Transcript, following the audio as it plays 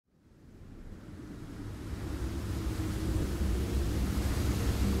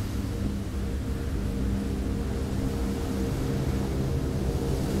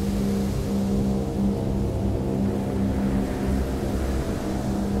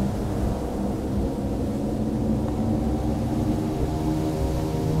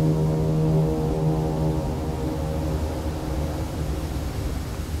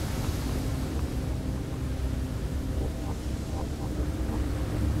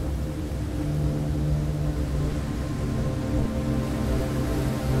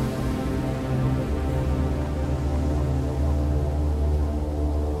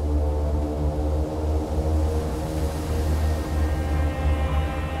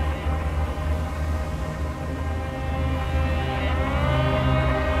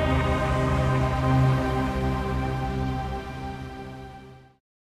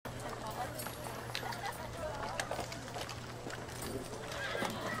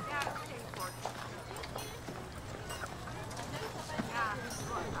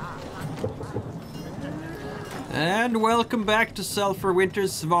And welcome back to Sulphur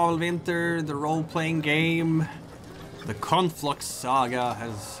Winter's Survival Winter, the role-playing game. The Conflux saga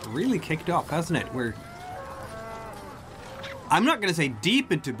has really kicked off, hasn't it? I'm not gonna say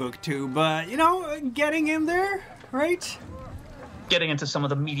deep into book 2, but, you know, getting in there, right? Getting into some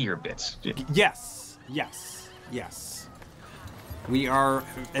of the meatier bits. Yes. We are,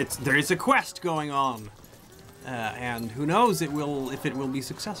 there is a quest going on. And who knows if it will be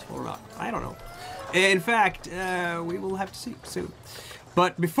successful or not. I don't know. In fact, we will have to see soon.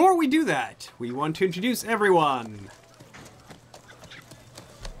 But before we do that, we want to introduce everyone.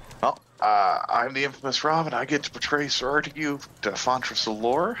 Well, I'm the infamous Rob, and I get to portray Sir Artegue da Fontra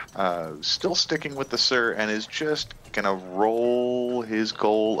Cilor, still sticking with the Sir, and is just gonna roll his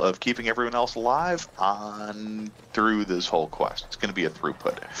goal of keeping everyone else alive on through this whole quest. It's gonna be a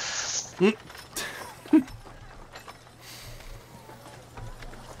throughput.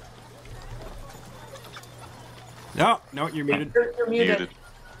 No, you're muted. You're muted.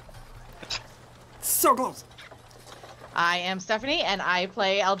 So close. I am Stephanie, and I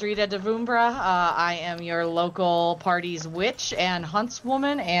play Eldrida da Vumbra. I am your local party's witch and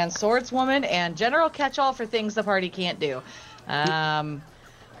huntswoman and swordswoman and general catch-all for things the party can't do.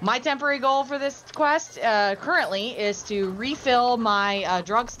 My temporary goal for this quest currently is to refill my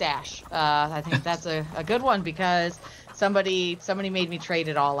drug stash. I think that's a good one because somebody made me trade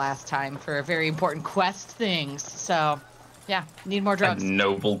it all last time for very important quest things. So, yeah, need more drugs. A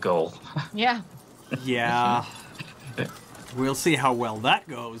noble goal. Yeah. Yeah. We'll see how well that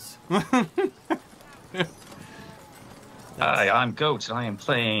goes. I'm Goat, and I am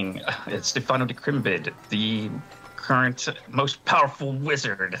playing Sifanu da Krimbydh, the current most powerful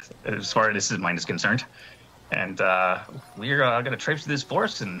wizard, as far as this mind is concerned. And we're going to traipse through this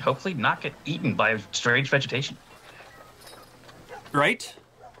forest and hopefully not get eaten by strange vegetation. Right?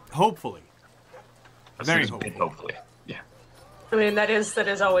 Hopefully. Very hopefully. Hopefully, yeah. I mean, that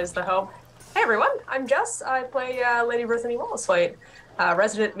is always the hope. Hey everyone, I'm Jess. I play Lady Brittany Wallace-White.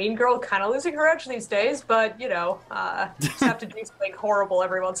 Resident mean girl, kind of losing her edge these days, but, you know, just have to do something horrible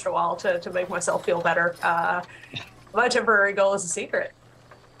every once in a while to make myself feel better. My temporary goal is a secret.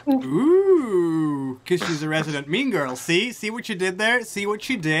 Ooh, because she's a resident mean girl. See what you did there? See what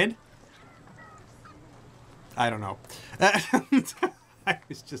you did? I don't know. I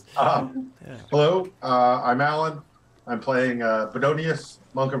was just... Hello, I'm Alan. I'm playing Bodonius,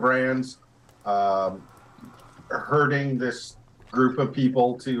 Monk of Ranz, herding this group of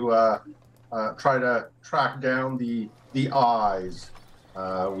people to try to track down the eyes.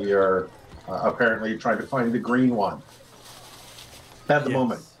 We are apparently trying to find the green one at the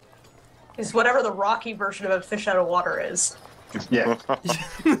moment. Is whatever the rocky version of a fish out of water is. Yeah.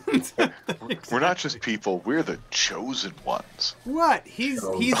 We're not just people, we're the chosen ones. What? He's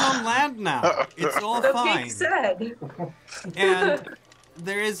on land now. It's all The fine. pig said. And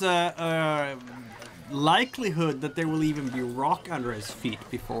there is a likelihood that there will even be rock under his feet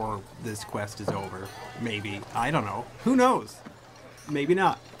before this quest is over. Maybe. I don't know. Who knows? Maybe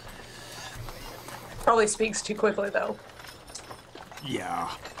not. Probably speaks too quickly, though.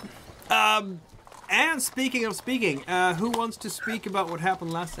 Yeah. And speaking of speaking, who wants to speak about what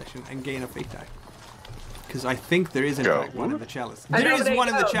happened last session and gain a fate die? Because I think there is in fact one in the chalice. There is one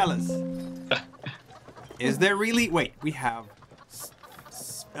in the chalice. Is there really? Wait, we have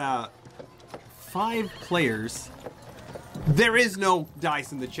 5 players. There is no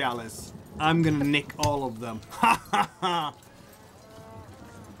dice in the chalice. I'm gonna nick all of them.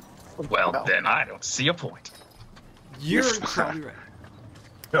 Well, then I don't see a point. You're probably right.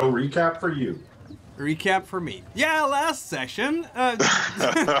 No recap for you. Recap for me. Yeah, last session.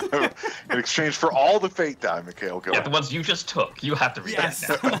 In exchange for all the fate die, Mikhail, go Yeah, on. the ones you just took. You have to read Yes,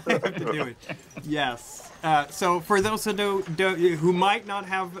 that I now. have to do it. Yes. So for those who might not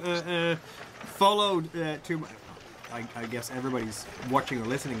have followed I guess everybody's watching or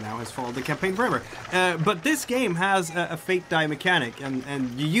listening now has followed the campaign forever. But this game has a fate die mechanic,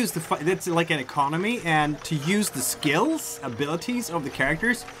 and you use it's like an economy, and to use the skills, abilities of the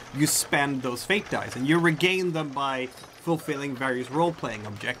characters, you spend those fate dice, and you regain them by fulfilling various role-playing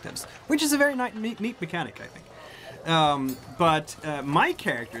objectives, which is a very neat mechanic, I think. But my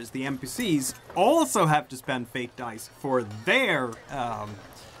characters, the NPCs, also have to spend fate dice for their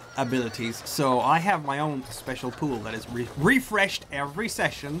abilities, so I have my own special pool that is refreshed every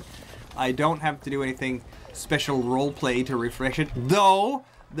session. I don't have to do anything special roleplay to refresh it, though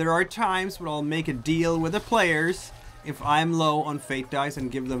there are times when I'll make a deal with the players if I'm low on fate dice and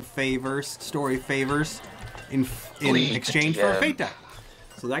give them favors, story favors, in exchange for a fate die.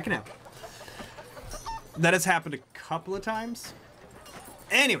 So that can happen. That has happened a couple of times.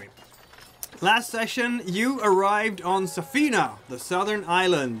 Anyway, Last session, you arrived on Sifanu, the southern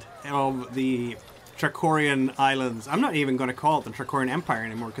island of the Tracorian Islands. I'm not even going to call it the Tracorian Empire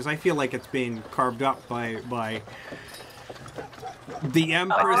anymore, because I feel like it's being carved up by the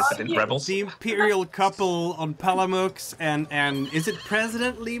Empress, rebels. the Imperial couple on Palamux, and is it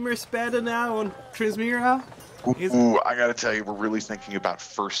President Lemur Speda now on Trismira? Ooh, I gotta tell you, we're really thinking about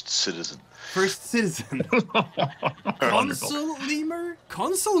First Citizen. First Citizen. Consul Lemur?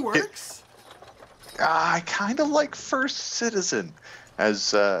 Consul works? I kind of like First Citizen.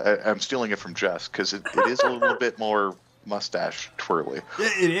 As I'm stealing it from Jess, because it is a little bit more mustache twirly.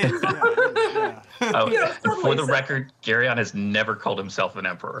 It is, yeah. For the record, Geryon has never called himself an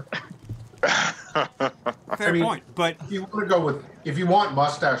emperor. Fair point, but if you want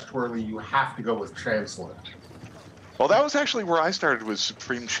mustache twirly, you have to go with Chancellor. Well, that was actually where I started with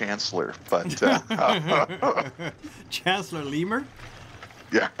Supreme Chancellor, but Chancellor Lemur,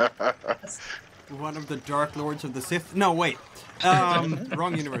 yeah. one of the Dark Lords of the Sith. No, wait,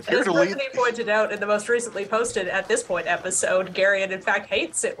 wrong universe. As Brittany pointed out in the most recently posted at this point episode, Geryon in fact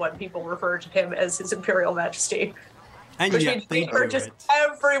hates it when people refer to him as His Imperial Majesty, And which yet means they he do urges it.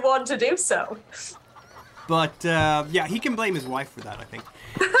 everyone to do so. But yeah, he can blame his wife for that, I think.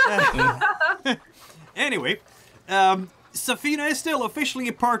 Anyway, Sifanu is still officially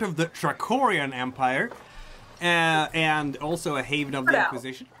a part of the Tracorian Empire, and also a haven of the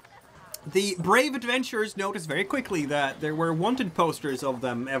Inquisition. The brave adventurers noticed very quickly that there were wanted posters of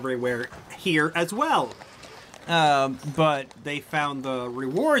them everywhere here as well. But they found the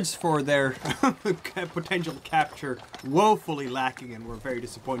rewards for their potential capture woefully lacking and were very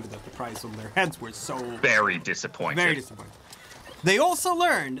disappointed that the price on their heads were so... Very disappointed. Very disappointed. They also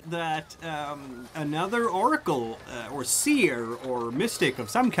learned that another oracle, or seer, or mystic of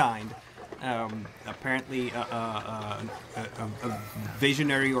some kind, apparently a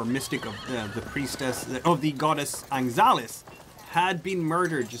visionary or mystic of the priestess, of the goddess Anxalis, had been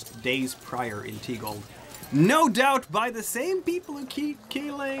murdered just days prior in Teagold. No doubt by the same people who keep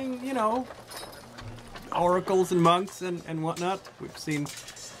killing, you know, oracles and monks and whatnot. We've seen...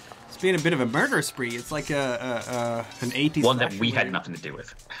 Been a bit of a murder spree. It's like an 80s one that we had nothing to do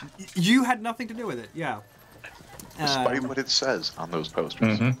with. You had nothing to do with it, yeah. Despite what it says on those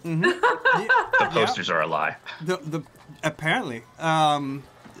posters. Mm-hmm. The posters are a lie. The apparently.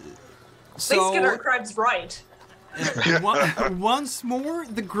 Please get our crimes right. Once more,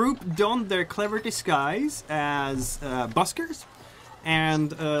 the group donned their clever disguise as buskers.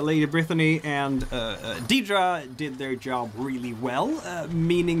 And Lady Brittany and Deidre did their job really well,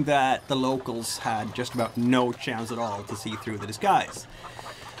 meaning that the locals had just about no chance at all to see through the disguise.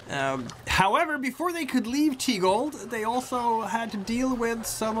 However, before they could leave Teagold, they also had to deal with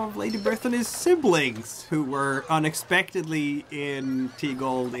some of Lady Brittany's siblings, who were unexpectedly in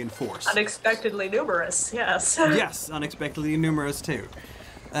Teagold in force. Unexpectedly numerous, yes. Yes, unexpectedly numerous too.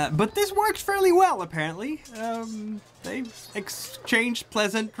 But this worked fairly well, apparently. They exchanged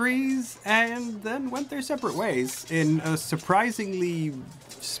pleasantries and then went their separate ways in a surprisingly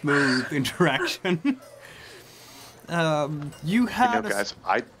smooth interaction. You had guys,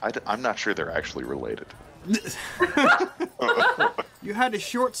 I'm not sure they're actually related. You had a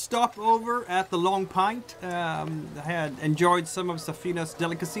short stop over at the Long Pint. Had enjoyed some of Sifanu's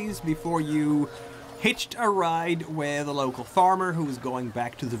delicacies before you hitched a ride with a local farmer who was going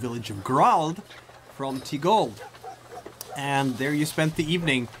back to the village of Grald from Teagold. And there you spent the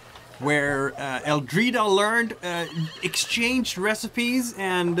evening, where Eldrida learned, exchanged recipes,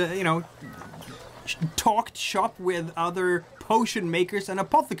 and, you know, talked shop with other potion makers and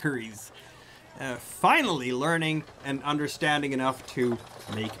apothecaries. Finally learning and understanding enough to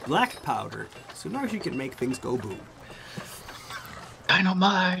make black powder, so now she can make things go boom.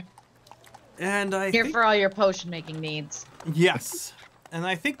 Dynamite! And I Here think, for all your potion making needs. yes, and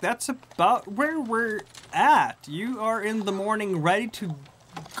I think that's about where we're at. You are in the morning ready to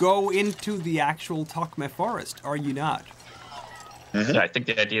go into the actual Tocme forest, are you not? Mm-hmm. Yeah, I think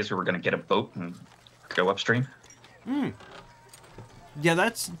the idea is we were going to get a boat and go upstream. Yeah,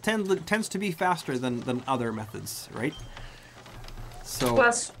 that tends to be faster than other methods, right? So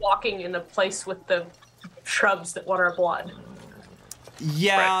Plus walking in a place with the shrubs that want our blood.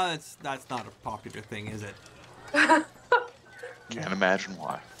 yeah, Right. that's not a popular thing, is it? Can't imagine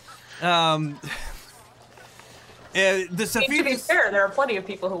why. The To be Sifanus, fair, there are plenty of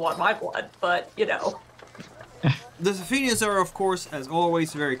people who want my blood, but, you know. the Sifanus are, of course, as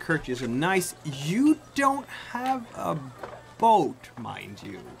always, very courteous and nice. You don't have a boat, mind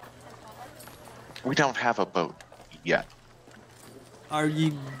you. We don't have a boat yet. Are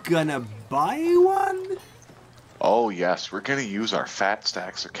you gonna buy one? Oh yes, we're gonna use our fat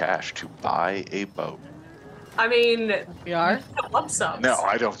stacks of cash to buy a boat. I mean, We are? lump sums. No,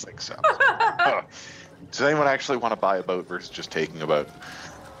 I don't think so. Does anyone actually want to buy a boat versus just taking a boat?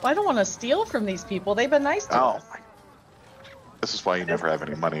 Well, I don't want to steal from these people. They've been nice to Oh, us. this is why you never have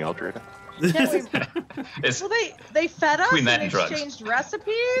any money, Eldrida. Yeah, It's, well, they fed us Between that and and drugs. exchanged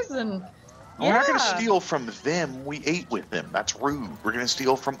recipes and. We're not gonna Yeah. steal from them. We ate with them. That's rude. We're gonna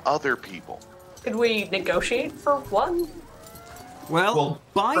steal from other people. Could we negotiate for one? Well, Well,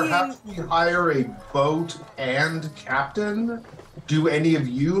 buying. perhaps we hire a boat and captain. Do any of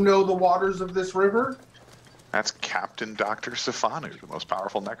you know the waters of this river? That's Captain Dr. Sifanu, the most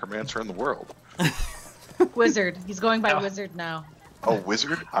powerful necromancer in the world. Wizard. He's going by Oh. wizard now. Oh,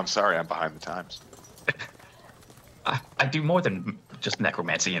 wizard? I'm sorry, I'm behind the times. I do more than just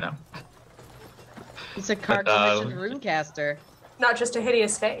necromancy, you know. He's a cargo mission runecaster. Not just a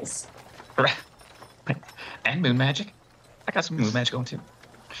hideous face. And moon magic. I got some moon magic going too.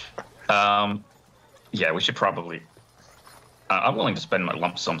 Yeah, we should probably. I'm willing to spend my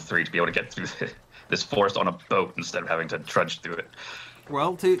lump sum 3 to be able to get through this forest on a boat instead of having to trudge through it.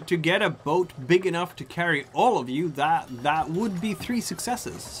 Well, to get a boat big enough to carry all of you, that would be 3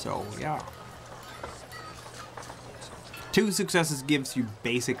 successes. So yeah, 2 successes gives you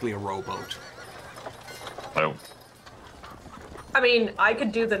basically a rowboat. Oh, I mean, I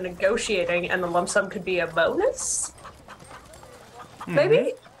could do the negotiating, and the lump sum could be a bonus.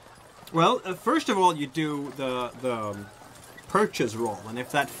 Maybe. Well, first of all, you do the purchase roll, and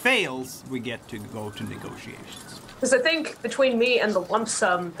if that fails, we get to go to negotiations. Because I think between me and the lump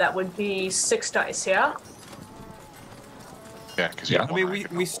sum, that would be 6 dice. Yeah. Yeah, because Yeah. I mean,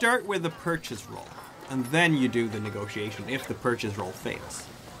 we start with the purchase roll, and then you do the negotiation if the purchase roll fails.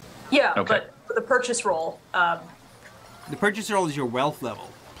 Yeah, Okay. but for the purchase roll, The purchase roll is your wealth level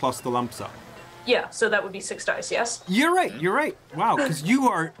plus the lump sum. yeah, so that would be 6 dice. Yes. You're right. You're right. Wow, because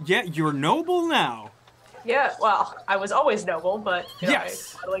you're noble now. Yeah. Well, I was always noble, but you know,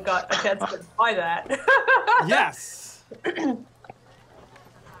 Yes. I finally got a chance to buy that. Yes.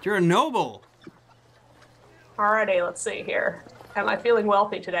 You're a noble. Alrighty, let's see here. Am I feeling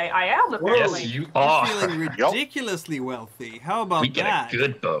wealthy today? I am yes, apparently. you You're are. feeling ridiculously wealthy. How about We get that? a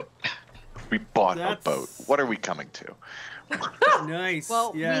good boat. We bought That's- a boat. What are we coming to? Nice.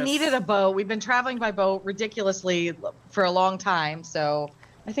 Well, yes. we needed a boat. We've been traveling by boat ridiculously for a long time, so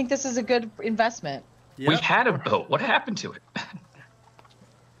I think this is a good investment. Yep. We had a boat. What happened to it?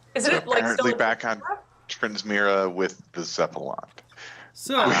 Isn't it like still Apparently in back on Trinsmira with the Zeppelin.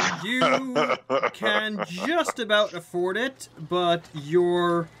 So you can just about afford it, but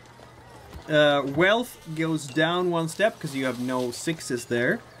your wealth goes down 1 step because you have no 6s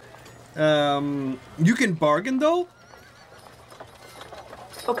there. You can bargain though.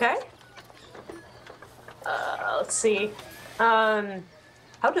 Okay. Let's see.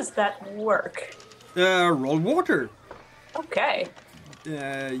 How does that work? Roll water. Okay.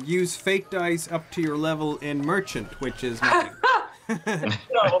 Use fate dice up to your level in merchant, which is nothing.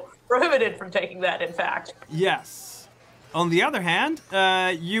 No, prohibited from taking that, in fact. Yes. On the other hand,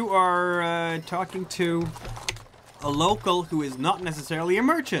 you are talking to a local who is not necessarily a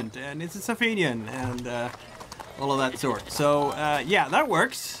merchant, and it's a Safanian, and all of that sort. So, yeah, that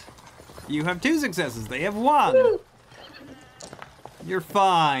works. You have 2 successes. They have 1. Woo. You're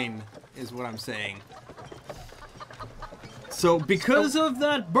fine, is what I'm saying. So, because of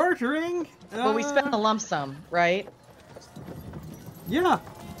that bartering... Well, we spent a lump sum, right? Yeah.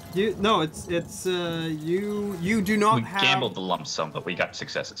 You do not We have... gambled the lump sum, but we got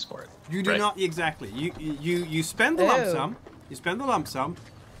successes for it. You do right? not exactly. You spend the lump Ew. sum. You spend the lump sum.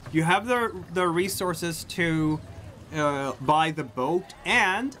 You have the resources to buy the boat,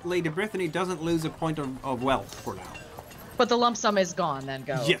 and Lady Brittany doesn't lose a point of wealth for now. But the lump sum is gone, then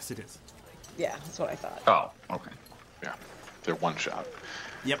go. Yes, it is. Yeah, that's what I thought. Oh, okay. Yeah, they're one shot.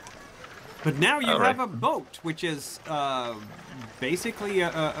 Yep. But now you All have right. a boat, which is basically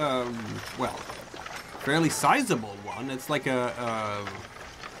a fairly sizable one. It's like a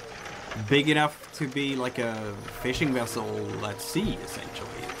big enough to be like a fishing vessel at sea, essentially.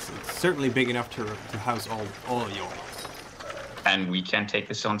 It's certainly big enough to house all of yours. And we can take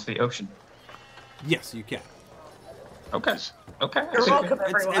this onto the ocean. Yes, you can. Okay. Okay. You're So- welcome,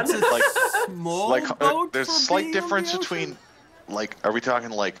 everyone. It's a Like- small Like, boat. there's a for slight being on the difference ocean. between, like, are we talking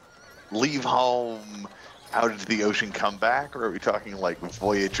like leave home, out into the ocean, come back, or are we talking like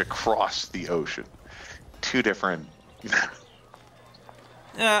voyage across the ocean? 2 different.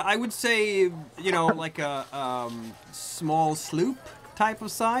 I would say, like a small sloop type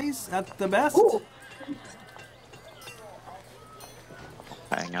of size at the best. Ooh.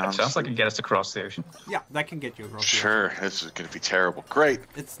 Hang on. Sounds like it can get us across the ocean. Yeah, that can get you across. Sure, this is going to be terrible. Great.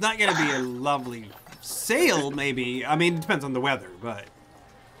 It's not going to be a lovely sail, maybe. I mean, it depends on the weather, but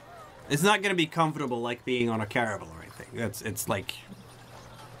it's not going to be comfortable like being on a caravel or anything. It's like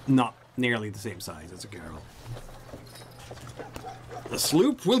not nearly the same size as a caravel. The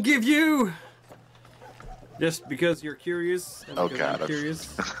sloop will give you, just because you're curious. And Oh because God, I'm curious.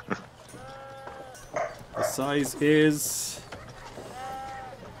 The size is.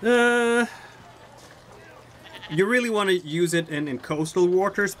 You really want to use it in coastal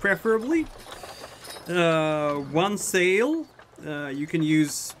waters, preferably. One sail. You can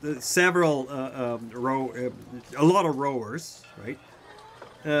use several a lot of rowers, right?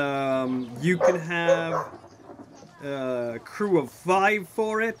 You can have a crew of 5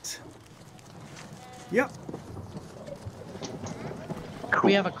 for it. Yep. Cool.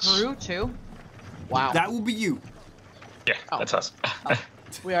 We have a crew too. Wow. That will be you. Yeah, that's us.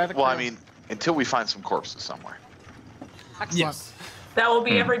 We are the crew. Well, I mean, until we find some corpses somewhere. Excellent. Yes. That will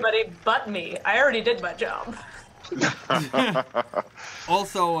be everybody but me. I already did my job.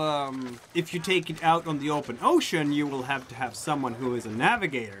 Also, if you take it out on the open ocean, you will have to have someone who is a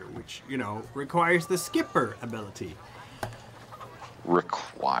navigator, which, you know, requires the skipper ability.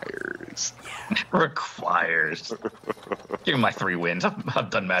 Requires. Requires. Give me my 3 wins. I've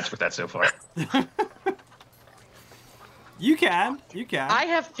done match with that so far. You can. I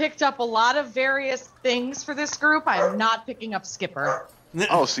have picked up a lot of various things for this group. I'm not picking up skipper.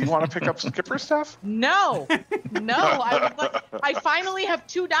 Oh, so you want to pick up skipper stuff? No, I finally have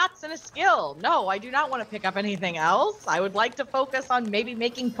 2 dots and a skill. No, I do not want to pick up anything else. I would like to focus on maybe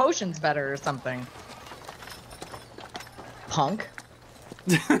making potions better or something. Punk.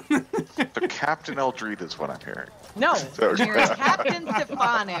 The Captain Eldrida is what I'm hearing. No, Okay. you're Captain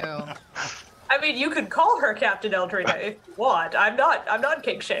Sifanu. I mean, you could call her Captain Eldrida if you want. I'm not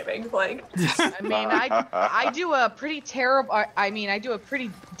kink shaming. Like, I mean, I do a pretty terrible. I mean, I do a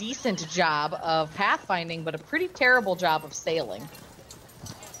pretty decent job of pathfinding, but a pretty terrible job of sailing.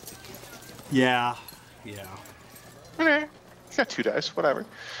 Yeah. Okay. You got 2 dice, whatever.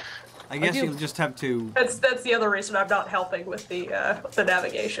 I guess do. you'll just have to. that's the other reason I'm not helping with the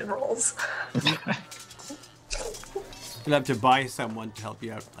navigation rolls. You'll have to buy someone to help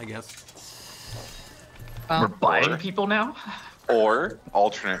you out, I guess. We're buying people now? Or,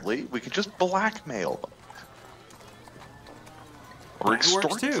 alternately, we could just blackmail them. Or That works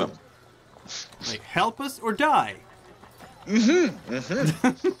extort too. them. Like, help us or die.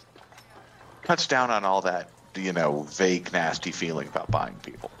 Cuts down on all that, you know, vague, nasty feeling about buying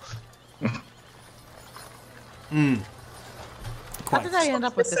people. How Quite. did I end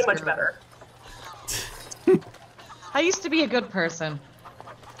up with It's this so much group? better. I used to be a good person.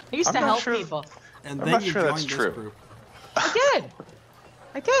 I used I'm to not help sure- people. And I'm then not you sure joined that's this true. group. I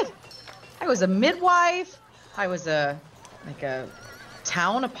did. I was a midwife. I was a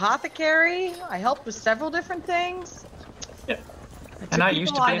town apothecary. I helped with several different things. Yeah. took And I people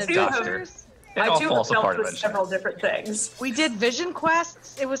used to be on a too. doctor. adventures. It I all too falls have apart helped with eventually. several different things. We did vision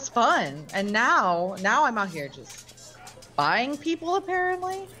quests. It was fun. And now I'm out here just buying people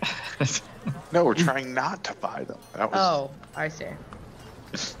apparently. No, we're trying not to buy them. That was Oh, I see.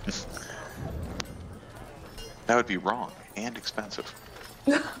 that would be wrong and expensive.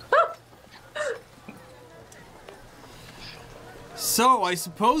 So, I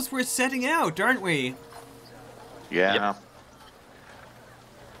suppose we're setting out, aren't we? Yeah. Yep.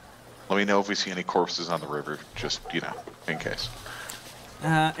 Let me know if we see any corpses on the river, just, you know, in case.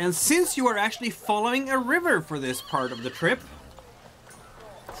 And since you are actually following a river for this part of the trip,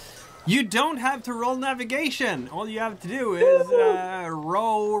 you don't have to roll navigation. All you have to do is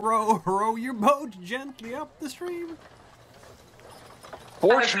row your boat gently up the stream.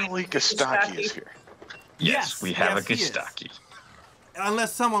 Fortunately, Gostaki is here. Yes, we have yes, a he is. Gostaki.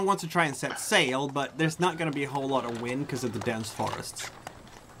 Unless someone wants to try and set sail, but there's not going to be a whole lot of wind because of the dense forests.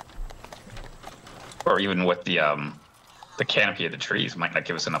 Or even with the canopy of the trees might not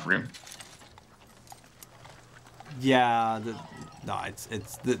give us enough room. Yeah,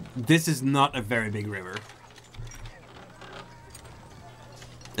 this is not a very big river.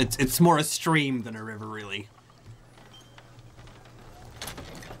 It's more a stream than a river, really.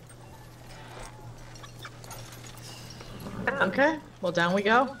 Okay. Well, down we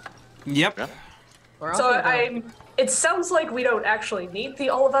go. Yep. Yeah. We're So off we go. it sounds like we don't actually need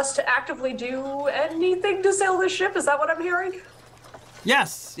all of us to actively do anything to sail this ship. Is that what I'm hearing?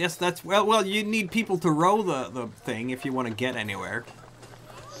 Yes, that's well. You need people to row the thing if you want to get anywhere.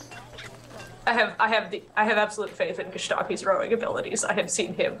 I have absolute faith in Gostaki's rowing abilities. I have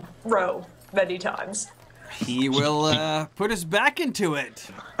seen him row many times. he will put us back into it.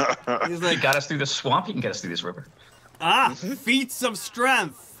 He's like, He got us through the swamp. He can get us through this river. feats of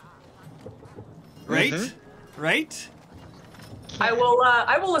strength. Right? Right? I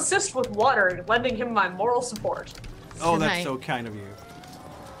will assist with water, lending him my moral support. Oh, that's Right. so kind of you.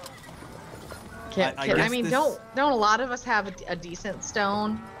 I guess mean, this- don't a lot of us have a decent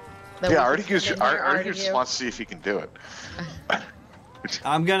stone? that we Yeah, can Artegue put in there, Artegue just Artegue? wants to see if he can do it.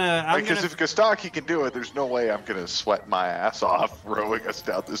 I'm gonna. Because if Gostaki can do it, there's no way I'm gonna sweat my ass off rowing us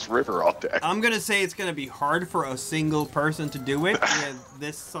down this river all day. I'm gonna say it's gonna be hard for a single person to do it with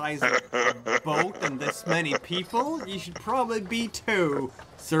this size of boat and this many people. You should probably be two,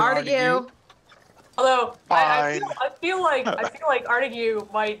 Sir Artegue. Artegue. Although I Fine. feel like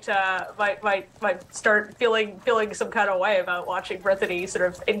Artegue might start feeling some kind of way about watching Brithany sort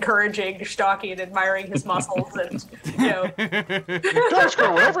of encouraging Gostaki and admiring his muscles and That's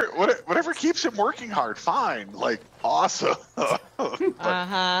great. Whatever keeps him working hard, fine. Like, awesome.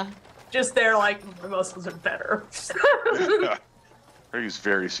 just there like the muscles are better. He's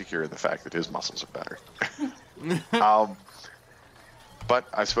very secure in the fact that his muscles are better. But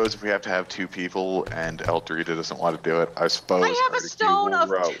I suppose if we have to have two people and Eldrida doesn't want to do it, I suppose. I have a Artegue stone will of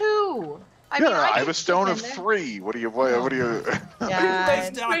row. 2. I have a stone of 3. What do you? Yeah.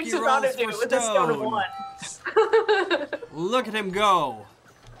 Gostaki Makes it rolls not do for with a stone of stone. 1. Look at him go.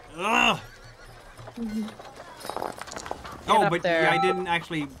 Ugh. Oh, up but there. I didn't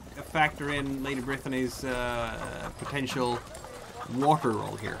actually factor in Lady Brithany's potential water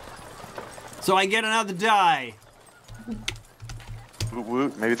roll here. So I get another die. Woot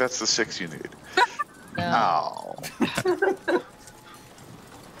woot. Maybe that's the 6 you need. No. Oh.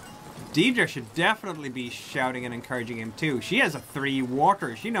 Deidre should definitely be shouting and encouraging him too. She has a 3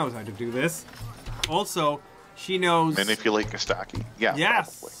 water. She knows how to do this. Also, she knows. Manipulate Gostaki. Yeah.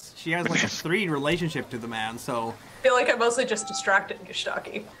 Yes, Probably. she has like a 3 relationship to the man. So I feel like I'm mostly just distracted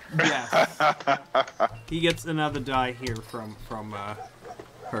Gostaki. yes, he gets another die here from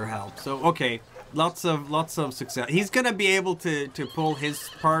her help. So okay. Lots of success. He's gonna be able to pull his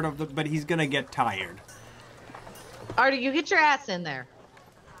part of the, but he's gonna get tired. Artegue, you get your ass in there.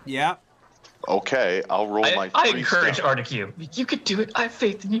 Yeah. Okay, I'll roll my. I 3 encourage stone. Artegue. You could do it. I have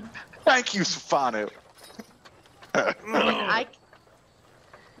faith in you. Thank you, Sifanu. I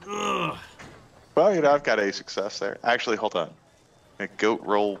Ugh. Well, I've got a success there. Actually, hold on. A goat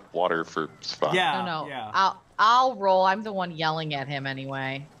roll water for Sifanu. Yeah. no. Yeah. I'll roll. I'm the one yelling at him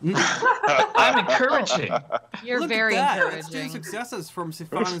anyway. I'm encouraging. You're Look very at that. That's 2 encouraging. successes from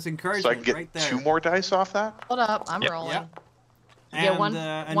Sifanu's encouragement So I can get right there. 2 more dice off that? Hold up, I'm Yep. rolling. Yep. Yeah, And one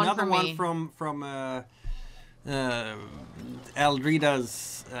another for one me. from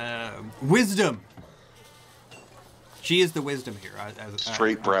Eldrida's wisdom. She is the wisdom here.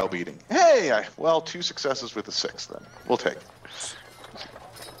 Straight browbeating. Hey, 2 successes with a 6 then. We'll take it.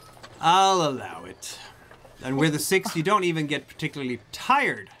 I'll allow it. And with a 6, you don't even get particularly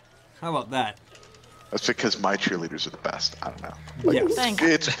tired. How about that? That's because my cheerleaders are the best. I don't know. Yes.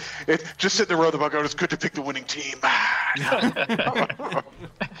 Thanks. It's just sitting there row the bug out. It's good to pick the winning team.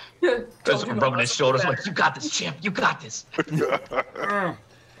 Just rubbing his shoulders like, you got this, champ. You got this.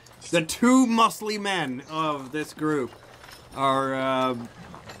 The 2 muscly men of this group are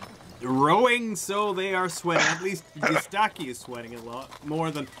rowing, so they are sweating. At least Gostaki is sweating a lot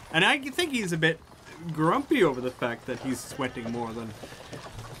more than, and I think he's a bit grumpy over the fact that he's sweating more than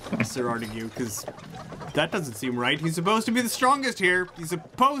Sir Artegue, because that doesn't seem right. He's supposed to be the strongest here. He's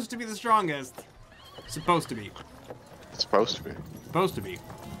supposed to be the strongest. Supposed to be. It's supposed to be. Supposed to be.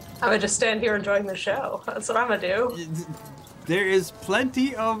 I'm gonna just stand here enjoying the show. That's what I'm gonna do. There is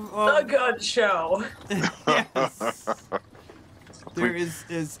plenty of A good show. yes. There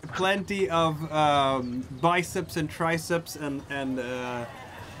is plenty of biceps and triceps and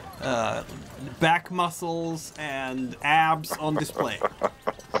back muscles and abs on display.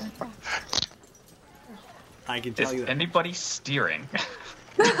 I can tell Is you that. anybody steering?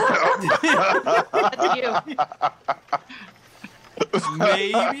 That's you.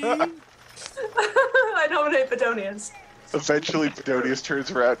 Maybe. I nominate Bodonius. Eventually, Bodonius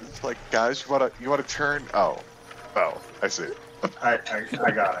turns around and is like, "Guys, you wanna turn?" Oh, I see. I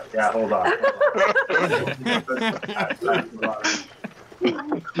got it. Yeah, hold on.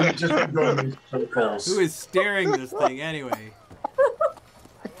 Just doing these circles. Who is steering this thing anyway?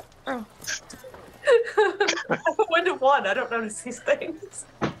 Wind of 1. I don't notice these things.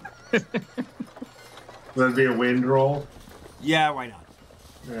 That'd be a wind roll. Yeah, why not?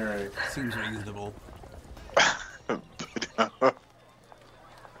 All right. Seems reasonable. It's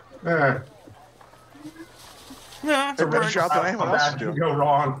Yeah, a better job than anyone else is That could doing. go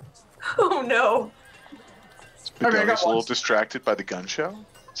wrong. Oh no. Bodonius a little distracted by the gun show.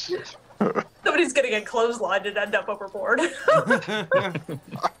 Somebody's gonna get clotheslined and end up overboard.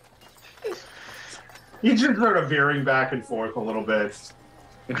 He's just sort of veering back and forth a little bit.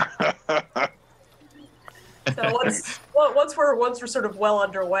 So once we're sort of well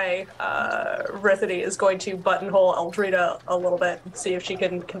underway, Rithany is going to buttonhole Eldrida a little bit and see if she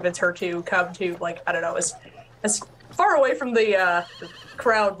can convince her to come to, like, I don't know, as far away from the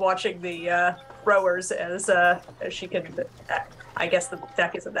crowd watching the rowers as she can. I guess the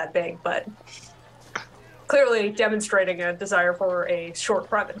deck isn't that big, but clearly demonstrating a desire for a short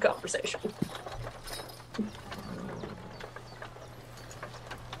private conversation.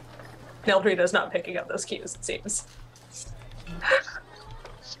 Eldrida's not picking up those cues, it seems.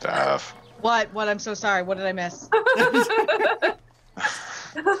 Stuff. What? I'm so sorry. What did I miss?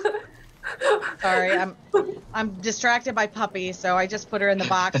 Sorry, I'm distracted by Puppy, so I just put her in the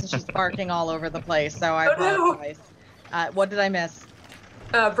box and she's barking all over the place, so I apologize. What did I miss?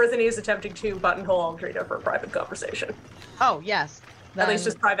 Brithany is attempting to buttonhole Eldrida for a private conversation. Oh, yes. At least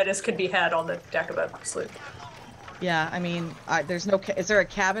as private as can be had on the deck of a sloop. Yeah, I mean, there's no. Is there a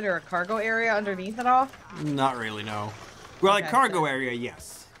cabin or a cargo area underneath at all? Not really, no. Well, Okay. like cargo area,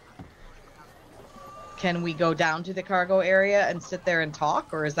 yes. Can we go down to the cargo area and sit there and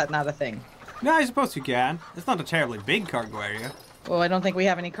talk, or is that not a thing? No, I suppose you can. It's not a terribly big cargo area. Well, I don't think we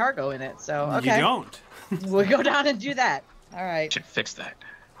have any cargo in it, so okay. You don't. We'll go down and do that. All right. Should fix that.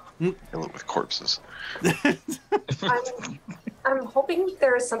 Fill it with corpses. I'm hoping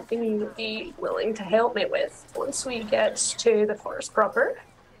there is something you would be willing to help me with once we get to the forest proper.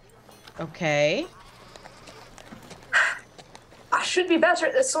 Okay. I should be better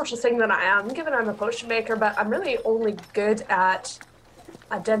at this sort of thing than I am, given I'm a potion maker, but I'm really only good at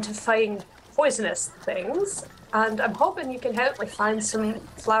identifying poisonous things, and I'm hoping you can help me find some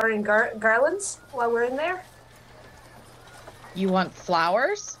flowering garlands while we're in there. You want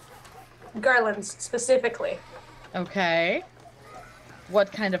flowers? Garlands, specifically. Okay.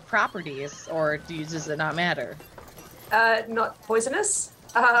 What kind of properties, or does it not matter? Not poisonous.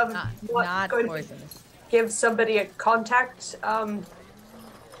 Not going to poisonous. give somebody a contact, the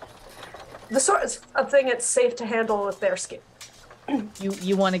sort of thing it's safe to handle with their skin.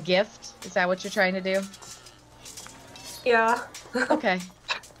 You want a gift? Is that what you're trying to do? Yeah. Okay.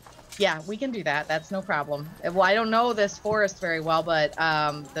 Yeah, we can do that. That's no problem. Well, I don't know this forest very well, but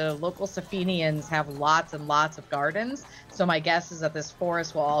the local Sifanians have lots and lots of gardens. So my guess is that this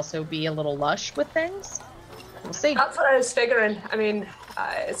forest will also be a little lush with things. We'll see. That's what I was figuring. I mean,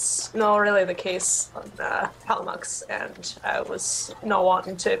 it's not really the case on Palamux, and I was not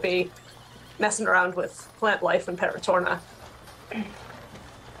wanting to be messing around with plant life in Paratorna.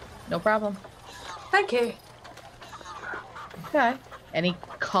 No problem. Thank you. Okay. Any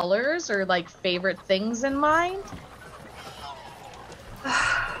colors or like favorite things in mind?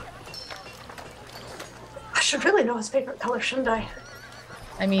 I should really know his favorite color, shouldn't I?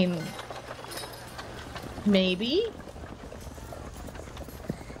 I mean, maybe.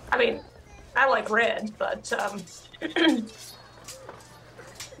 I mean, I like red, but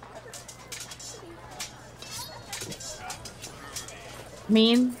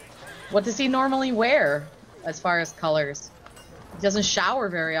What does he normally wear as far as colors? He doesn't shower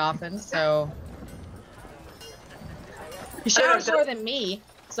very often, so he showers more than me,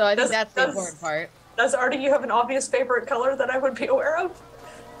 so I think that's the important part. Does Artie, you have an obvious favorite color that I would be aware of?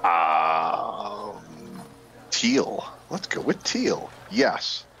 Teal. Let's go with teal.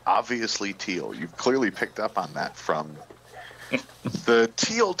 Yes, obviously teal. You've clearly picked up on that from the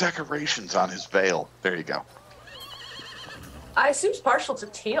teal decorations on his veil. There you go. I assume he's partial to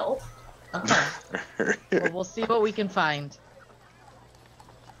teal. Okay. Well, we'll see what we can find.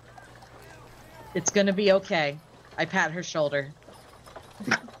 It's gonna be okay. I pat her shoulder.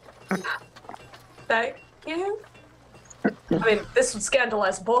 Thank you. I mean, this would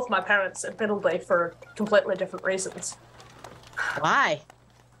scandalize both my parents, admittedly, for completely different reasons. Why?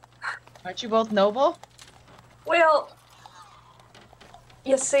 Aren't you both noble? Well,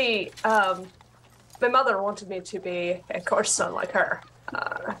 you see, my mother wanted me to be a course son like her.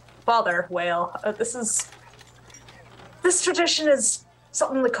 Father, well, this tradition is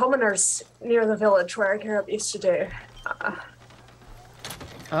something the commoners near the village where I grew up used to do.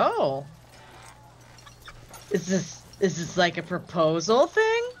 Oh. Is this like a proposal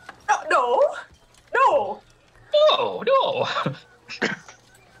thing? No. No, no.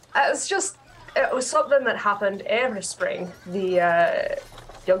 It was something that happened every spring. The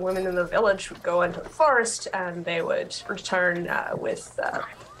young women in the village would go into the forest and they would return with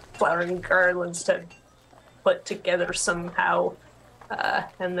flowering garlands to put together somehow.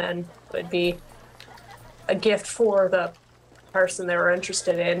 And then it would be a gift for the person they were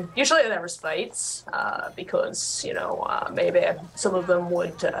interested in. Usually there was fights, because, you know, maybe some of them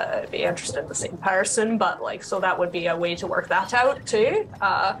would be interested in the same person, but, like, so that would be a way to work that out, too.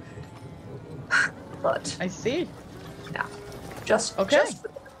 But... I see. Yeah. Just for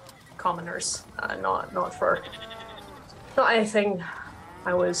commoners, not anything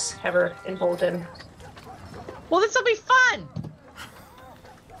I was ever involved in. Well, this will be fun!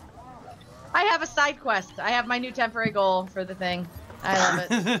 I have a side quest. I have my new temporary goal for the thing. I love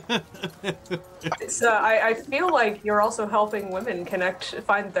it. It's, I feel like you're also helping women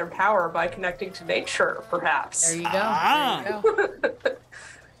find their power by connecting to nature, perhaps. There you go. There you go.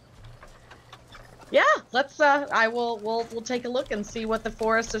 Yeah, let's. We'll take a look and see what the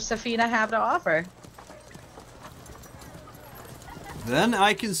forests of Sifanu have to offer. Then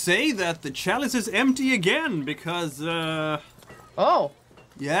I can say that the chalice is empty again because. Oh.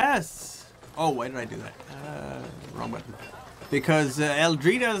 Yes. Oh, why did I do that? Wrong button. Because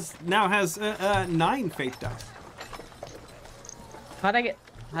Eldrida now has 9 fate dice. How'd I get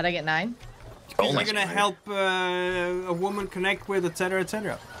 9? Because you're gonna help a woman connect with, etc.,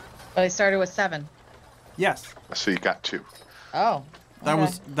 etc. Oh, they started with 7. Yes. So you got 2. Oh.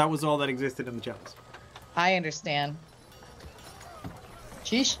 Okay. That was all that existed in the chalice. I understand.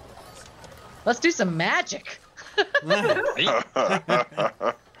 Sheesh. Let's do some magic.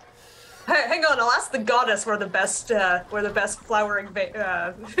 Hang on, I'll ask the goddess where the best flowering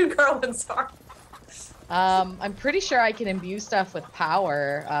garlands are. I'm pretty sure I can imbue stuff with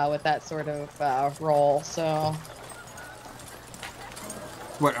power with that sort of role. So.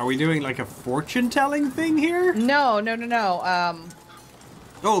 What, are we doing like a fortune-telling thing here? No.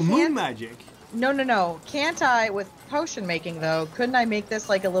 Moon magic. No. Can't I, with potion making though, couldn't I make this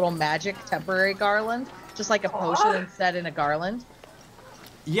like a little magic temporary garland? Just like a potion instead in a garland?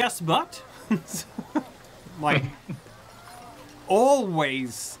 Yes, but... my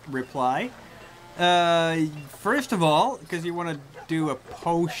always reply. First of all, because you want to do a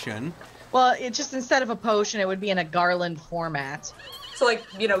potion. Well, it just, instead of a potion, it would be in a garland format. So, like,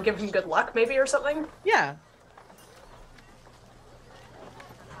 you know, give him good luck, maybe, or something? Yeah.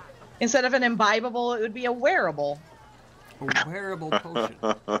 Instead of an imbibable, it would be a wearable. A wearable potion.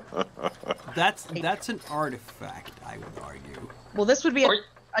 That's an artifact, I would argue. Well, this would be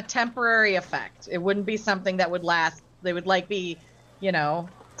a temporary effect. It wouldn't be something that would last. They would, like, be, you know,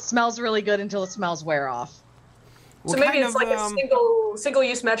 smells really good until the smells wear off. So maybe it's like a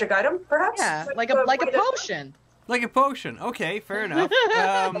single-use magic item, perhaps? Yeah, like a potion. Like a potion. Okay, fair enough.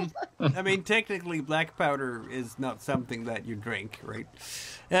 I mean, technically, black powder is not something that you drink, right?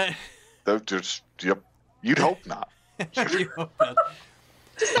 You'd hope not. You hope not.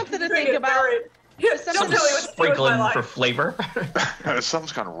 Just something to think about. Sprinkling for flavor.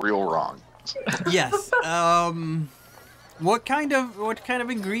 Something's gone real wrong. Yes. What kind of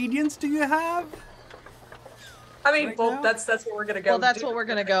ingredients do you have? I mean, now? that's what we're gonna go. Well, that's what we're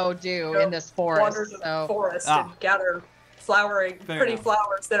gonna go do in this forest. Wander to the forest and gather pretty enough.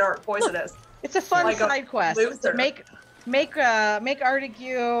 flowers that aren't poisonous. It's a fun Like side quest. loser. Make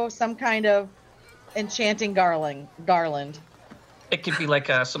Artegue some kind of enchanting garland. It could be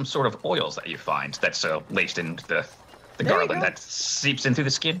like some sort of oils that you find that's laced into the There you garland go. that seeps in through the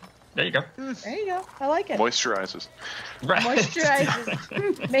skin. There you go. There you go. I like it. Moisturizes. Right.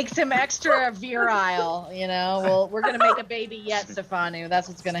 Moisturizes. Makes him extra virile, you know. Well, we're going to make a baby yet, Sifanu. That's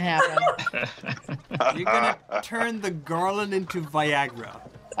what's going to happen. You're gonna turn the garland into Viagra.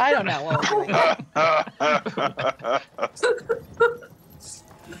 I don't know what we're doing.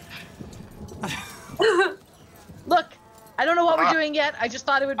 Look, I don't know what we're doing yet. I just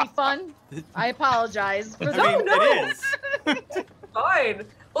thought it would be fun. I apologize for that. It is. Fine.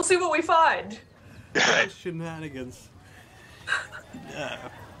 We'll see what we find. Shenanigans.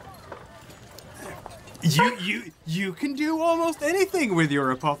 You can do almost anything with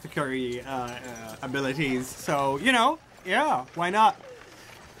your apothecary abilities, so you know, yeah, why not?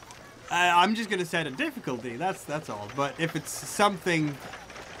 I'm just gonna set a difficulty. That's all. But if it's something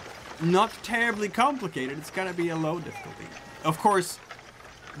not terribly complicated, it's gonna be a low difficulty. Of course,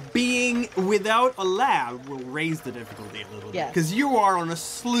 being without a lab will raise the difficulty a little bit. Because you are on a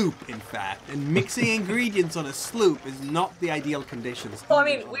sloop, in fact, and mixing ingredients on a sloop is not the ideal conditions. Well, I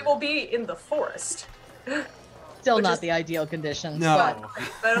mean, we will be in the forest. Still not the ideal conditions. No.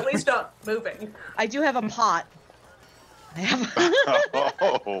 But at least not moving. I do have a pot. I have.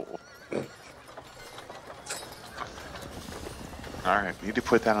 Oh. All right, we need to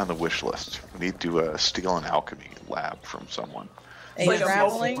put that on the wish list. We need to steal an alchemy lab from someone. A Like a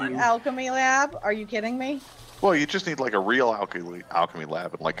traveling mobile one. alchemy lab? Are you kidding me? Well, you just need like a real alchemy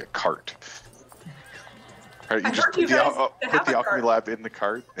lab and like a cart. Right, you I just heard you put guys put the have a alchemy cart. lab in the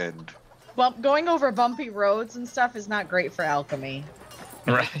cart and Well, going over bumpy roads and stuff is not great for alchemy.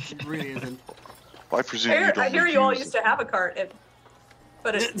 Right. It really isn't. well, I presume you'd I only hear you all use used to have a cart,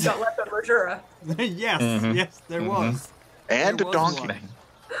 but it got left on Rajura. Yes, Mhm. yes, there was. and There a was donkey. one.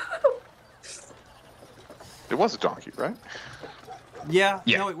 It was a donkey, right? Yeah,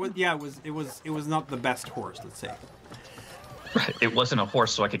 Yeah. no, it was. Yeah, it was not the best horse. Let's say. Right. It wasn't a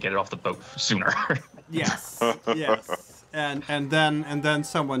horse, so I could get it off the boat sooner. Yes, yes, and then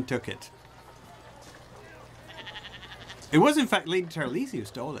someone took it. It was in fact Lady Tarlisi who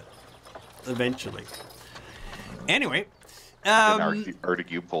stole it. Eventually. Anyway, And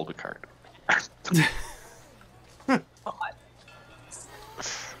Artegue pulled a cart.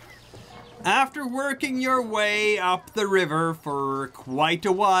 after working your way up the river for quite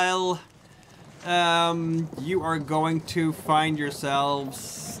a while, you are going to find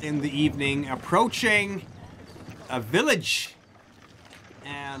yourselves in the evening approaching a village.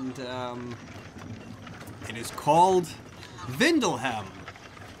 And it is called Vindelham.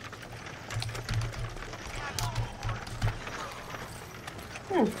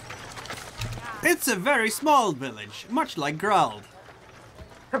 It's a very small village, much like Grald.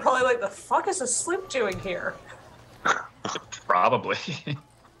 They're probably like, the fuck is a sloop doing here? Probably.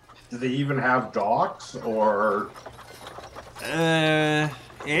 Do they even have docks or?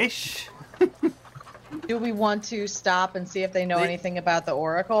 Ish. Do we want to stop and see if they know anything about the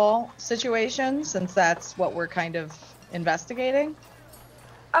Oracle situation, since that's what we're kind of investigating?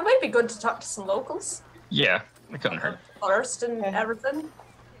 It might be good to talk to some locals. Yeah, it couldn't hurt. First and everything.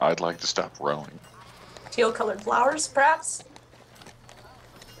 I'd like to stop rowing. Teal-colored flowers, perhaps?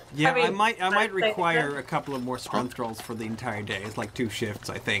 Yeah, I mean, I might I think require that- a couple of more strength rolls for the entire day. It's like 2 shifts,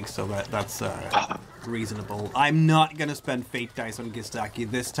 I think, so that's reasonable. I'm not gonna spend fate dice on Gistaki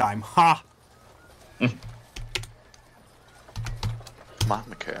this time. Ha! Come on,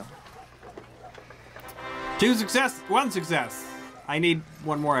 Mikhail. 2 success, 1 success. I need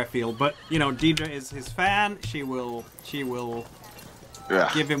 1 more, I feel, but you know, Deidre is his fan. She will Yeah.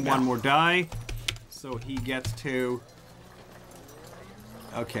 give him yeah. 1 more die, so he gets to.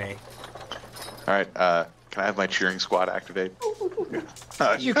 Okay. All right. Can I have my cheering squad activate?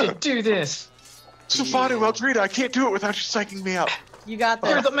 You could do this. Sifanu, Eldrida, I can't do it without you psyching me up. You got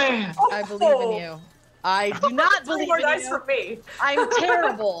You're this. the man. I believe in you. I do not 3 believe more in dice you. for me. I'm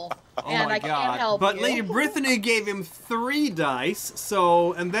terrible, Oh and my I god. can't help But you. Lady Brittany gave him 3 dice,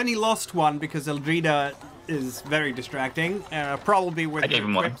 so and then he lost 1 because Eldrida is very distracting. Probably with I gave her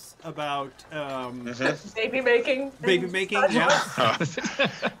him 1. quips about Baby making. baby and making. such. Yeah.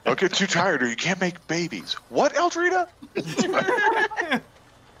 Don't get too tired or you can't make babies. What, Eldrida?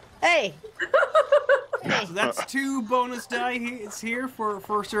 Hey, So that's 2 bonus die here for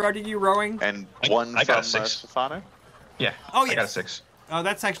Sir Artegue rowing. And I 1 got from 6. Sifanu? Yeah. Oh, I got a yes. 6.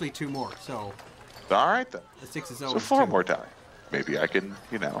 That's actually 2 more. So All right, then. the 6 is So always 4 2. more die. Maybe I can,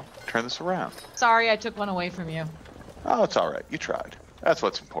 turn this around. sorry, I took 1 away from you. Oh, it's all right. You tried. That's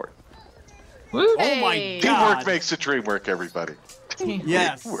what's important. Woo! Oh my Hey. god. Teamwork makes the dream work, everybody.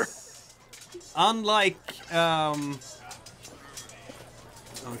 Yes. Teamwork. Unlike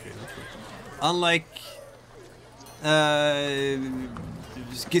okay, unlike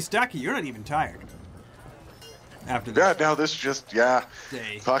Gistaki, you're not even tired after this Yeah, no, this is just,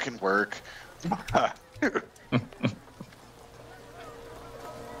 day. fucking work.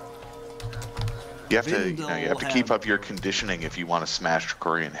 You have to, you have to keep up your conditioning if you want to smash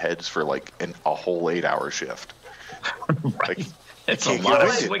Korean heads for like a whole 8-hour shift. Right. Like, It's a can't lot get of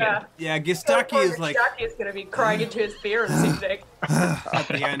away. swinging. Yeah, Gistaki is like Jackie is gonna be crying into his beer this evening. at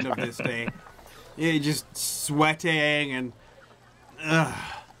the end of this day. Yeah, just sweating and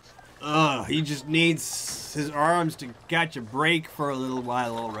he just needs his arms to catch a break for a little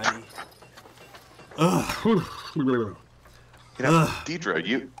while already.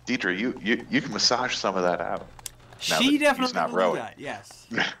 Deidre, you can massage some of that out. Now that She he's definitely not will rowing. do that, yes.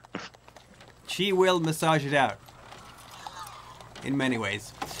 She will massage it out. In many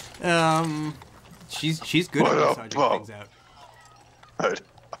ways. She's good What at up, massaging Bob? things out.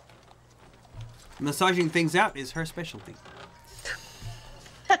 Massaging things out is her specialty.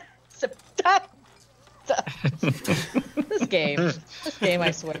 This game,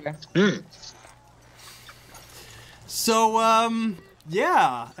 I swear. So,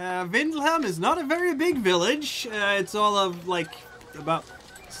 yeah, Vindelham is not a very big village. It's all of, like, about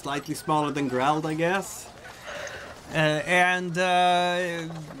slightly smaller than Grald, I guess. And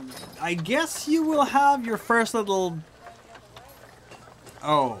I guess you will have your first little...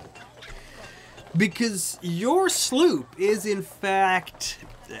 Oh. Because your sloop is, in fact,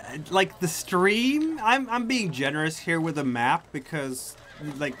 like the stream. I'm being generous here with the map because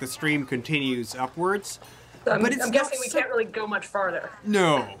like the stream continues upwards. So I'm it's guessing not we can't really go much farther.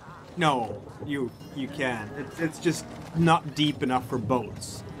 No, you can. It's just not deep enough for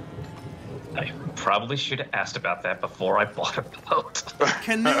boats. I probably should have asked about that before I bought a boat.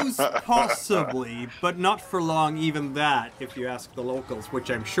 Canoes possibly, but not for long. Even that, if you ask the locals,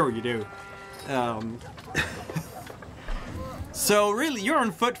 which I'm sure you do. So really, you're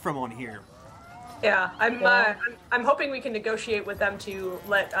on foot from on here. Yeah, I'm hoping we can negotiate with them to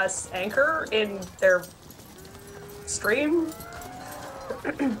let us anchor in their stream.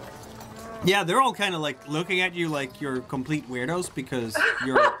 Yeah, they're all kind of like looking at you like you're complete weirdos because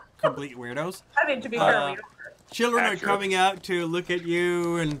you're complete weirdos. I mean, to be fair, we are. Children Accurate. are coming out to look at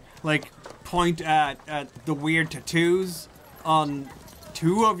you and like point at the weird tattoos on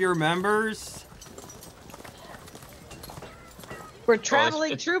 2 of your members. We're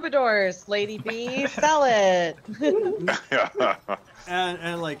traveling troubadours, Lady B. Sell it.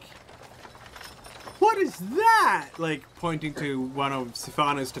 And like, what is that? Like pointing to one of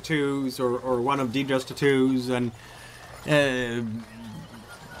Sifanu's tattoos or one of Deidre's tattoos, and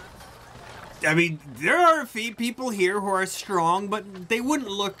I mean, there are a few people here who are strong, but they wouldn't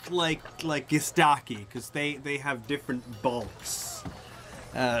look like Gistaki because they have different bulks.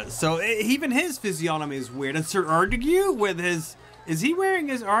 So even his physiognomy is weird. And Sir Artegue with his, is he wearing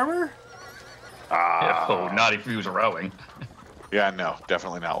his armor? Oh, not if he was rowing. Yeah, no,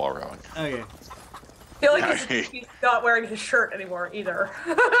 definitely not while rowing. Okay. I feel like he's not wearing his shirt anymore either.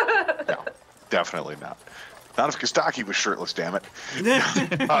 No, definitely not. Not if Kostaki was shirtless, damn it.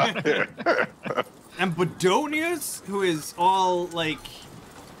 And Bodonius, who is all like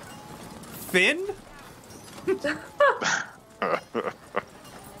Finn.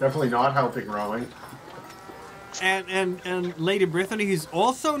 Definitely not helping rowing. And Lady Brittany, who's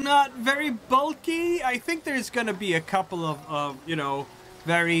also not very bulky. I think there's gonna be a couple of you know,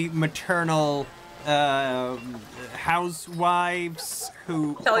 very maternal housewives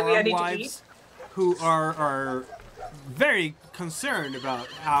who Telling me I need to wives eat? who are very concerned about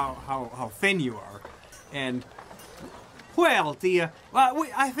how thin you are. And well, dear,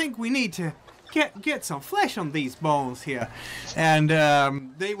 I think we need to get some flesh on these bones here, and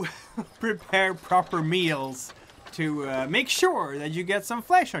they will prepare proper meals to make sure that you get some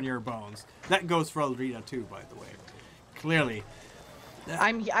flesh on your bones. That goes for Eldrida too, by the way. Clearly.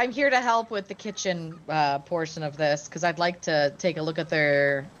 I'm here to help with the kitchen portion of this because I'd like to take a look at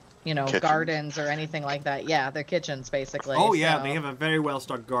their, you know, Kitchens? gardens or anything like that. Yeah, their kitchens basically. Oh yeah, so. they have a very well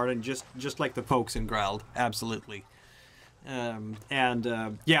stocked garden, just like the folks in Grald. Absolutely. Yeah,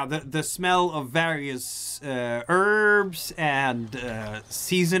 the smell of various herbs and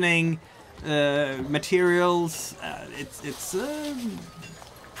seasoning materials. It's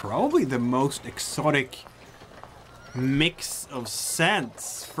probably the most exotic mix of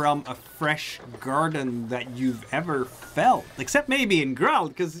scents from a fresh garden that you've ever felt, except maybe in Grald,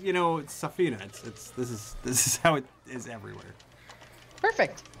 because you know it's Safina. This is how it is everywhere.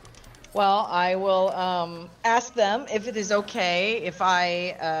 Perfect. Well, I will ask them if it is okay if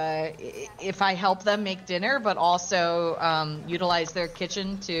I help them make dinner, but also utilize their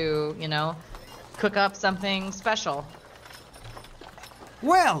kitchen to, you know, cook up something special.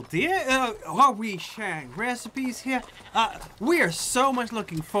 Well, dear, are we sharing recipes here? We are so much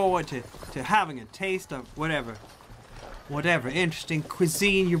looking forward to having a taste of whatever interesting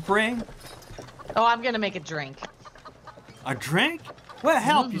cuisine you bring. Oh, I'm gonna make a drink. A drink? Well,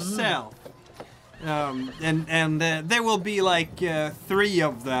 help yourself. And there will be like 3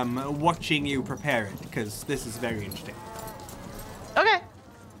 of them watching you prepare it, because this is very interesting. Okay.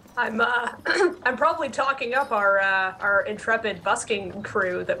 I'm probably talking up our intrepid busking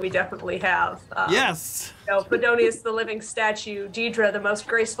crew that we definitely have. Yes. You know, Bodonius, the living statue, Deidre, the most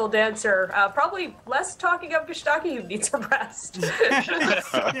graceful dancer. Probably less talking up Gustaki, who needs a rest.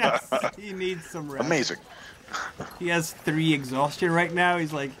 Yes, he needs some rest. Amazing. He has 3 exhaustion right now.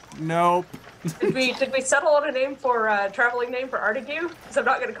 He's like, nope. Did we settle on a name for traveling name for Artegue? Because I'm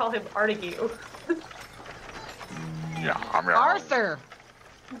not going to call him Artegue. Yeah, I mean, Arthur.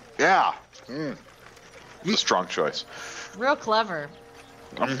 Yeah. It's a strong choice. Real clever.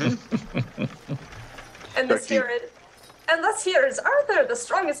 And this here is Arthur, the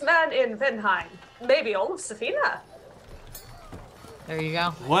strongest man in Venheim. Maybe all of Safina. There you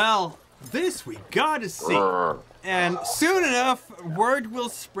go. Well, this we gotta see. And soon enough, word will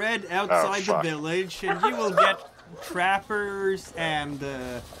spread outside the village, and you will get trappers and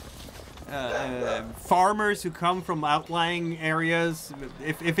farmers who come from outlying areas.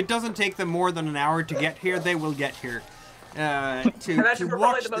 If it doesn't take them more than an hour to get here, they will get here. Imagine to probably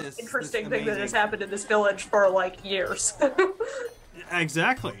watch the most this. interesting this thing that has amazing- happened in this village for like years.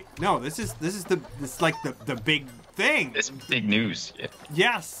 Exactly. No, this is like the big thing. It's big news. Yeah.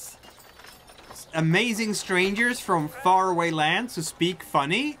 Yes. Amazing strangers from faraway lands who speak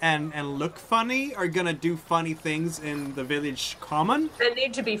funny and look funny are gonna do funny things in the village common. They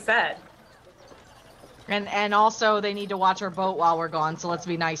need to be fed. And also they need to watch our boat while we're gone, so let's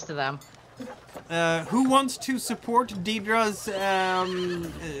be nice to them. Who wants to support Deidre's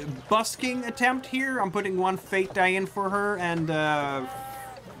busking attempt here? I'm putting 1 fate die in for her and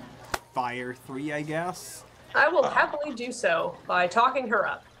fire 3, I guess. I will happily do so by talking her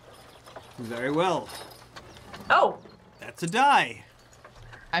up. Very well. Oh, That's a die.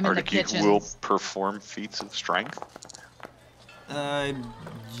 I'm in the Artegue kitchen. will perform feats of strength. Well,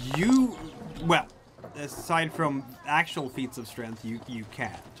 aside from actual feats of strength, you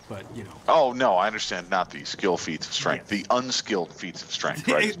can't. But you know. Oh no, I understand. Not the skill feats of strength, Yes. the unskilled feats of strength.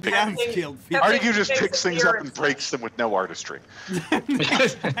 Right? The unskilled feats. Artegue just Makes picks it things up weird. and breaks them with no artistry.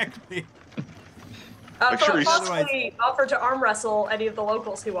 Exactly. Make sure he's- possibly offer to arm wrestle any of the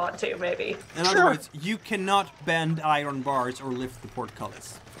locals who want to, maybe. In other words, you cannot bend iron bars or lift the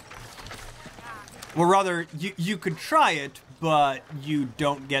portcullis. Or rather, you could try it, but you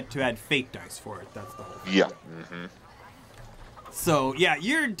don't get to add fate dice for it. That's the whole thing. Yeah. So, yeah,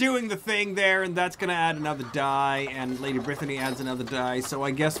 you're doing the thing there, and that's going to add another die, and Lady Brittany adds another die. So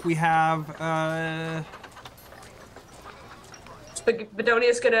I guess we have,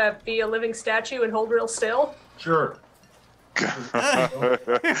 Bodonius gonna be a living statue and hold real still? Sure. I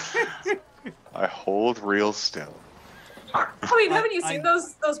hold real still. I mean, haven't you I- seen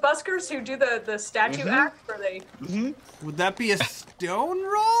those buskers who do the statue act where they... would that be a stone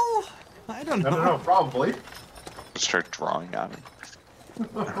roll? I don't I know. don't know, probably. Start drawing on him.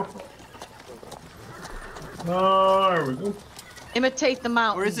 There we go. Imitate the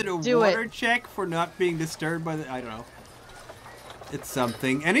mountain. Or is it a Do water it. check for not being disturbed by the... I don't know. It's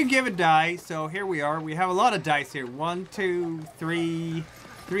something. Any given die, so here we are. We have a lot of dice here. 1, 2, 3...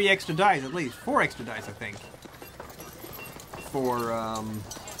 3 extra dice at least. 4 extra dice, I think. For,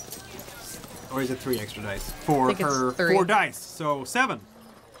 Or is it 3 extra dice? For think it's her 3. 4 dice, so 7.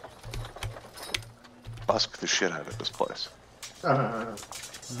 Busk the shit out of this place.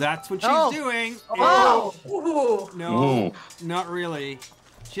 That's what she's Oh. doing. Oh! Ooh. No, Ooh. not really.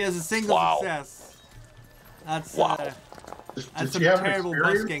 She has a single Wow. success. That's Wow. Did That's she some have an terrible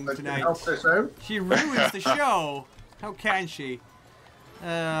experience busking that can tonight. help this out? She ruins the show. How can she?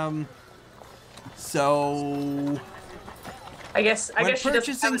 So I guess when she doesn't have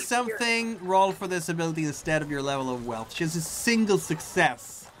purchasing an experience. something, roll for this ability instead of your level of wealth. She has a single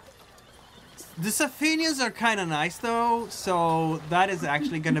success. The Sifanians are kind of nice though, so that is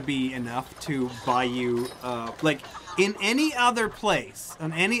actually going to be enough to buy you, like in any other place,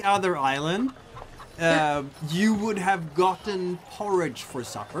 on any other island, you would have gotten porridge for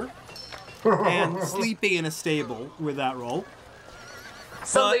supper and sleeping in a stable with that roll.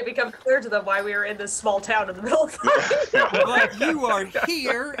 Suddenly it becomes clear to them why we were in this small town in the middle of the But you are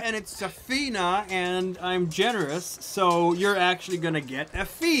here, and it's Safina, and I'm generous, so you're actually gonna get a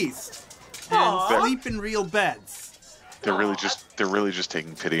feast and Aw. sleep in real beds. They're really just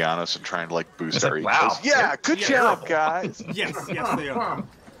taking pity on us and trying to like boost It's our like, wow. egos. Yeah, good Yeah. job, guys. Yes, yes, they are.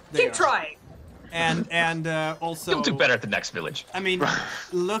 They Keep are. trying. And also, You'll do better at the next village. I mean,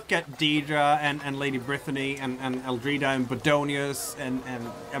 look at Deidre and Lady Brittany and Eldrida and Bodonius and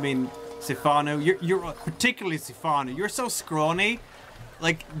I mean Sifanu. You're particularly Sifanu. You're so scrawny.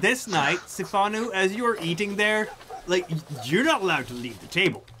 Like this night, Sifanu, as you're eating there, like you're not allowed to leave the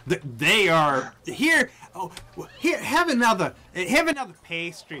table. They are here. Oh, here, have another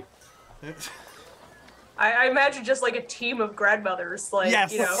pastry. I imagine just like a team of grandmothers, like,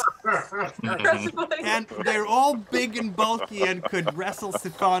 Yes. you know. wrestling. And they're all big and bulky and could wrestle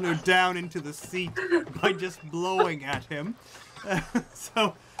Sifanu down into the seat by just blowing at him.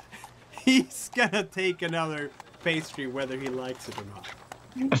 So he's gonna take another pastry whether he likes it or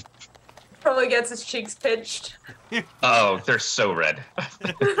not. Probably gets his cheeks pinched. Oh, they're so red.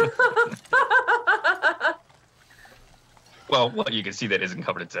 Well, you can see that isn't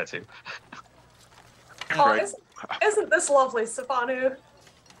covered in tattoo. Oh, Right. isn't this lovely, Sifanu?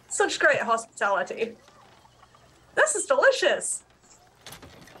 Such great hospitality. This is delicious.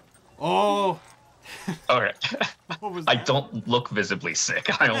 Oh, Okay. what was I that? don't look visibly sick.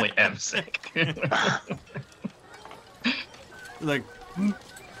 I only am sick. Like,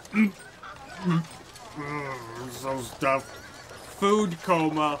 so stuff. Food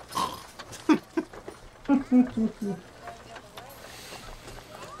coma.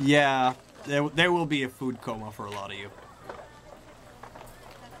 Yeah, there will be a food coma for a lot of you.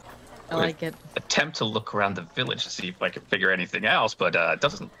 I like it. Attempt to look around the village to see if I can figure anything else, but it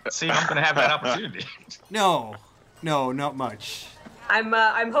doesn't seem I'm going to have that opportunity. No, not much.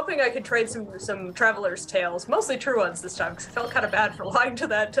 I'm hoping I could trade some travelers' tales, mostly true ones this time, because I felt kind of bad for lying to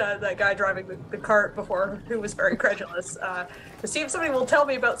that guy driving the cart before, who was very credulous, to see if somebody will tell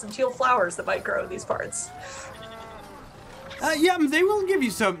me about some teal flowers that might grow in these parts. Yeah, they will give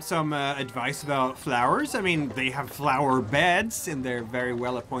you some advice about flowers. I mean, they have flower beds in their very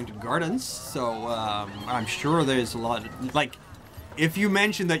well-appointed gardens, so I'm sure there's a lot. Like, if you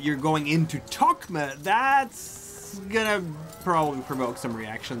mention that you're going into Tocme, that's gonna probably provoke some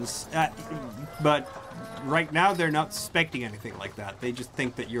reactions. But right now, they're not suspecting anything like that. They just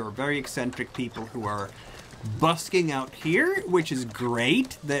think that you're very eccentric people who are busking out here, which is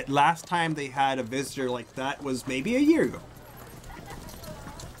great. That last time they had a visitor like that was maybe a year ago.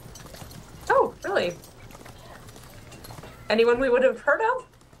 Oh, really? Anyone we would have heard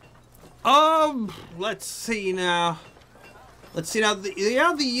of? Let's see now. We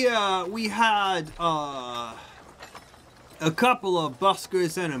had a couple of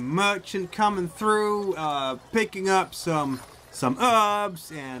buskers and a merchant coming through, picking up some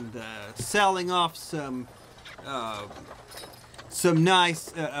herbs and selling off some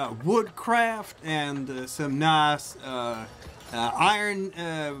nice woodcraft and some nice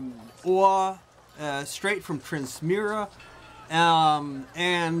iron ore straight from Transmura.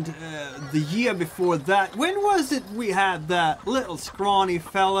 And the year before that, when was it we had that little scrawny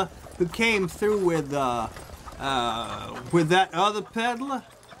fella who came through with that other peddler?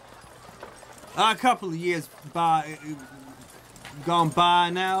 A couple of years gone by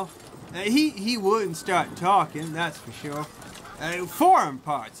now. He wouldn't start talking, that's for sure. Foreign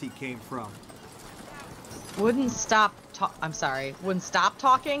parts he came from. Wouldn't stop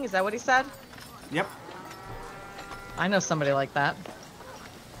talking? Is that what he said? Yep. I know somebody like that.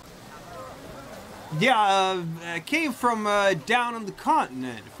 Yeah, came from down on the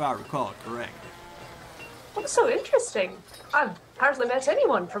continent, if I recall correct. That's so interesting. I've hardly met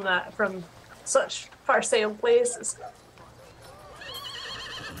anyone from such far-sailed places.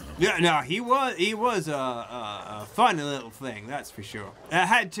 Yeah, no, he was a funny little thing, that's for sure. I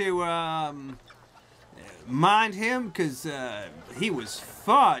had to mind him because he was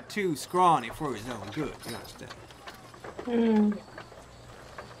far too scrawny for his own good, you understand?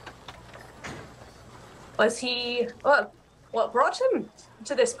 Was he... Well, what brought him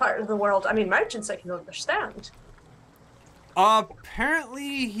to this part of the world? I mean, merchants I can understand.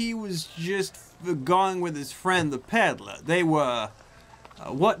 Apparently he was just going with his friend the peddler. They were,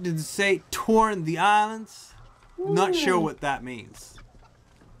 what did it say, touring the islands? Not sure what that means.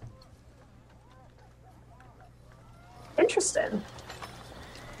 Interesting.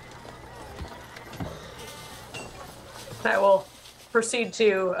 I will proceed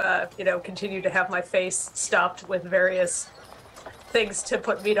to, continue to have my face stopped with various things to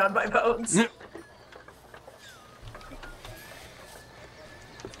put meat on my bones.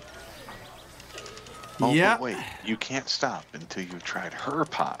 Oh, yeah. but wait, you can't stop until you've tried her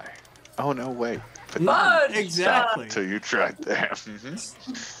pie. Oh, no, wait. Fudge! Exactly. Until you tried that.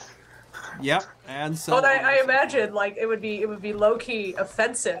 Yep, and so... Well, I imagine, like, it would be low-key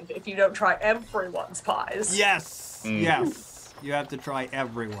offensive if you don't try everyone's pies. Yes, yes. You have to try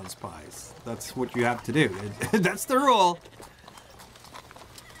everyone's pies. That's what you have to do. That's the rule.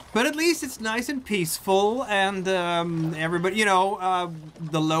 But at least it's nice and peaceful, and everybody,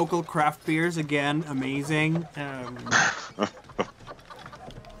 the local craft beers, again, amazing.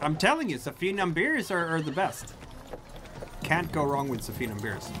 I'm telling you, Sifanu beers are the best. Can't go wrong with Sifanu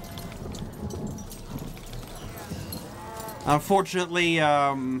beers. Unfortunately,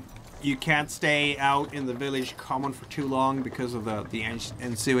 you can't stay out in the village common for too long because of the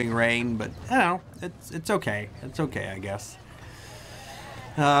ensuing rain, but, it's okay. It's okay, I guess.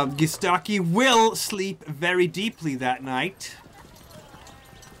 Gistaki will sleep very deeply that night.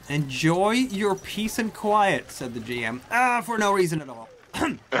 Enjoy your peace and quiet, said the GM. For no reason at all.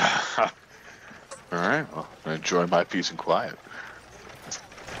 Alright, well, enjoy my peace and quiet.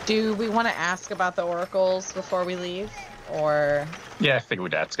 Do we want to ask about the oracles before we leave? Or... Yeah, I figured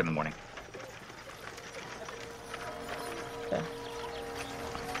we'd ask in the morning. Okay.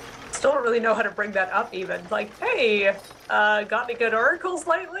 Still don't really know how to bring that up even. Like, hey, got any good oracles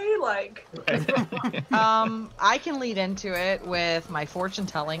lately? Like... I can lead into it with my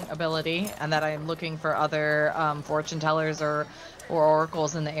fortune-telling ability, and that I'm looking for other fortune tellers or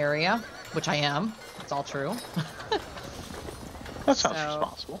oracles in the area, which I am. It's all true. That sounds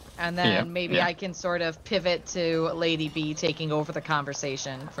responsible. And then maybe I can sort of pivot to Lady B taking over the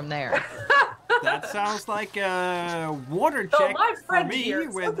conversation from there. That sounds like a water check my for friend me here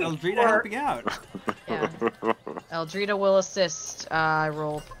is with looking Eldrida for- helping out. Yeah. Eldrida will assist. I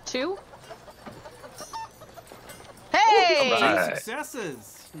roll 2. Hey! Alright. Two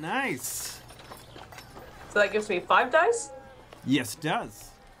successes. Nice. So that gives me 5 dice? Yes, it does.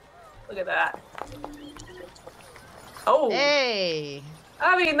 Look at that. Oh, Hey!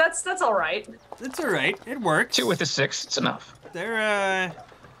 I mean, that's all right. It's alright. It works. 2 with a 6, it's enough. They're,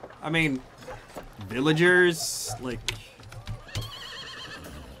 I mean, villagers, like...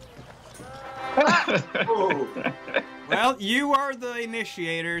 Oh, Well, you are the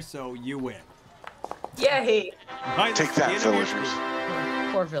initiator, so you win. Yay. By the Take that, skin of your villagers.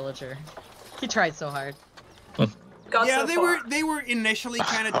 teeth. Poor villager. He tried so hard. Got Yeah, so they far. were initially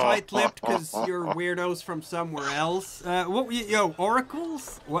kind of tight-lipped because you're weirdos from somewhere else. What were you,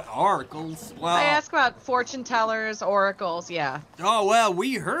 oracles? What oracles? Well, I ask about fortune tellers, oracles, yeah. oh well,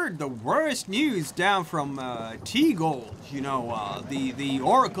 we heard the worst news down from T-Gold. You know, the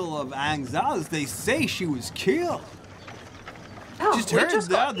Oracle of Angzaz. They say she was killed. Oh, Just we heard the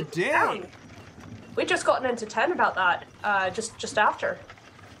got other into day. town. We just gotten into 10 about that, just after.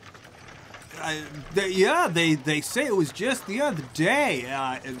 They say it was just the other day,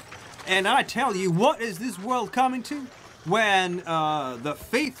 and I tell you, what is this world coming to? When the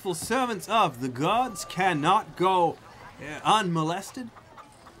faithful servants of the gods cannot go unmolested?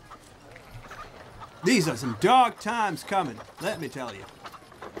 These are some dark times coming, let me tell you.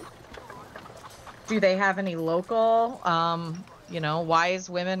 Do they have any local, wise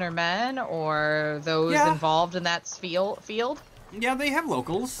women or men, or those Yeah. involved in that field? Yeah, they have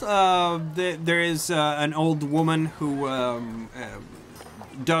locals. There is an old woman who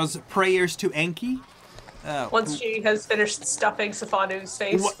does prayers to Enki. Once she has finished stuffing Sifanu's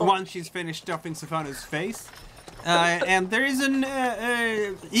face. Once she's finished stuffing Sifanu's face. And there is an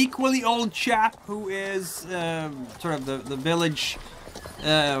equally old chap who is sort of the village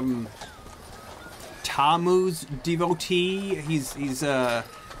Tammuz devotee. He's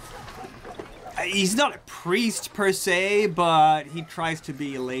not a priest per se, but he tries to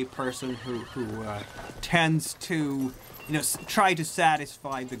be a layperson who tends to, try to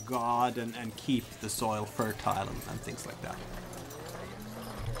satisfy the god and keep the soil fertile and things like that.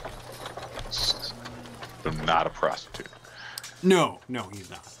 So not a prostitute. No, he's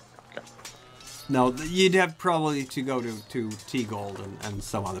not. Okay. No, you'd have probably to go to T-Gold and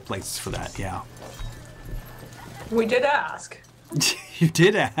some other places for that, yeah. We did ask. You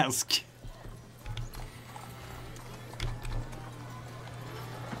did ask.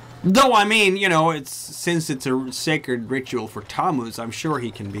 Though, I mean, since it's a sacred ritual for Tammuz, I'm sure he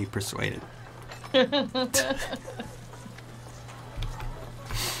can be persuaded.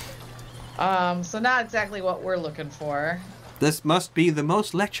 So not exactly what we're looking for. This must be the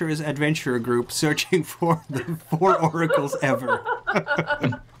most lecherous adventurer group searching for the 4 oracles ever.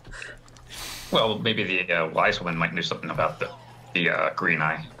 Well, maybe the wise woman might know something about the green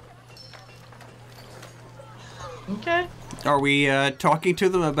eye. Okay. Are we talking to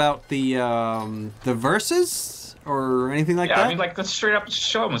them about the verses or anything like Yeah, that? I mean, like, let's straight up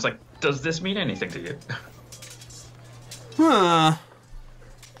show them. It's like, does this mean anything to you? Huh.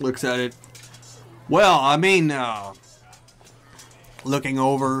 Looks at it. Well, I mean, looking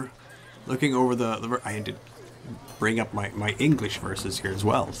over the I had to bring up my English verses here as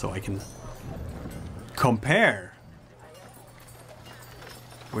well, so I can compare.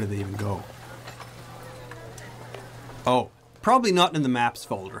 Where did they even go? Oh, probably not in the maps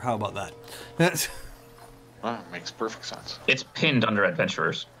folder. How about that? That's Makes perfect sense. It's pinned under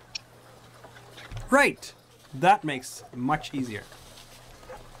adventurers. right. That makes it much easier.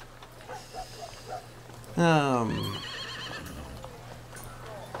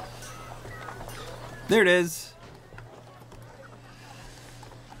 There it is.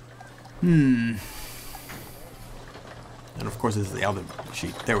 And of course, this is the other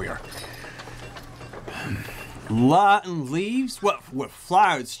sheet. There we are. Rotten leaves, what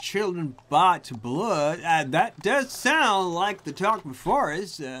flowers children bite to blood. That does sound like the Tocme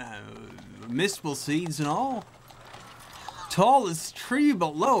forest. Mistful seeds and all. Tallest tree,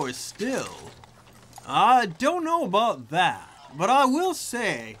 but lower still. I don't know about that, but I will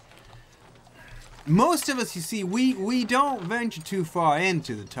say, most of us, you see, we don't venture too far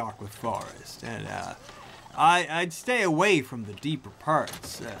into the Tocme forest, and I'd stay away from the deeper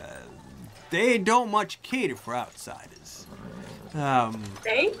parts. They don't much cater for outsiders.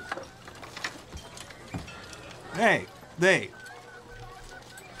 Hey? Hey,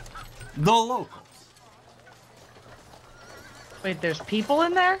 the locals. Wait, there's people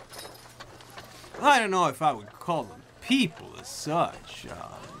in there? I don't know if I would call them people as such.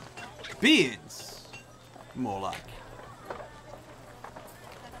 beings, more like.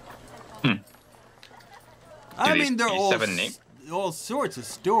 I mean, there are all sorts of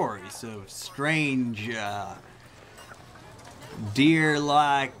stories of strange,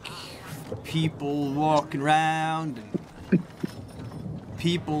 deer-like people walking around, and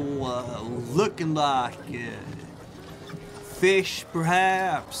people looking like fish,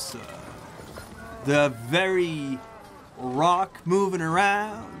 perhaps. The very rock moving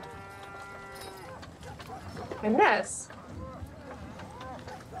around. Goodness.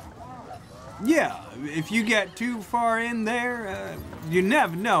 Yeah, if you get too far in there, you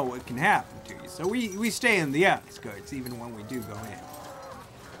never know what can happen to you. So we stay in the outskirts even when we do go in.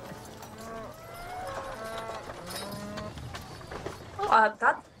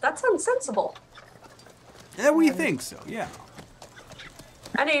 That sounds sensible. Yeah, we think so, yeah.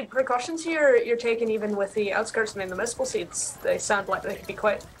 Any precautions you're taking even with the outskirts and the municipal seats? They sound like they could be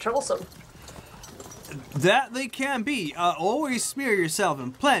quite troublesome. That they can be. Always smear yourself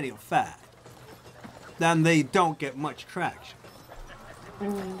in plenty of fat. Then they don't get much traction.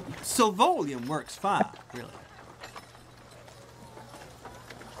 So volume works fine, really.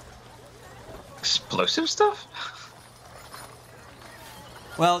 Explosive stuff?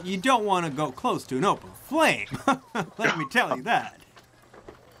 Well, you don't want to go close to an open flame. Let me tell you that.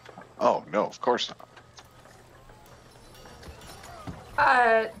 Oh, no, of course not.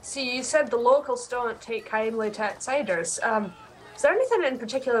 So you said the locals don't take kindly to outsiders. Is there anything in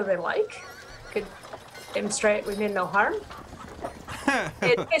particular they like? Could demonstrate we mean no harm?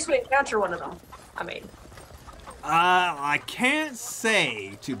 In case we encounter one of them, I mean. I can't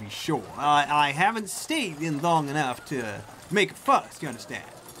say, to be sure. I haven't stayed in long enough to make a fuss, you understand?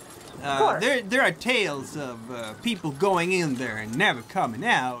 There are tales of people going in there and never coming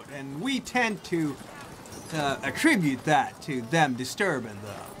out, and we tend to attribute that to them disturbing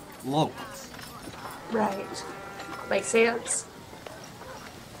the locals. Right. Makes sense.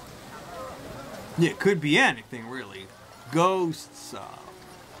 Yeah, it could be anything, really. Ghosts,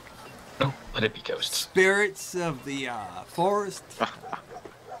 Oh, let it be ghosts. spirits of the forest,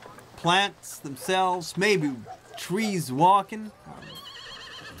 plants themselves, maybe trees walking.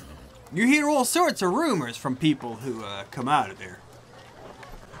 You hear all sorts of rumors from people who come out of there.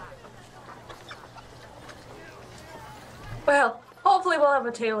 Well, hopefully we'll have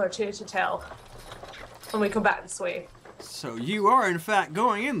a tale or two to tell when we come back this way. So you are, in fact,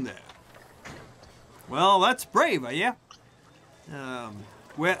 going in there. Well, that's brave of you.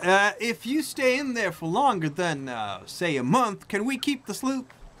 If you stay in there for longer than, say, a month, can we keep the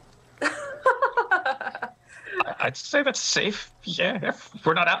sloop? I'd say that's safe. Yeah, if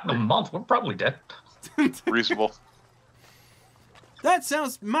we're not out in a month, we're probably dead. Reasonable. That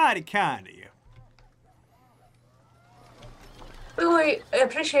sounds mighty kind of you. We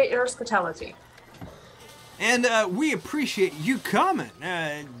appreciate your hospitality. And we appreciate you coming.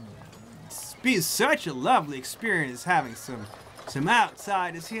 It's been such a lovely experience having some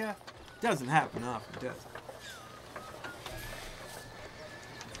outsiders here. Doesn't happen often, does it?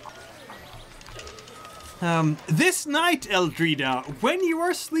 This night, Eldrida, when you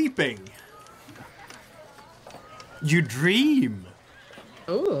are sleeping, you dream.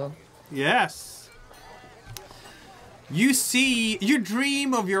 Ooh. Yes. You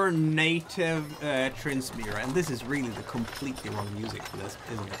dream of your native Trinsmere, and this is really the completely wrong music for this,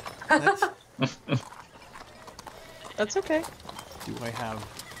 isn't it? That's okay. Do I have...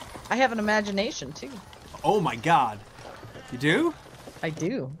 I have an imagination, too. Oh my god. You do? I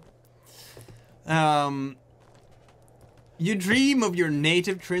do. You dream of your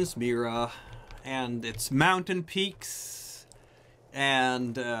native Trinsmere and its mountain peaks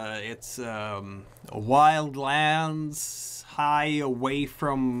and its wild lands high away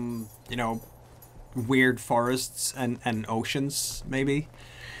from, you know, weird forests and oceans, maybe.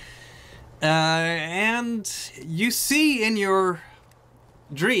 And you see in your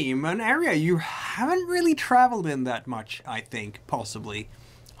dream an area you haven't really traveled in that much, I think, possibly.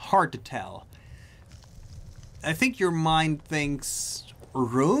 Hard to tell. I think your mind thinks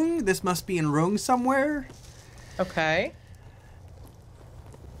Rung? This must be in Rung somewhere? Okay.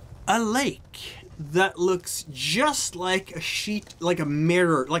 A lake that looks just like a sheet, like a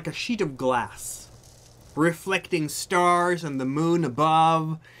mirror, like a sheet of glass, reflecting stars and the moon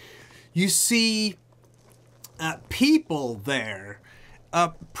above. You see people there,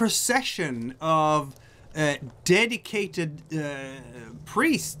 a procession of dedicated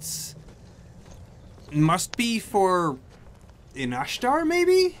priests. Must be for Inashtar,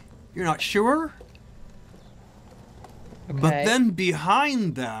 maybe? You're not sure? Okay. But then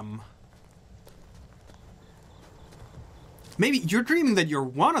behind them, Maybe you're dreaming that you're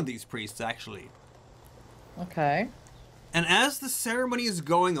one of these priests, actually. Okay. And as the ceremony is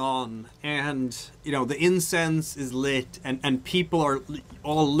going on, and, you know, the incense is lit, and people are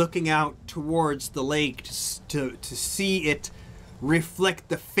all looking out towards the lake to see it reflect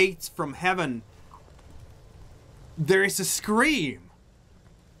the fates from heaven, there is a scream.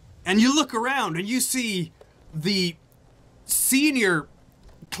 And you look around, and you see the senior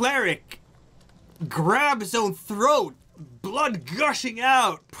cleric grab his own throat, blood gushing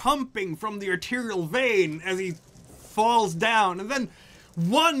out, pumping from the arterial vein as he falls down, and then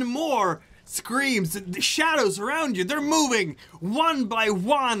one more screams. The shadows around you, they're moving one by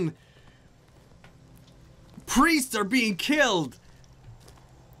one. Priests are being killed,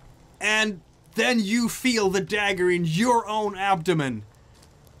 and then you feel the dagger in your own abdomen,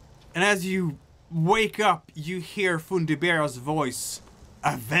 and as you wake up, you hear Fundibéra's voice.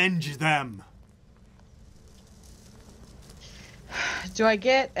 Avenge them. Do I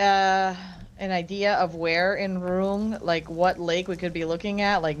get an idea of where in Rung, like what lake we could be looking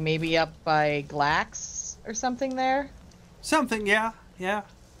at? Like maybe up by Glax or something there? Something, yeah.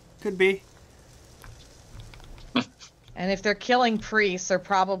 Could be. And if they're killing priests, they're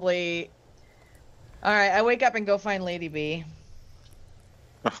probably... Alright, I wake up and go find Lady B.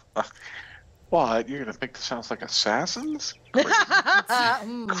 What? You're gonna think this sounds like assassins?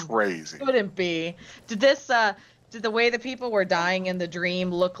 Crazy. Crazy. Couldn't be. Did the way the people were dying in the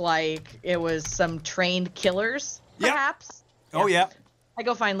dream look like it was some trained killers, perhaps? Yep. Oh, yeah. I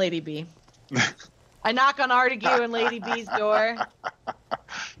go find Lady B. I knock on Artegue and Lady B's door.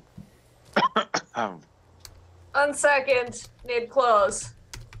 1 second. Need clothes.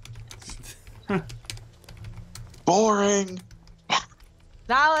 Boring.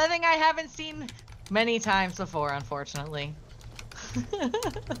 Not a thing I haven't seen many times before, unfortunately.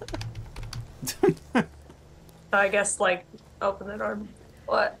 I guess, like, open the door.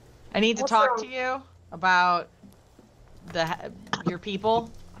 What? I need to talk to you about your people.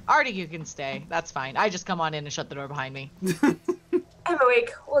 Artegue can stay. That's fine. I just come on in and shut the door behind me. I'm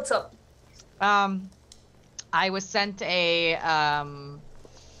awake. What's up? I was sent a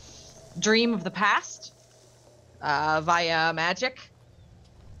dream of the past via magic.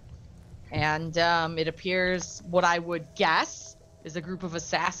 And it appears what I would guess is a group of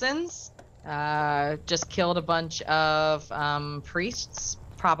assassins just killed a bunch of priests,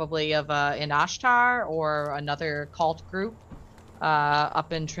 probably of Inashtar or another cult group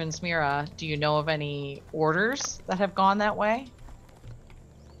up in Transmira. Do you know of any orders that have gone that way?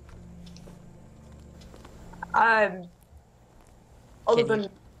 Other than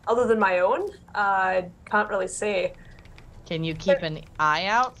my own, I can't really say. Can you keep an eye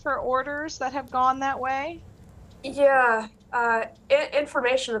out for orders that have gone that way? Yeah,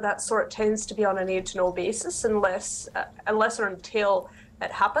 information of that sort tends to be on a need-to-know basis, unless or until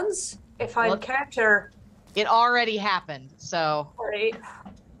it happens. If I encounter... It already happened, so... Right.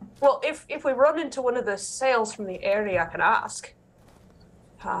 Well, if we run into one of the sales from the area, I can ask.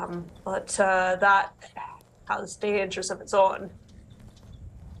 But that has dangers of its own.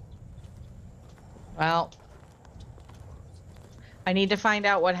 Well... I need to find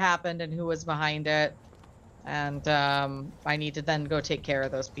out what happened and who was behind it, and I need to then go take care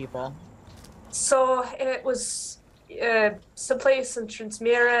of those people. So it was someplace in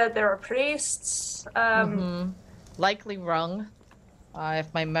Transmira. There were priests. Likely Rung,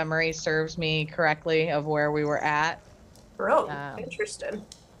 if my memory serves me correctly, of where we were at. Rung, interesting.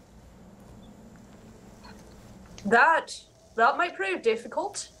 That might prove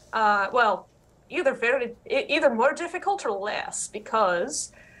difficult. Well. Either more difficult or less,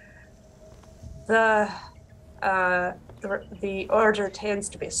 because the order tends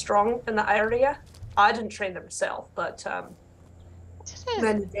to be strong in the area. I didn't train them myself, but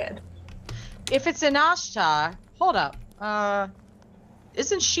many did. If it's Inashta, hold up.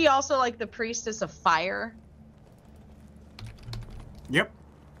 Isn't she also like the priestess of fire? Yep.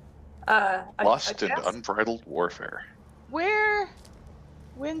 Lust and unbridled warfare. Where?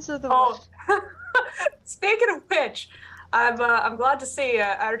 Winds of the West. Speaking of which, I'm glad to see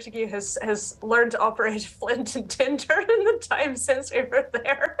Artegue has learned to operate flint and tinder in the time since we were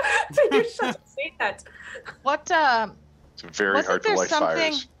there. You should have seen it. What? It's very hard to light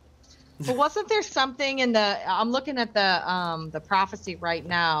fires. But wasn't there something in the? I'm looking at the prophecy right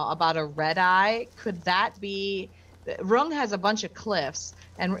now about a red eye. Could that be? Rung has a bunch of cliffs,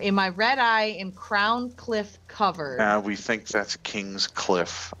 and in my red eye in Crown Cliff covered. We think that's King's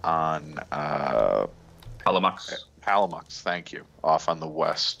Cliff on Palamux. Palamux, thank you. Off on the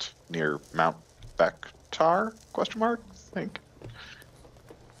west near Mount Bektar? ? I think.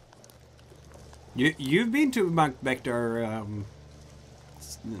 You've been to Mount Vector,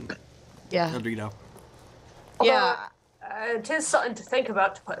 Yeah. Eldrida. Although, it is something to think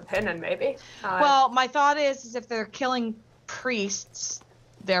about to put a pin in, maybe. Well, my thought is if they're killing priests,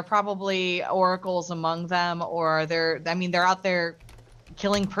 there are probably oracles among them, or they're out there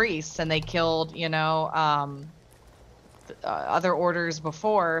killing priests, and they killed, other orders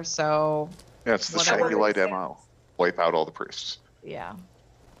before, so... Yeah, it's the Whatever. Shaggy Light MO. Wipe out all the priests. Yeah.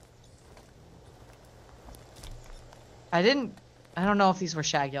 I don't know if these were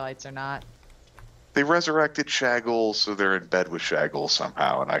Shagulites or not. They resurrected Shaggle, so they're in bed with Shaggle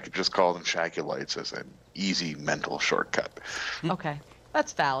somehow, and I could just call them Shagulites as an easy mental shortcut. Okay,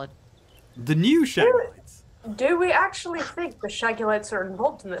 that's valid. The new Shagulites. Do we actually think the Shagulites are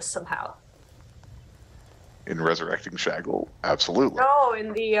involved in this somehow? In resurrecting Shaggle? Absolutely. No,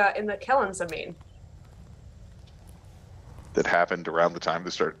 in the Kellens, I mean. That happened around the time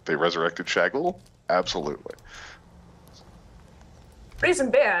they resurrected Shaggle? Absolutely.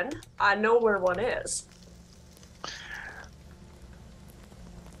 Reason being, I know where one is.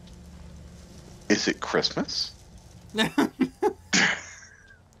 Is it Christmas? I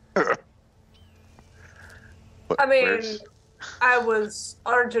mean, I was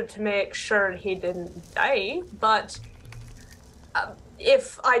ordered to make sure he didn't die, but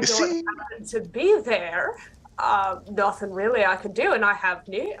if I don't happen to be there, nothing really I could do, and I have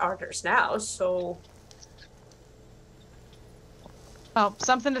new orders now, so... Well,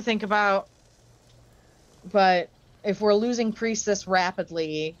 something to think about, but if we're losing priests this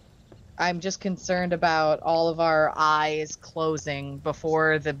rapidly, I'm just concerned about all of our eyes closing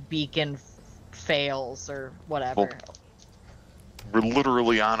before the beacon fails or whatever. Well, we're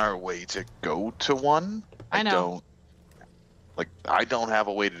literally on our way to go to one. I know. I don't have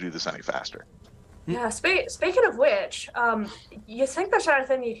a way to do this any faster. Yeah, speaking of which, you think there's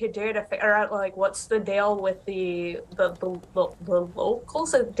anything you could do to figure out, like, what's the deal with the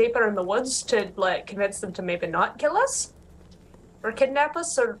locals deeper in the woods to, like, convince them to maybe not kill us? Or kidnap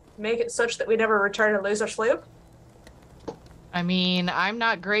us, or make it such that we never return and lose our sloop? I mean, I'm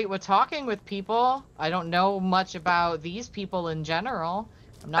not great with talking with people. I don't know much about these people in general.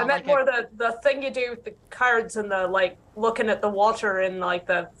 I meant more the thing you do with the cards and the, like, looking at the water and, like,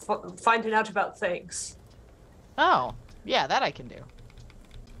 the finding out about things. Oh, yeah, that I can do.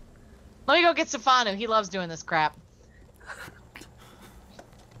 Let me go get Sifanu. He loves doing this crap.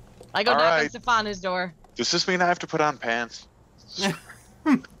 I go knock on Sifanu's door. Does this mean I have to put on pants?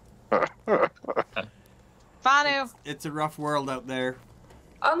 Fanu. It's a rough world out there.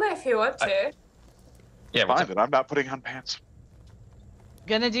 Only if you want to. Yeah, Fine, then I'm not putting on pants.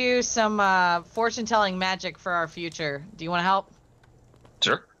 Gonna do some fortune-telling magic for our future. Do you want to help?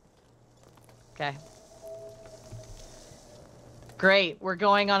 Sure. Okay. Great. We're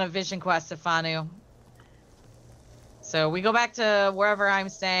going on a vision quest, Sifanu. So we go back to wherever I'm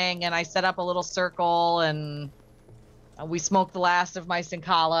staying, and I set up a little circle, and we smoke the last of my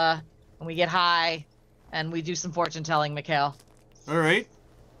Sinkala, and we get high, and we do some fortune-telling, Mikhail. All right.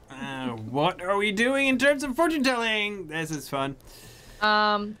 What are we doing in terms of fortune-telling? This is fun.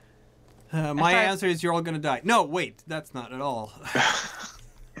 My answer is you're all gonna die. No, wait, that's not at all.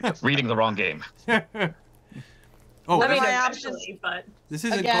 Reading the wrong game. Oh, I mean, my actually, but... this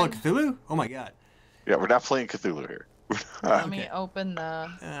isn't Again. called Cthulhu? Oh my god. Yeah, we're not playing Cthulhu here. Let me open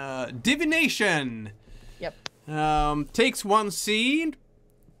the... Divination. Yep. Takes one scene.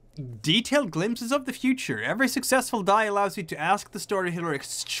 Detailed glimpses of the future. Every successful die allows you to ask the storyteller a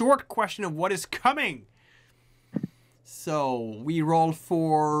short question of what is coming. So we roll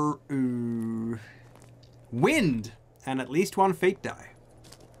for wind and at least one fate die.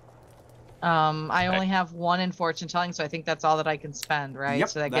 I only have one in fortune telling, so I think that's all that I can spend, right? Yep,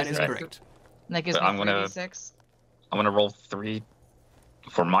 so that is correct. That gives So me I'm gonna- 3d6. I'm gonna roll 3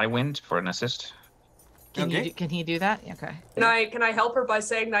 for my wind for an assist. Can Okay. can he do that? Okay. Can I help her by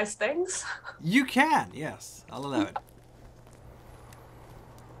saying nice things? You can, yes. I'll allow it.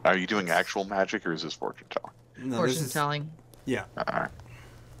 Are you doing actual magic or is this fortune telling? No, Fortune telling. Yeah. Alright.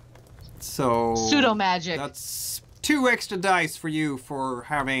 So Pseudo magic. that's 2 extra dice for you for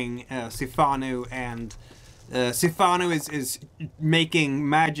having Sifanu, and Sifanu is making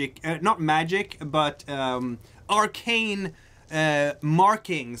magic, not magic, but arcane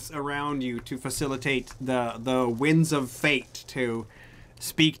markings around you to facilitate the winds of fate to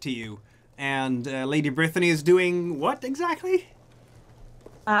speak to you. And Lady Brittany is doing what exactly?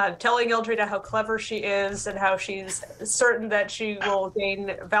 Telling Eldrida how clever she is and how she's certain that she will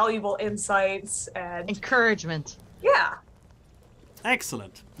gain valuable insights and... Encouragement. Yeah.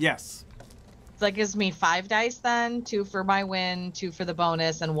 Excellent. Yes. that gives me 5 dice then, 2 for my win, 2 for the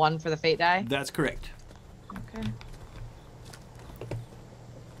bonus, and 1 for the fate die. That's correct. Okay.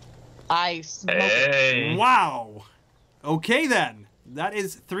 I smoke it. Hey. Wow. Okay then. That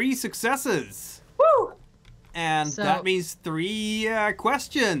is 3 successes. Woo! And So- that means 3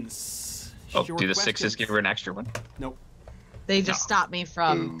 questions. Oh, Short do the questions. 6s give her an extra one? Nope. They just No. stop me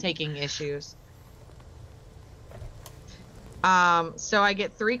from Ooh. taking issues. So I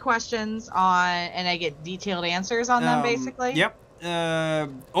get 3 questions on, and I get detailed answers on them, basically. Yep.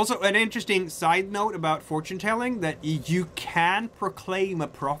 Also, an interesting side note about fortune telling, that you can proclaim a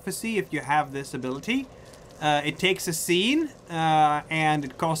prophecy if you have this ability. It takes a scene, and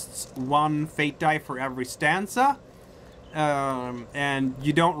it costs 1 fate die for every stanza. And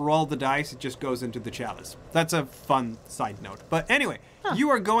you don't roll the dice, it just goes into the chalice. That's a fun side note. But anyway, you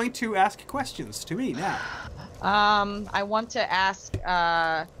are going to ask questions to me now. I want to ask,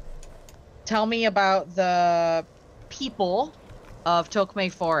 tell me about the people of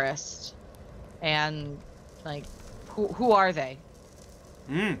Tocme Forest, and like, who are they?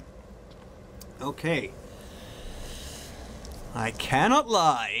 Okay. I cannot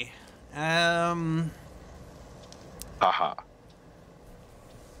lie. Haha.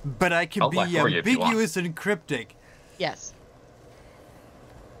 But I can I'll be lie for you if you want. ambiguous and cryptic. Yes.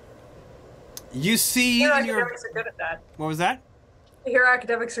 You see Here in your... academics are good at that. What was that? Here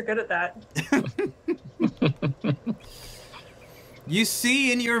academics are good at that. You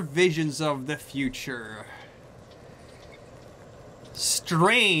see in your visions of the future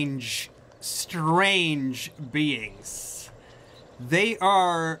strange beings. They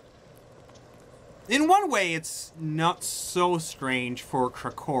are... In one way, it's not so strange for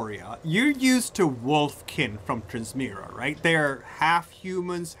Krakoria. You're used to wolfkin from Transmira, right? They're half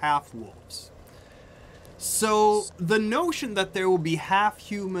humans, half wolves. So the notion that there will be half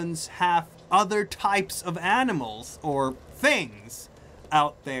humans, half other types of animals or things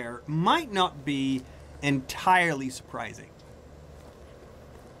out there might not be entirely surprising.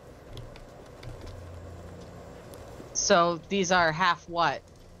 So these are half what?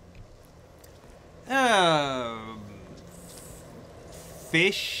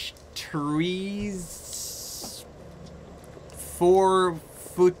 Fish, trees,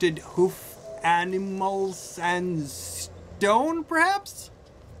 4-footed hoof animals, and stone, perhaps?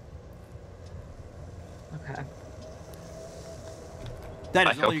 Okay. That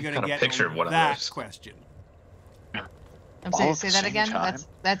I is all hope you're you going got to a get picture on of one of that those. question. I'm All saying, at say the that same again. time?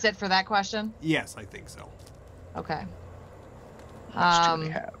 That's it for that question. Yes, I think so. Okay. That's too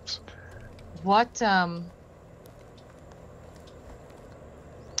many halves. What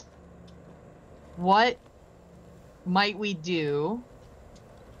might we do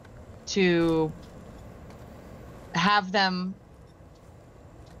to have them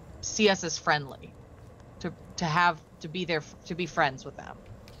see us as friendly, to be there, to be friends with them?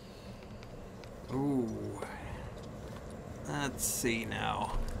 Ooh. Let's see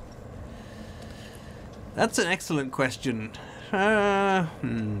now. That's an excellent question. I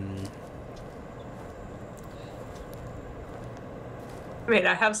mean,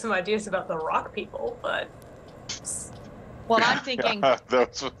 I have some ideas about the rock people, but Well, I'm thinking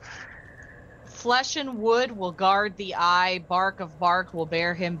That's flesh and wood will guard the eye, bark of bark will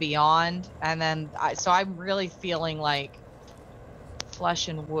bear him beyond, and then so I'm really feeling like flesh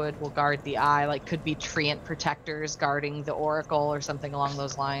and wood will guard the eye, like could be treant protectors guarding the oracle or something along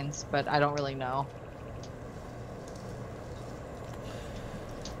those lines, but I don't really know.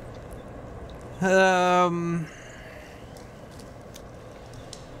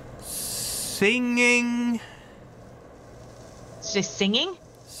 Singing. Just singing?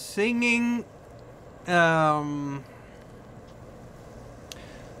 Singing.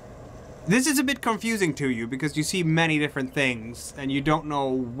 This is a bit confusing to you because you see many different things and you don't know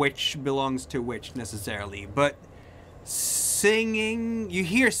which belongs to which necessarily. But singing, you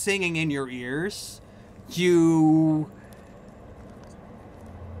hear singing in your ears. You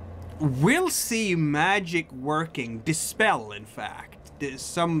will see magic working, dispel in fact.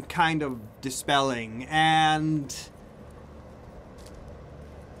 Some kind of dispelling, and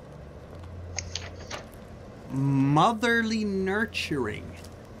motherly nurturing,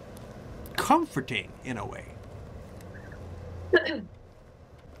 comforting in a way. is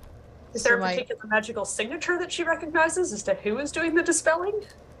there So a particular magical signature that she recognizes as to who is doing the dispelling?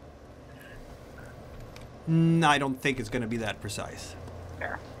 I don't think it's going to be that precise.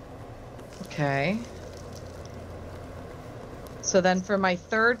 Fair. Okay. So then for my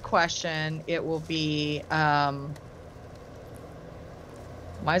third question, it will be, might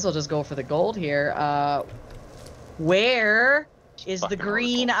as well just go for the gold here. Where is the Fucking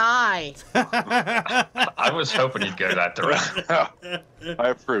green eye. I was hoping you'd go that direction. I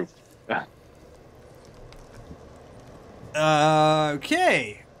approve.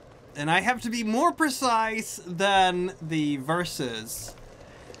 Okay. And I have to be more precise than the verses.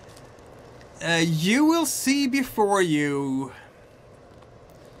 You will see before you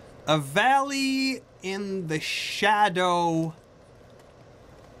a valley in the shadow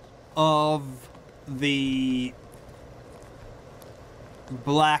of the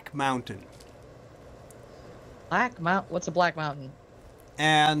Black Mountain. What's a Black Mountain?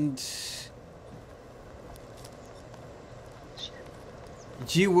 And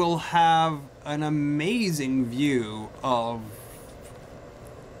you will have an amazing view of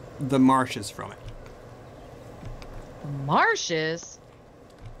the marshes from it. Marshes?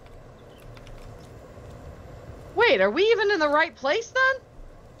 Wait, are we even in the right place then?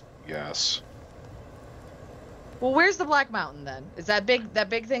 Yes. Well, where's the Black Mountain then? Is that big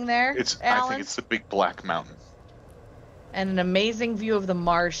thing there? I think it's the big black mountain. And an amazing view of the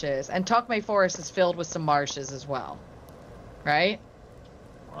marshes. And Tocme Forest is filled with some marshes as well. Right?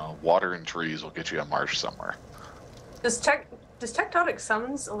 Well, water and trees will get you a marsh somewhere. Does tectonic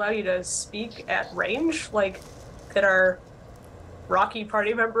suns allow you to speak at range? Like, could our Rocky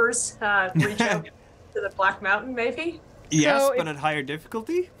party members reach out to the Black Mountain, maybe? Yes, So but at higher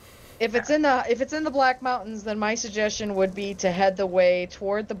difficulty? If it's in the Black Mountains, then my suggestion would be to head the way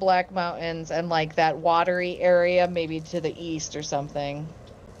toward the Black Mountains and like that watery area, maybe to the east or something.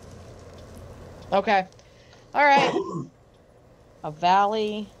 Okay. All right. A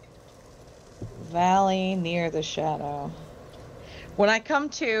valley near the shadow. When I come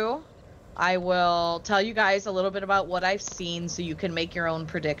to, I will tell you guys a little bit about what I've seen so you can make your own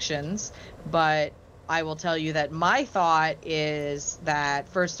predictions, but I will tell you that my thought is that,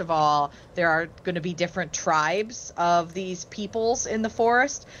 first of all, there are going to be different tribes of these peoples in the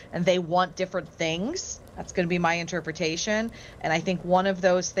forest, and they want different things. That's going to be my interpretation. And I think one of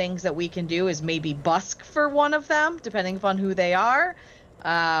those things that we can do is maybe busk for one of them, depending upon who they are.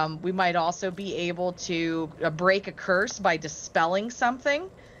 We might also be able to break a curse by dispelling something,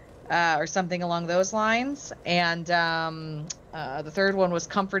 or something along those lines. And the third one was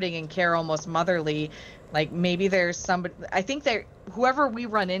comforting and care, almost motherly. Like maybe there's somebody, I think whoever we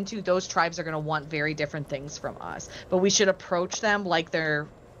run into, those tribes are going to want very different things from us, but we should approach them like they're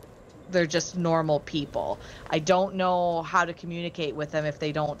just normal people. I don't know how to communicate with them if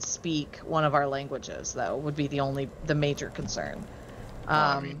they don't speak one of our languages, though, would be the major concern.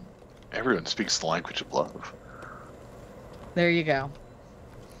 I mean, everyone speaks the language of love. There you go.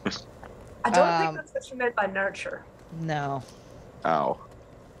 I don't think that's what you meant by nurture. No. Oh.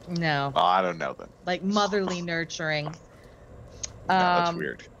 No. Oh, I don't know then. Like motherly nurturing. No, that's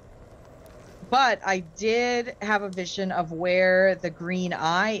weird. But I did have a vision of where the green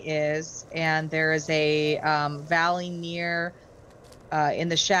eye is, and there is a valley near, in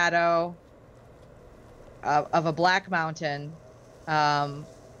the shadow of a black mountain, and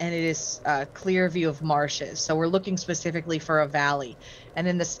it is a clear view of marshes. So we're looking specifically for a valley. And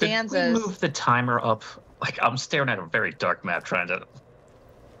in the stanzas... Did we move the timer up? Like, I'm staring at a very dark map trying to...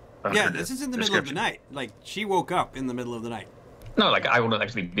 Yeah, this is in the middle of the night. Like, she woke up in the middle of the night. No, like, I want to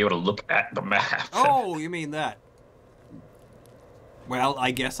actually be able to look at the map. Oh, you mean that. Well,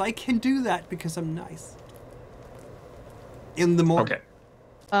 I guess I can do that because I'm nice. In the morning.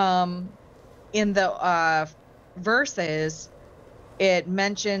 Okay. In the verses, it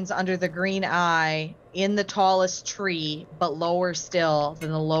mentions under the green eye, in the tallest tree, but lower still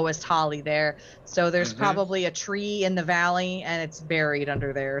than the lowest holly there. So there's probably a tree in the valley, and it's buried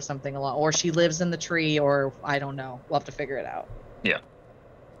under there or something along. Or she lives in the tree, or I don't know. We'll have to figure it out. Yeah.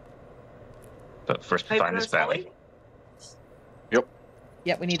 But first we find this valley. Yep.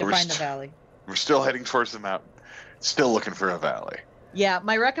 Yep, we need to find the valley. We're still heading towards the mountain. Still looking for a valley. Yeah,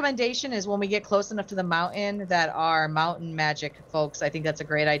 my recommendation is when we get close enough to the mountain that our mountain magic folks, I think that's a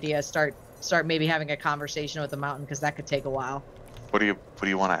great idea. Start maybe having a conversation with the mountain, because that could take a while. What do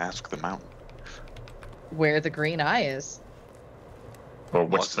you want to ask the mountain? Where the green eye is. Or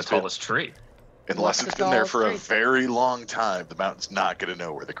what's the tallest tree? Unless it's been there for a very long time, the mountain's not going to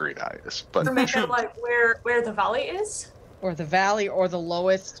know where the green eye is. But Or maybe like where the valley is? Or the valley, or the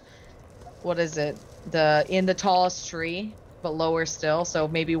lowest, what is it? In the tallest tree, but lower still. So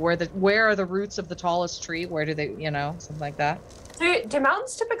maybe where are the roots of the tallest tree? Where do they, something like that. Do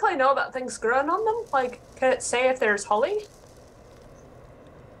mountains typically know about things growing on them? Like, can it say if there's holly?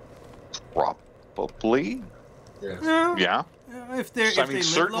 probably. Yes. Yeah. If they're, I mean,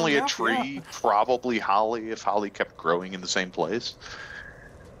 certainly a tree, probably holly, if holly kept growing in the same place.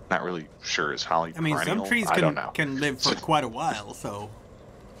 not really sure is holly I mean, some perennial. trees I don't know. can live for quite a while, so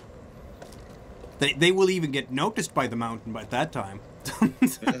they will even get noticed by the mountain by that time.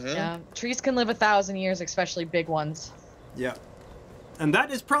 Yeah, trees can live 1,000 years, especially big ones. Yeah, and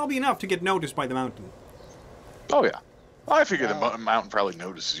that is probably enough to get noticed by the mountain. Oh yeah, I figure the mountain probably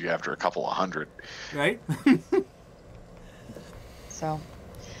notices you after a couple of hundred. Right? So,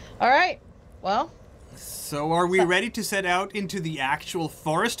 all right. Well. So are we ready to set out into the actual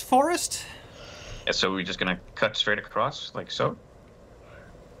forest? Yeah, so we're just gonna cut straight across, like so?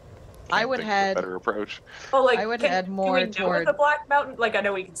 I would head. Better approach. Oh, like I would head more do we know toward the Black Mountain. Like, I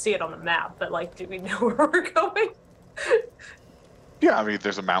know we can see it on the map, but like, do we know where we're going? Yeah, I mean,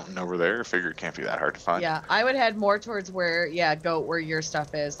 there's a mountain over there. I figure it can't be that hard to find. Yeah, I would head more towards where, Goat, where your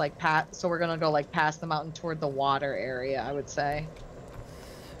stuff is. Like, so we're gonna go like past the mountain toward the water area, I would say.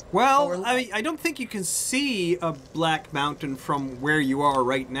 Well, I don't think you can see a black mountain from where you are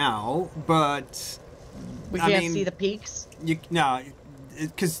right now, but we can't see the peaks. No,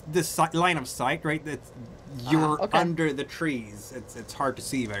 because this line of sight, right? That you're under the trees. It's hard to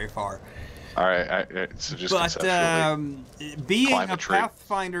see very far. All right, so just but being a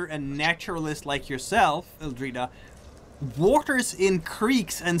pathfinder and naturalist like yourself, Eldrida, waters in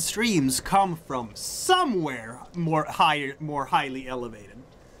creeks and streams come from somewhere more highly elevated.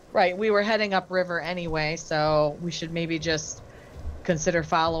 Right, we were heading upriver anyway, so we should maybe just consider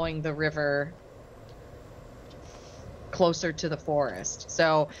following the river closer to the forest.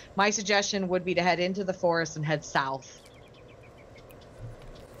 So my suggestion would be to head into the forest and head south.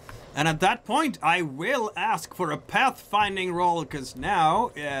 And at that point, I will ask for a pathfinding roll, because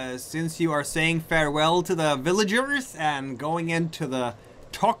now, since you are saying farewell to the villagers and going into the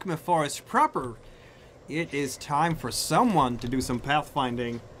Tocme forest proper, it is time for someone to do some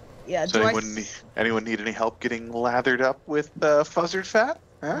pathfinding. Yeah. So anyone need any help getting lathered up with fuzzard fat?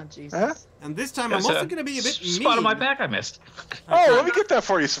 Huh? Oh, Jesus. Huh? And this time I'm also going to be a bit mean. Spot on my back I missed. Oh, let me get that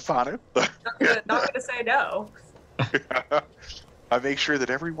for you, Sifanu. Not gonna say no. I make sure that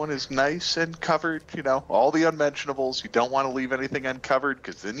everyone is nice and covered, you know, all the unmentionables. You don't want to leave anything uncovered,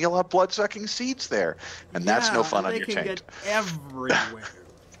 because then you'll have blood-sucking seeds there. And that's no fun on your taint. They can get everywhere.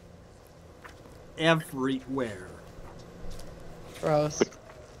 Everywhere. Gross.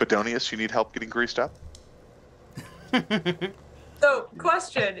 Bodonius, you need help getting greased up? So,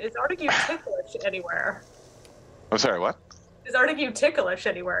 question, is Artegue ticklish anywhere? I'm sorry, what? Is Artegue ticklish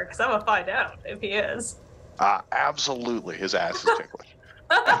anywhere? Because I'm gonna find out if he is. Absolutely. His ass is ticklish.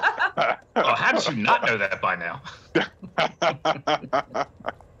 Oh, how did you not know that by now?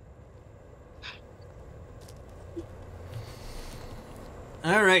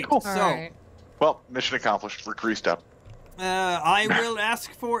 All right. Cool. Well, mission accomplished. We're greased up. I will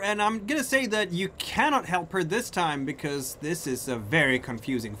ask for, and I'm gonna say that you cannot help her this time, because this is a very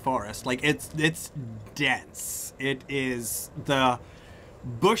confusing forest. Like, it's dense. It is the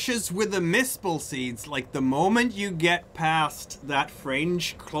bushes with the mispel seeds. Like, the moment you get past that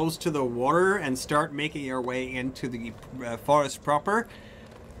fringe close to the water and start making your way into the forest proper,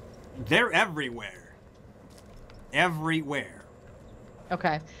 they're everywhere. Everywhere.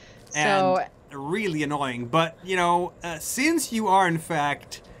 Okay. And So really annoying, but you know, since you are in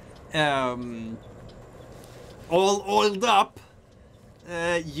fact all oiled up,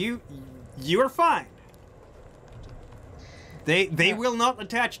 you are fine. They will not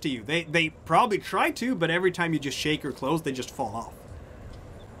attach to you. They probably try to, but every time you just shake your clothes, they just fall off.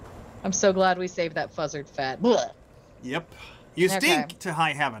 I'm so glad we saved that fuzzard fat. Blech. Yep. You stink to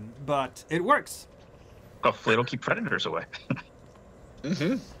high heaven, but it works. Hopefully it'll keep predators away.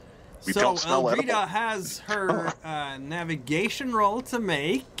 Mm-hmm. So Eldrida has her navigation roll to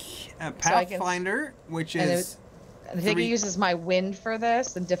make, a Pathfinder, which is... I think it uses my wind for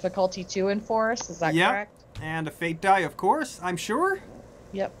this, and difficulty 2 in forest, is that correct? And a fate die, of course, I'm sure.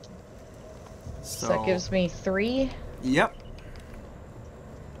 Yep. So that gives me 3. Yep.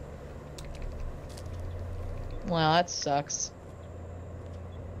 Well, that sucks.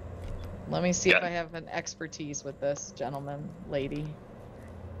 Let me see if I have an expertise with this, gentleman, lady.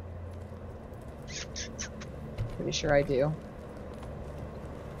 Pretty sure I do.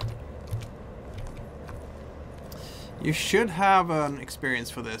 You should have an experience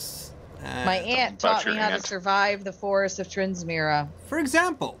for this. My aunt taught me how to survive the forest of Trinsmira. For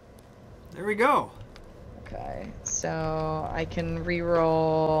example. There we go. Okay, so I can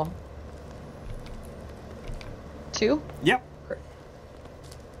reroll 2? Yep.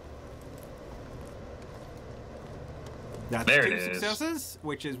 That's there 2 successes,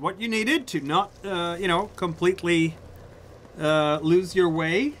 which is what you needed to not, you know, completely lose your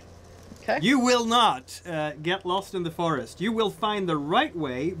way. Okay. You will not get lost in the forest. You will find the right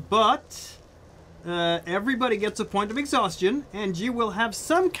way, but everybody gets a point of exhaustion, and you will have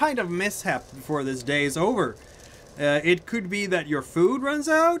some kind of mishap before this day is over. It could be that your food runs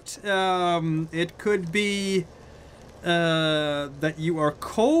out. It could be that you are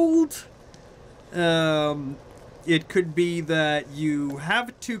cold. It could be that you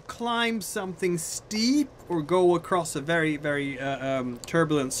have to climb something steep or go across a very, very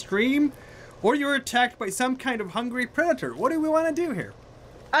turbulent stream. Or you're attacked by some kind of hungry predator. What do we want to do here?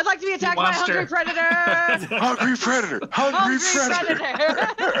 I'd like to be attacked by a hungry predator! Hungry predator! Hungry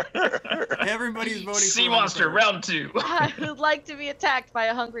predator! Everybody's voting Sea for monster, hungry predator. round 2. I would like to be attacked by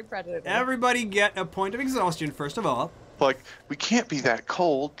a hungry predator. Everybody get a point of exhaustion, first of all. Like, we can't be that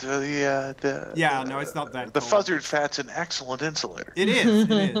cold. No, it's not that The cold. fuzzard fat's an excellent insulator. It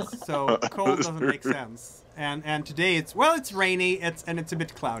is. So cold doesn't make sense. And today it's rainy. It's a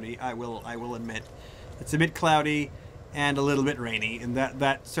bit cloudy. I will admit, it's a bit cloudy and a little bit rainy, and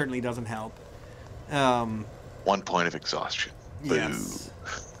that certainly doesn't help. 1 point of exhaustion. Boo. Yes.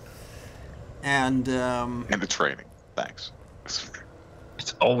 And it's raining. Thanks.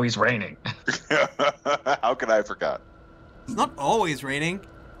 It's always raining. How could I forgot? it's not always raining,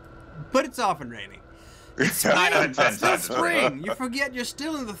 but it's often raining. It's 9 out of 10 It's still times it's raining. spring. You forget you're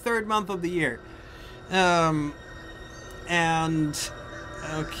still in the 3rd month of the year.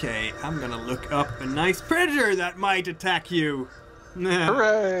 Okay, I'm gonna look up a nice predator that might attack you.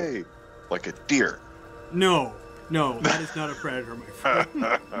 Hooray! Like a deer. No, that is not a predator, my friend.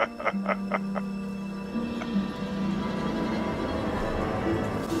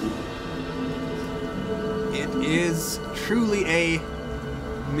 It is truly a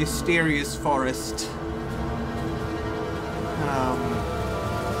mysterious forest.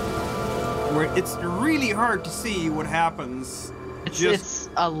 Where it's really hard to see what happens. It's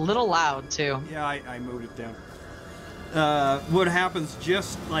a little loud, too. Yeah, I moved it down. What happens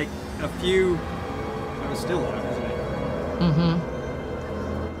just like a few... That was still loud, isn't it? Mm-hmm.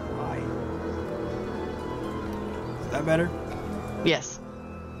 Why? Is that better? Yes.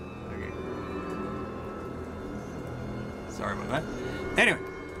 Okay. Sorry about that. Anyway.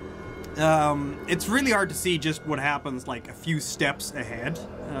 It's really hard to see just what happens like a few steps ahead.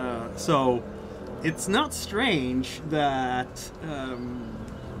 So it's not strange that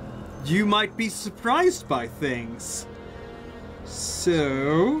you might be surprised by things.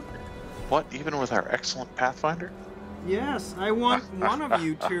 So... What, even with our excellent Pathfinder? Yes, I want one of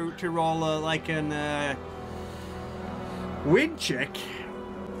you to roll like an win check.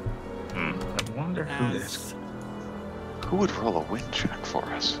 I wonder who this. Who would roll a win check for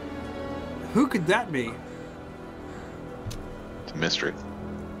us? Who could that be? It's a mystery.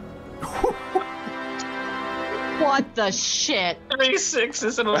 What the shit? 3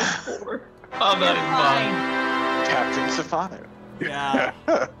 6s and a 4. I'm not even Fine. Captain Sifanu. Yeah.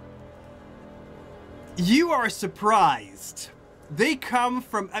 You are surprised. They come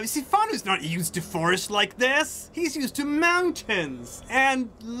from... I mean, Sifanu's not used to forests like this. He's used to mountains and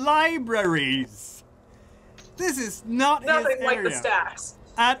libraries. This is not Nothing his like area the stacks.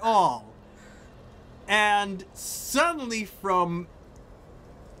 at all. And suddenly from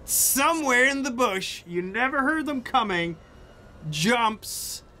somewhere in the bush, you never heard them coming,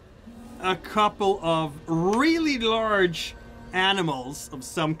 jumps a couple of really large animals of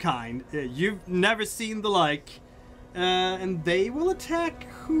some kind. You've never seen the like. And they will attack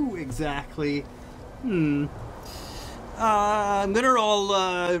who exactly? I'm gonna roll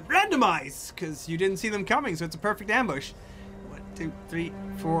randomize, because you didn't see them coming, so it's a perfect ambush. 1, 2, 3,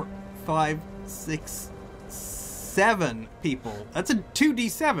 4, 5, 6, 7 people. That's a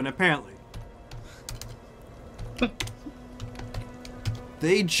 2d7 apparently.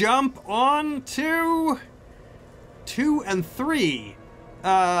 They jump on to 2 and 3.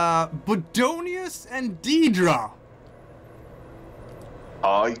 Bodonius and Deidre.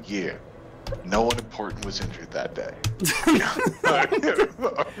 Oh yeah. No one important was injured that day.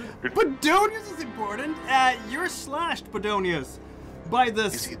 Bodonius is important. You're slashed, Bodonius, by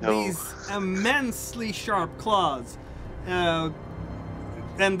these immensely sharp claws, and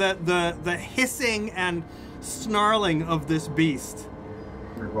the hissing and snarling of this beast.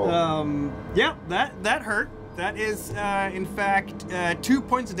 Yeah, that hurt. That is, in fact, 2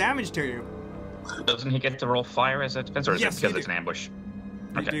 points of damage to you. Doesn't he get to roll fire as a defense, or is Yes, it because you it's do. an ambush?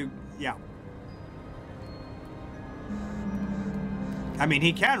 You do, yeah. I mean,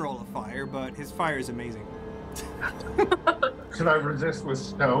 he can roll a fire, but his fire is amazing. Should I resist with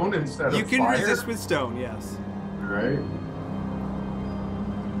stone instead of fire? You can resist with stone, yes. Right.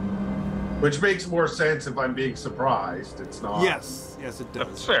 Which makes more sense if I'm being surprised. It's not. Yes, it That's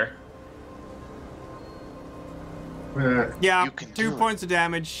does. fair. Yeah, You can 2 do it. points of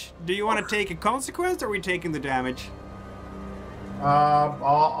damage. Do you want to take a consequence, or are we taking the damage?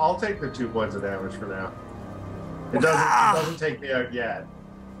 I'll take the 2 points of damage for now. It doesn't take me out yet.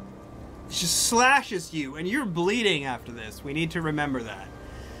 She slashes you, and you're bleeding after this. We need to remember that.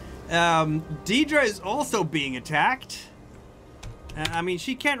 Deidre is also being attacked. I mean,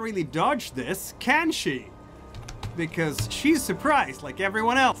 she can't really dodge this, can she? Because she's surprised, like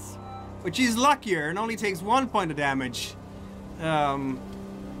everyone else. But she's luckier and only takes 1 point of damage.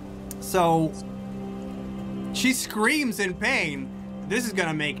 So she screams in pain. This is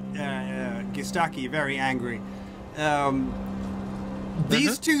gonna make Gistaki very angry.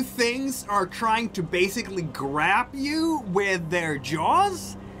 These two things are trying to basically grab you with their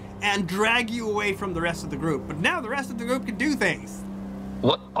jaws and drag you away from the rest of the group. But now the rest of the group can do things.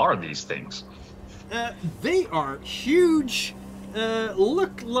 What are these things? They are huge,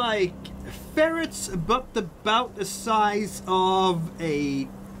 look like ferrets, but about the size of a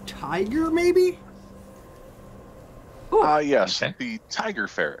tiger, maybe? Yes, Okay. the tiger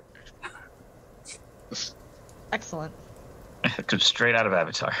ferret. Excellent. Comes straight out of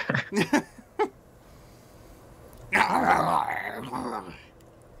Avatar.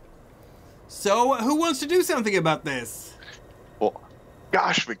 So, who wants to do something about this? Well,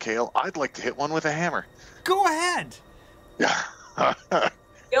 gosh, Mikhail, I'd like to hit one with a hammer. Go ahead! I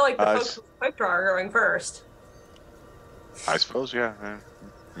feel like the Uh, folks with quick draw are going first. I suppose, yeah.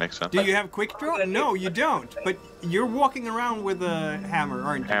 Makes sense. Do you have quick draw? No, you don't. But you're walking around with a hammer,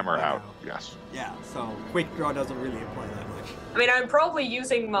 aren't you? Hammer right out, now? yes. Yeah, so quick draw doesn't really apply that much. I mean, I'm probably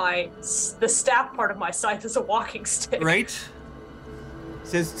using the staff part of my scythe as a walking stick. Right?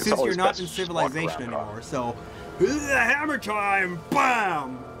 Since you're always not best in to just walk civilization around. anymore, so hammer time,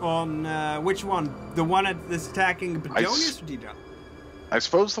 bam! On which one? The one that's attacking Bodonius or Dida? I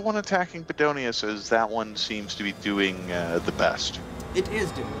suppose the one attacking Bodonius is that one seems to be doing the best. It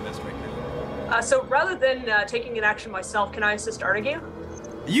is doing the best right now. So rather than taking an action myself, can I assist Artegue?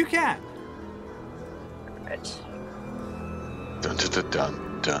 You can. Right. Dun dun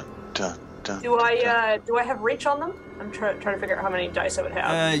dun dun dun dun. Do I have reach on them? I'm trying to figure out how many dice I would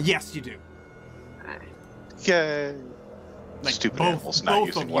have. Yes, you do. Alright. Yay! Like Stupid animals not both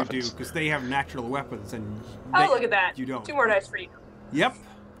using of you weapons. do, because they have natural weapons, and Oh, look at that! You don't. 2 more dice for you. Yep.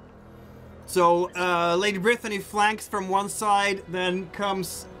 So, Lady Brittany flanks from one side, then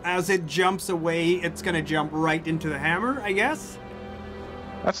comes, as it jumps away, it's gonna jump right into the hammer, I guess?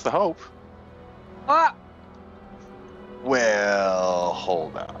 That's the hope. Ah! Well,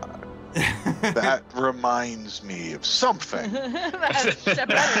 hold on. That reminds me of something. That's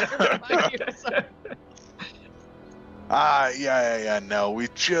better. Remind you of something. Yeah, no, we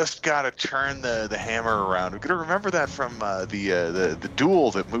just gotta turn the hammer around. We gotta remember that from the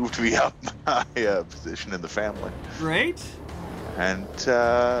duel that moved me up my position in the family. Right? And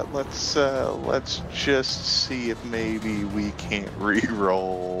let's just see if maybe we can't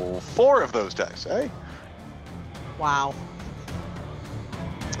re-roll 4 of those dice, eh? Wow.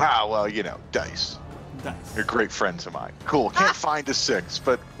 Well, you know, dice. Dice. They're great friends of mine. Cool. Can't find a 6,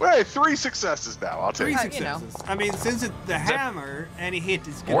 but hey, 3 successes now. I'll take 3 it. you know. successes. I mean, since it's the hammer, any hit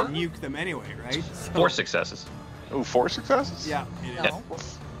is gonna nuke them anyway, right? So, 4 successes. Oh, 4 successes? Yeah, it is. No.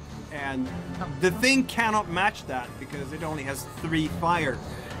 And the thing cannot match that because it only has 3 fire.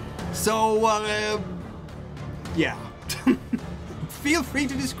 So, yeah. Feel free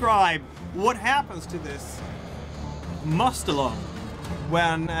to describe what happens to this mustelon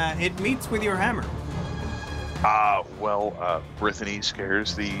when it meets with your hammer. Brittany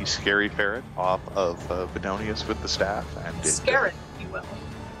scares the scary ferret off of Bodonius with the staff, and it, Scare it, if you will.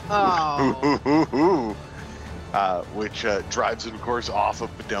 Oh. which drives it, of course, off of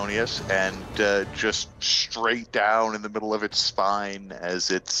Bodonius and just straight down in the middle of its spine as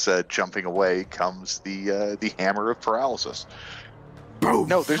it's jumping away comes the hammer of paralysis. Boom!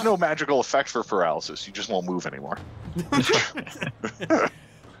 No, there's no magical effect for paralysis. You just won't move anymore.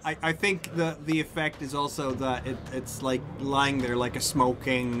 I think the effect is also that it's like lying there like a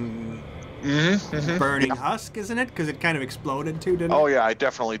smoking, burning husk, isn't it? Because it kind of exploded too, didn't it? Oh yeah, I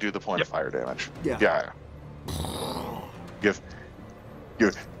definitely do the point of fire damage. Yeah. Give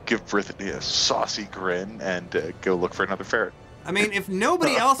Brittany a saucy grin and go look for another ferret. I mean, if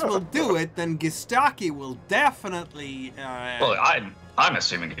nobody else will do it, then Gistaki will definitely. Well, I'm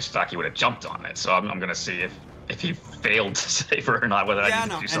assuming Gistaki would have jumped on it, so I'm going to see if he failed to save her or not, whether I need to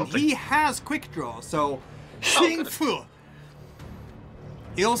do and something. he has quick draw, so good.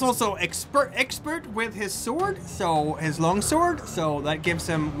 He also expert with his sword, so his long sword, so that gives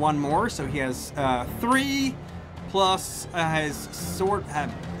him 1 more, so he has 3 plus his sword.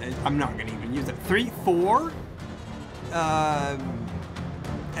 I'm not gonna even use it. 4.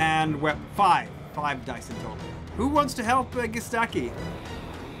 And five dice in total. Who wants to help Gistaki?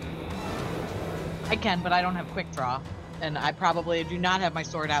 I can, but I don't have quick draw. And I probably do not have my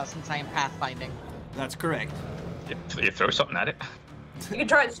sword out since I am pathfinding. That's correct. You throw something at it. You can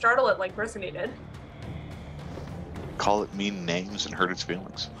try and startle it like Brissany did. Call it mean names and hurt its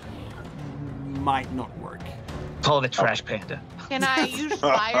feelings. Might not work. Call it a trash panda. Can I use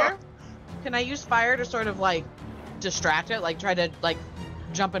fire? Can I use fire to sort of like distract it? Like try to like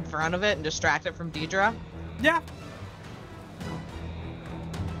jump in front of it and distract it from Deidre? Yeah.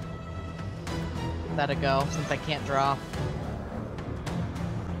 Let it go since I can't draw.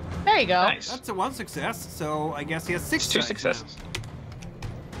 There you go. Nice. That's a 1 success, so I guess he has 6 2 dice successes. now.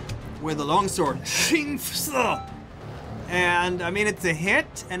 With a longsword. And I mean, it's a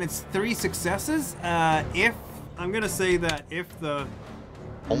hit, and it's 3 successes. If I'm gonna say that if the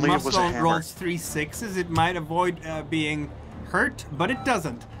Only it was a Muscle hammer. rolls 3 6s, it might avoid being hurt, but it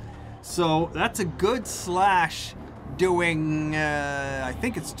doesn't. So that's a good slash, doing I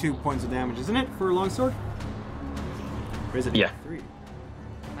think it's 2 points of damage, isn't it, for a longsword? Or is it Yeah. 3?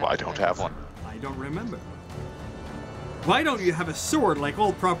 Well, I don't have one. I don't remember. Why don't you have a sword like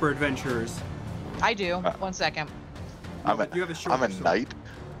all proper adventurers? I do. 1 second. I'm a, You have a short I'm a sword. knight.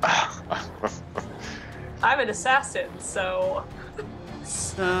 I'm an assassin, so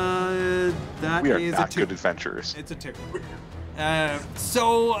That We are is not a 2. good adventurers. It's a 2.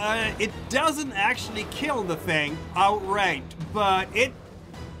 So it doesn't actually kill the thing outright, but it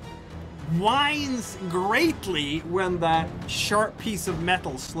whines greatly when that sharp piece of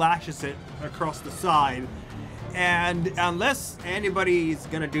metal slashes it across the side. And unless anybody's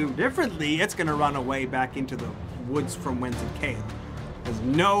gonna do differently, it's gonna run away back into the woods from whence it came. There's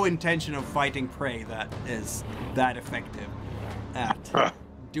no intention of fighting prey that is that effective at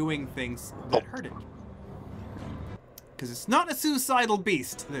doing things that hurt it. Because it's not a suicidal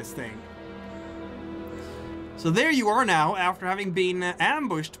beast, this thing. So there you are now, after having been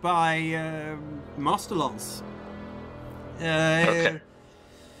ambushed by Mastodons. Okay.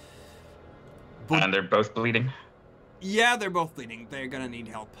 And they're both bleeding. Yeah, they're both bleeding. They're gonna need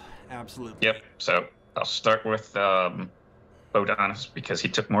help. Absolutely. Yep. So I'll start with Bodonius because he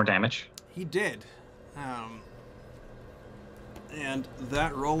took more damage. He did. And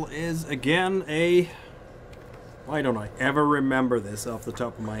that roll is, again, a... Why don't I ever remember this off the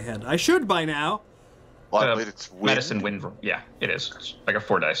top of my head? I should by now. Well, I believe it's wind. Medicine wind. Yeah, it is. I got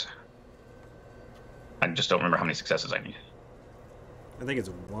 4 dice. I just don't remember how many successes I need. I think it's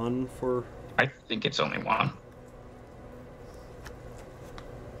a 1 for... I think it's only 1.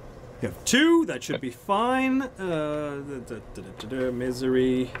 You have 2, that should be fine.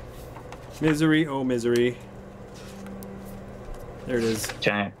 Misery. Misery, oh misery. There it is.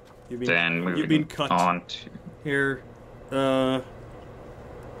 Okay. Then You've moving been cut. on to... Here. There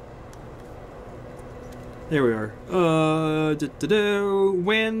we are.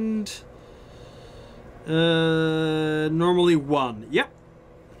 Wind. Normally 1. Yep.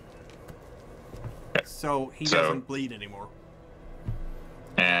 Okay. So he So- doesn't bleed anymore.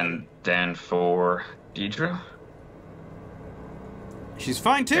 And then for Deidre. She's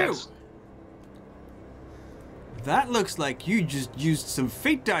fine too. Yes. That looks like you just used some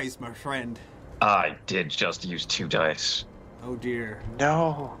fate dice, my friend. I did just use 2 dice. Oh dear.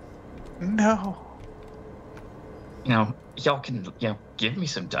 No. No. You know, y'all can, give me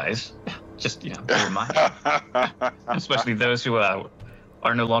some dice. Just, they're mine. Especially those who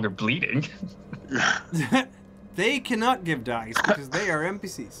are no longer bleeding. They cannot give dice because they are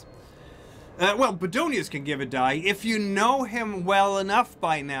NPCs. Well, Bodonius can give a die if you know him well enough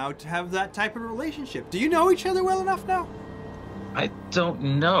by now to have that type of relationship. Do you know each other well enough now? I don't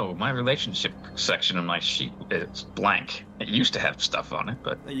know. My relationship section of my sheet is blank. It used to have stuff on it,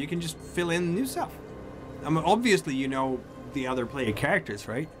 but... You can just fill in new stuff. I mean, obviously you know the other player characters,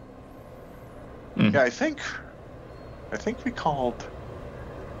 right? Yeah, I think we called.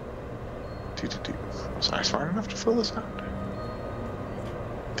 Was I smart enough to fill this out?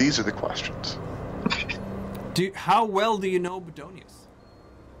 These are the questions. How well do you know Bodonius?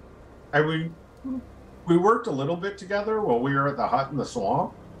 I mean, we worked a little bit together while we were at the hut in the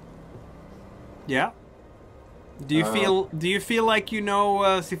swamp. Yeah. Do you feel like you know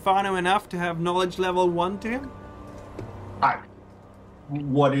Sifanu enough to have knowledge level 1 to him?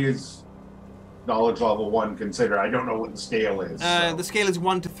 What is knowledge level 1 considered? I don't know what the scale is. So. The scale is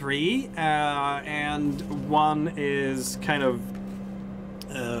 1 to 3, and 1 is kind of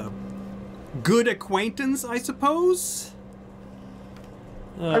good acquaintance, I suppose.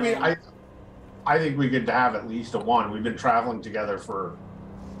 I mean, I think we could have at least a 1. We've been traveling together for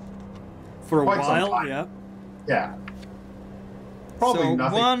a quite some while, time. yeah. Yeah. Probably So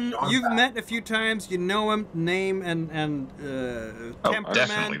nothing one, beyond you've that. met a few times, you know him, name and Oh, temperament.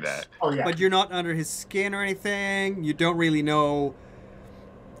 definitely that. Oh, yeah. But you're not under his skin or anything. You don't really know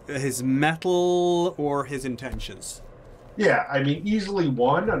his mettle or his intentions. Yeah, I mean, easily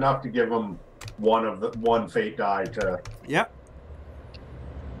one, enough to give him one fate die to... Yep.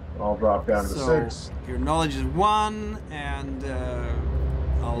 I'll drop down to So 6. your knowledge is 1, and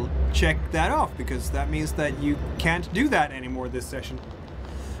I'll check that off because that means that you can't do that anymore this session.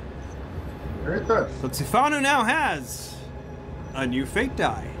 Very good. But Sifanu now has a new fate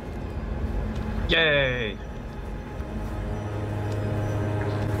die. Yay!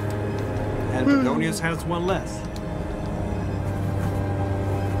 And Bodonius has 1 less.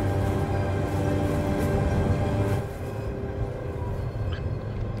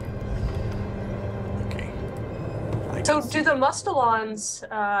 Okay. So, do the Mustelons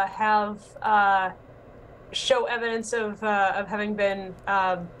show evidence of having been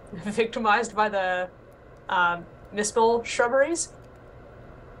victimized by the Mispel shrubberies?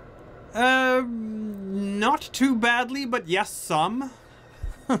 Not too badly, but yes, some.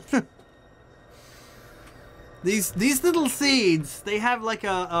 These little seeds, they have like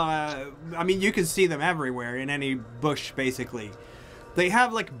I mean, you can see them everywhere in any bush, basically. They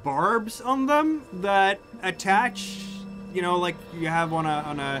have like barbs on them that attach, you know, like you have on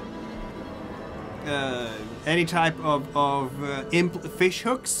a any type of fish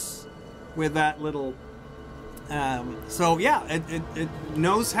hooks with that little. So yeah, it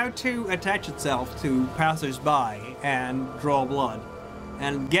knows how to attach itself to passers-by and draw blood.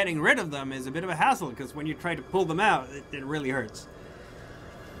 And getting rid of them is a bit of a hassle, because when you try to pull them out, it really hurts.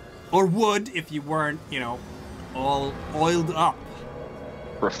 Or would if you weren't, you know, all oiled up.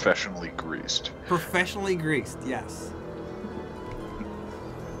 Professionally greased. Professionally greased, yes.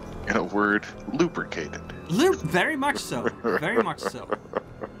 In a word, lubricated. Very much so. Very much so.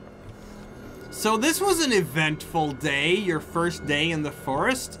 So this was an eventful day, your first day in the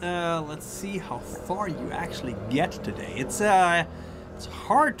forest. Let's see how far you actually get today. It's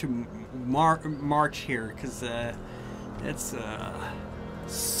hard to march here because it's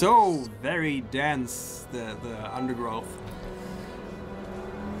so very dense, the undergrowth.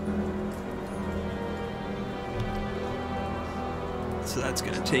 So that's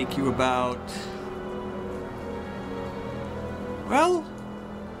gonna take you about, well,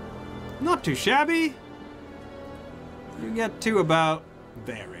 not too shabby. You get to about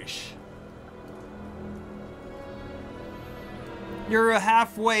there-ish. You're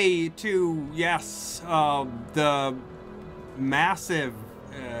halfway to, yes, the massive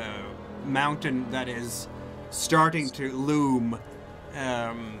mountain that is starting to loom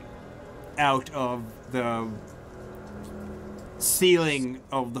out of the ceiling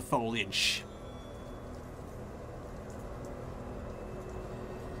of the foliage.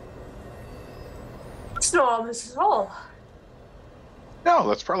 It's not all this at all. No,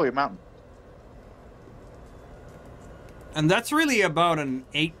 that's probably a mountain. And that's really about an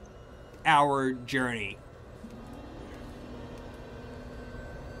 8-hour journey.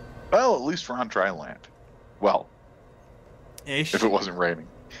 Well, at least we're on dry land. Well, Ish. if it wasn't raining.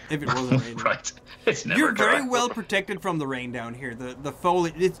 If it wasn't raining. Right. It's never You're dry. very well protected from the rain down here. The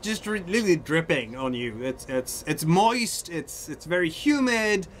foliage, it's just really dripping on you. It's moist. It's very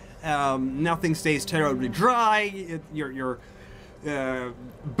humid. Nothing stays terribly dry. Your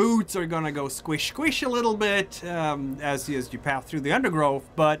boots are gonna go squish a little bit as you pass through the undergrowth,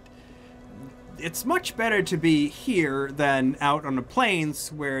 but it's much better to be here than out on the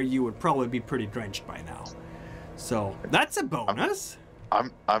plains where you would probably be pretty drenched by now. So that's a bonus.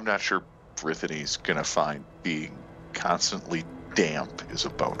 I'm not sure Brittany's gonna find being constantly damp is a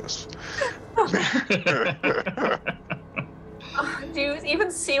bonus. Do you even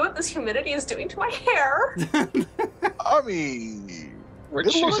see what this humidity is doing to my hair? I mean, We're it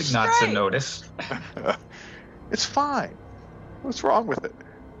looks choosing not to great. notice. It's fine. What's wrong with it?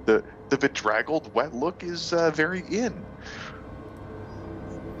 The bedraggled, wet look is very in.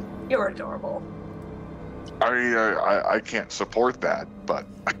 You're adorable. I can't support that, but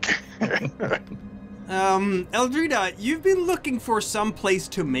I can't. Eldrida, you've been looking for some place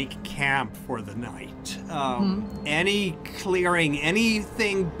to make camp for the night. Any clearing,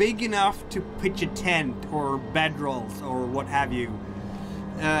 anything big enough to pitch a tent or bedrolls or what have you.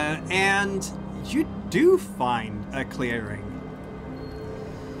 And you do find a clearing.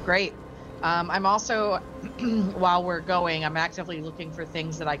 Great. I'm also, while we're going, I'm actively looking for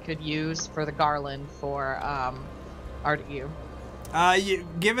things that I could use for the garland for Artegue.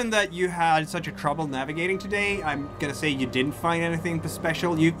 Given that you had such a trouble navigating today, I'm gonna say you didn't find anything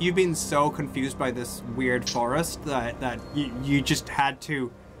special. You've been so confused by this weird forest that you just had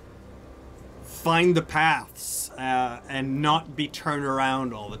to find the paths and not be turned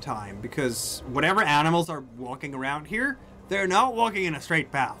around all the time, because whatever animals are walking around here, they're not walking in a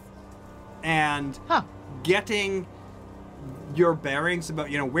straight path. And getting your bearings about,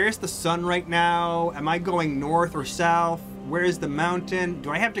 where's the sun right now? Am I going north or south? Where's the mountain? Do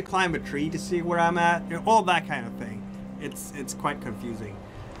I have to climb a tree to see where I'm at? All that kind of thing. It's quite confusing.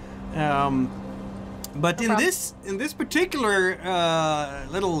 But in this particular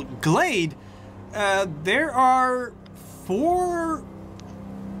little glade, there are 4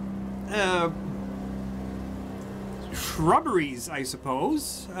 shrubberies, I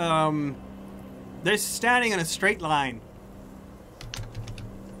suppose. They're standing in a straight line.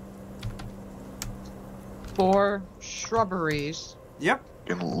 4 shrubberies. Yep.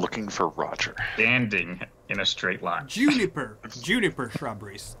 And looking for Roger. Standing in a straight line. Juniper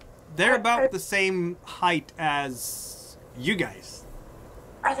shrubberies. They're about the same height as you guys.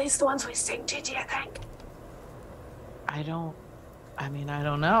 Are these the ones we sing to, do you think? I don't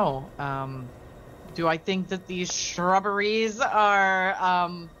know. Do I think that these shrubberies are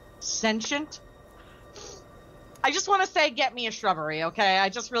sentient? I just want to say, get me a shrubbery, okay? I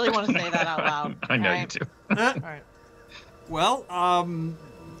just really want to say that out loud. I know you do. All right. Well,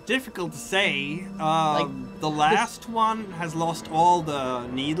 difficult to say. The last one has lost all the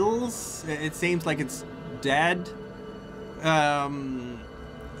needles. It seems like it's dead.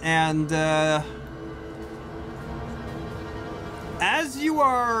 As you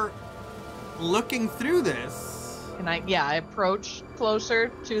are looking through this... Can I approach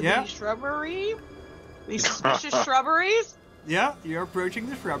closer to the shrubbery? These suspicious shrubberies? Yeah, you're approaching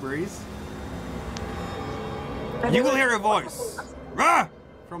the shrubberies. You will hear a voice. Rah!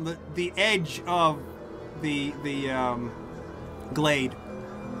 From the edge of the glade.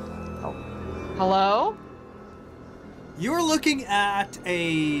 Oh. Hello? You're looking at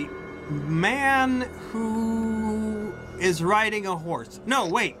a man who is riding a horse. No,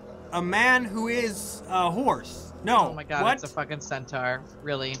 wait. A man who is a horse. No. Oh my god, what? It's a fucking centaur.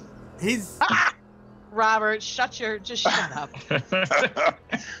 Really? He's... Robert, just shut up.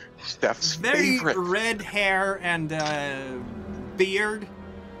 Steph's very favorite. red hair and beard.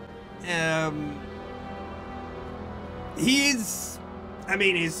 His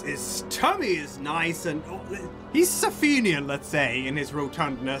tummy is nice and he's Safinian, let's say, in his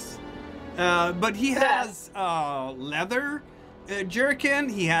rotundness. But he has leather jerkin.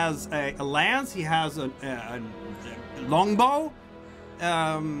 He has a lance. He has a longbow.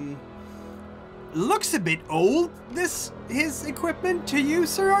 Looks a bit old, his equipment to you,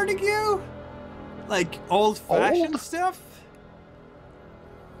 Sir Artegue? Like old-fashioned stuff?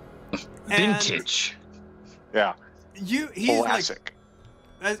 Vintage. Yeah. He's classic.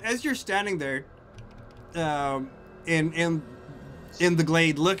 Like, as you're standing there, in the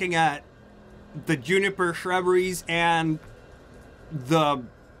glade, looking at the juniper shrubberies and the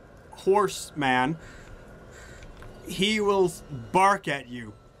horseman, he will bark at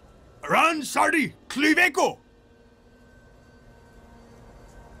you. Ranz Cleveco!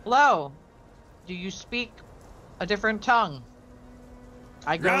 Hello. Do you speak a different tongue?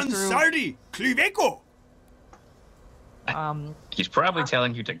 I go Ranz through... Cleveco! He's probably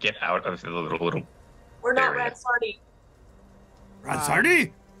telling you to get out of the little We're not area. Ransardi.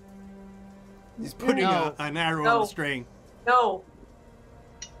 Ransardi? He's putting an arrow on the string. No.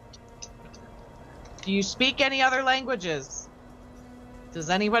 Do you speak any other languages? Does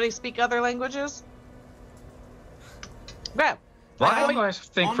anybody speak other languages? Yeah. Well, I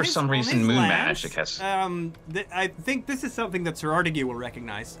think for some reason moon magic has... I think this is something that Sir Artegue will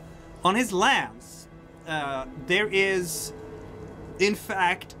recognize. On his lance, there is, in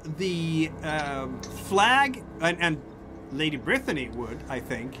fact, the flag, and Lady Brittany would, I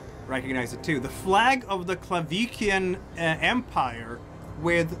think, recognize it too, the flag of the Klavykian Empire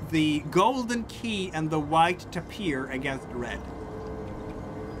with the golden key and the white tapir against red.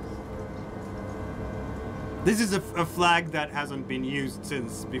 This is a flag that hasn't been used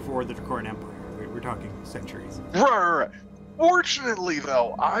since before the Tocme Empire. We're talking centuries. Right. Fortunately,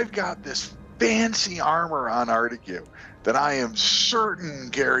 though, I've got this fancy armor on Artegue that I am certain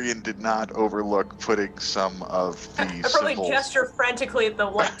Geryon did not overlook putting some of the I probably symbols. gesture frantically at the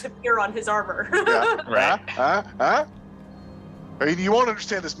light to appear on his armor. Yeah. Right. I mean, you won't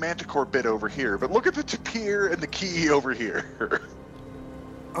understand this manticore bit over here, but look at the tapir and the key over here.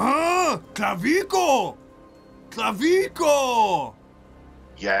 Ah, Clavico! Clavico!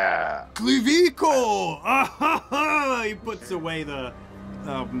 Yeah. Clevico! He puts away the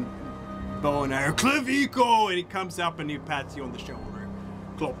bow and arrow. Clevico! And he comes up and he pats you on the shoulder.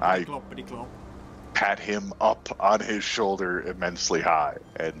 Cloppity cloppity clop. Pat him up on his shoulder immensely high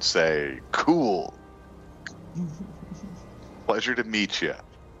and say, cool. Pleasure to meet you.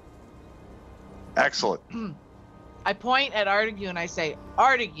 Excellent. I point at Artegue and I say,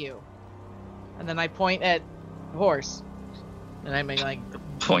 Artegue. And then I point at horse. And I make like,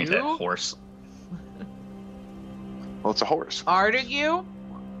 Point you? at horse. Well, it's a horse. Artegue,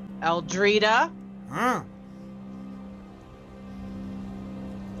 Eldrida. Huh.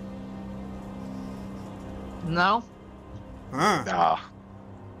 No. Huh. Nah.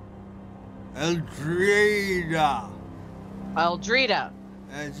 Eldrida. Eldrida.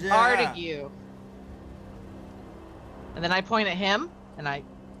 Yeah. Artegue. And then I point at him and I.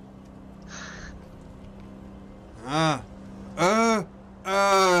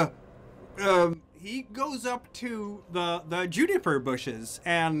 He goes up to the juniper bushes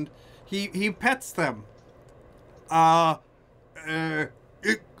and he pets them.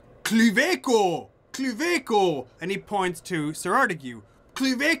 Cleveco, and he points to Sir Artegue.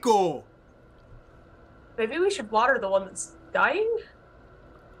 Cleveco, Maybe we should water the one that's dying?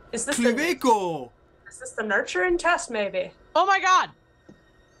 Is this Cleveco. Is this the nurturing test, maybe? Oh my god.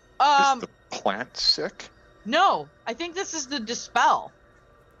 Is the plant sick? No, I think this is the dispel.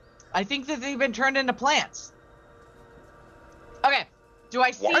 I think that they've been turned into plants. Okay, do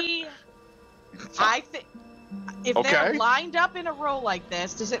I see? What? I think if Okay. they're lined up in a row like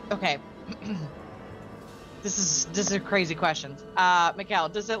this, does it? Okay, this is a crazy question. Mikhail,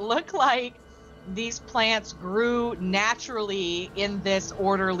 does it look like these plants grew naturally in this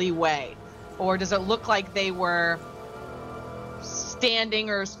orderly way, or does it look like they were standing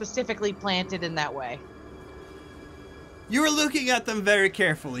or specifically planted in that way? You were looking at them very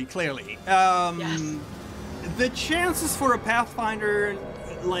carefully, clearly. Yes. The chances for a Pathfinder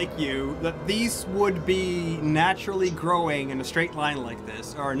like you that these would be naturally growing in a straight line like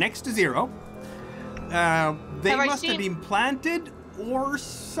this are next to zero. They must have been planted or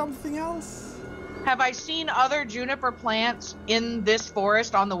something else. Have I seen other juniper plants in this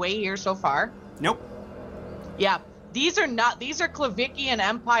forest on the way here so far? Nope. Yeah, these are Clavikian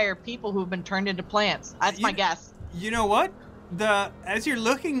Empire people who've been turned into plants. That's my guess. You know what? As you're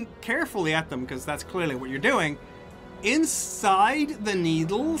looking carefully at them, because that's clearly what you're doing, inside the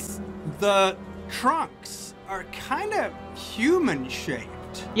needles, the trunks are kind of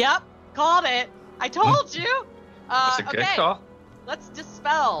human-shaped. Yep, called it. I told you. That's a good okay, call. let's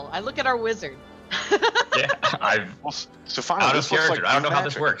dispel. I look at our wizard. Yeah, Well, Sifanu, out of this looks character. like I don't know how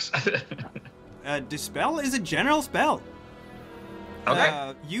this magic. works. Dispel is a general spell.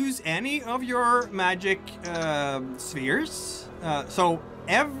 Okay. Use any of your magic spheres. So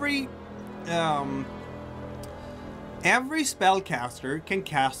every spellcaster can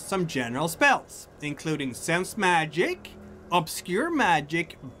cast some general spells, including sense magic, obscure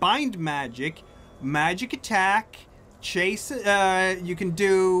magic, bind magic, magic attack, chase. You can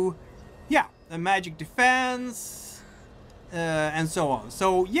do, a magic defense, and so on.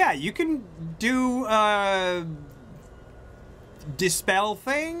 So yeah, you can do dispel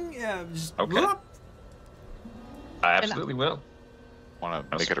thing. Just Okay. whoop. I absolutely will. Want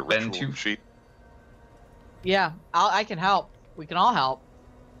to I'll make it a spend ritual two- sheet? Yeah, I can help. We can all help.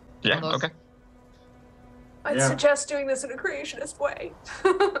 Yeah, Those- okay. I'd Yeah. suggest doing this in a creationist way.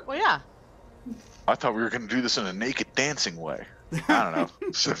 Well, yeah. I thought we were going to do this in a naked dancing way. I don't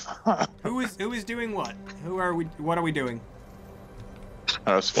know. Who is doing what? Who are we? What are we doing?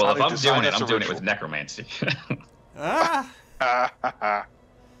 Well, if I'm doing it, I'm doing it with ritual. necromancy. Ah,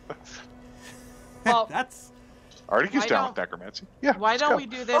 Well, that's Artegue's Why down don't- with necromancy. Yeah. why let's don't go. we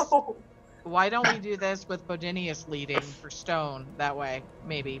do this? Oh, Why don't we do this with Bodonius leading for stone? That way,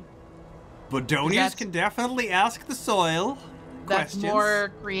 maybe. Bodonius That's- can definitely ask the soil That's questions.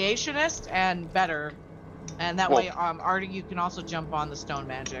 more creationist and better. And that Well- way, Artegue can also jump on the stone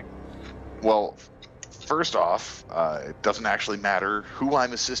magic. Well, first off, it doesn't actually matter who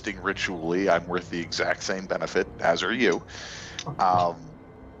I'm assisting ritually. I'm worth the exact same benefit, as are you.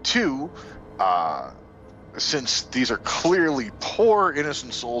 Two, since these are clearly poor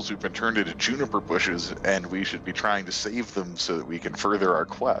innocent souls who've been turned into juniper bushes, and we should be trying to save them so that we can further our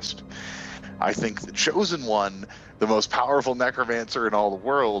quest, I think the Chosen One, the most powerful necromancer in all the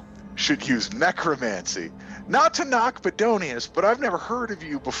world, should use necromancy. Not to knock Bodonius, but I've never heard of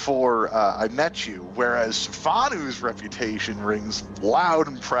you before I met you, whereas Sifanu's reputation rings loud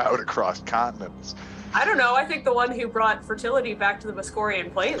and proud across continents. I don't know. I think the one who brought fertility back to the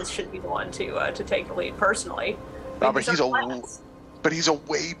Boscorian Plains should be the one to take the lead personally. No, but These he's are a plants. but he's a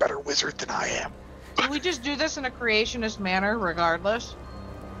way better wizard than I am. Do we just do this in a creationist manner, regardless?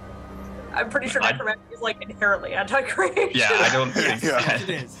 I'm pretty sure necromancy is like inherently anti-creation. Yeah, I don't think It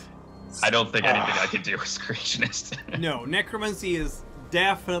is. I don't think anything I could do is creationist. No, necromancy is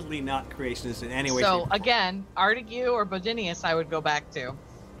definitely not creationist in any way. So, shape, or form. again, Artegue or Bodonius I would go back to.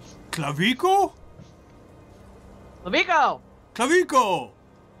 Clavico? Clavico! Clavico!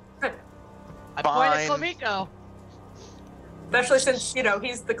 I pointed Fine. Clavico. Especially since, you know,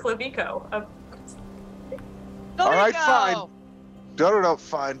 he's the Clavico of... All right, Clavico! fine. No,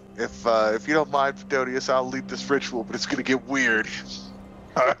 fine. If you don't mind, Bodonius, I'll lead this ritual, but it's gonna get weird.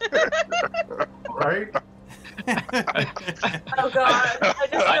 Right? Oh god, I just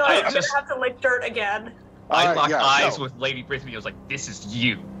feel like I'm gonna have to lick dirt again. I locked eyes no. with Lady Brittany. I was like, "This is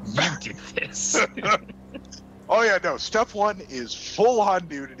you. You did this." Oh yeah, no. Step 1 is full-on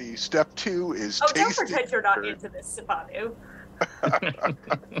nudity. Step 2 is Oh, don't tasting. pretend you're not into this, Sifanu.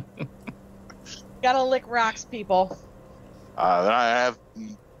 Gotta lick rocks, people. Then I have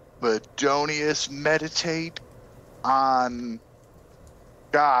Bodonius meditate on,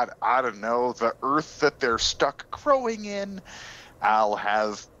 God, I don't know, the earth that they're stuck growing in. I'll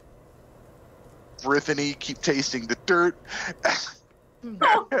have Brittany keep tasting the dirt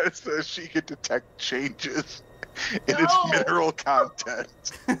so she can detect changes in its No. mineral content.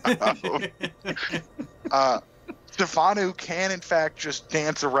 Sifanu can, in fact, just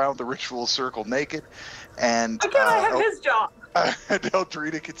dance around the ritual circle naked, and Again, I have his job. and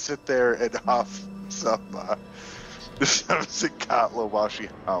Eldrida can sit there and huff some Zikatla while she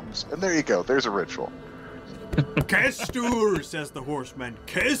hums. And there you go. There's a ritual. Kestur, says the horseman.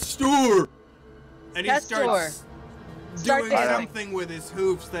 Kestur! And he starts Start doing dancing. something with his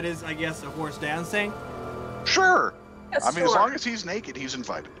hoofs that is, I guess, a horse dancing. Sure. Yes, I mean, as sure. long as he's naked, he's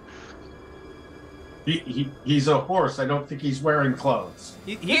invited. He's a horse. I don't think he's wearing clothes.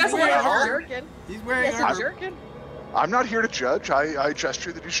 He's has a wearing little armor. jerkin. He's wearing Yes, armor. a jerkin. I'm not here to judge. I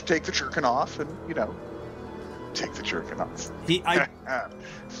gesture that you should take the jerkin off and, you know, take the jerkin off. I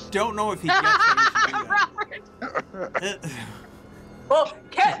don't know if he gets that. Robert! Well,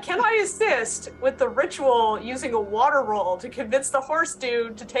 can I assist with the ritual using a water roll to convince the horse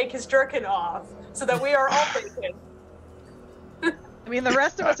dude to take his jerkin off so that we are all naked? I mean, the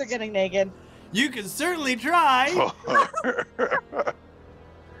rest of us are getting naked. You can certainly try.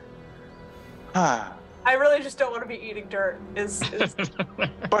 I really just don't want to be eating dirt.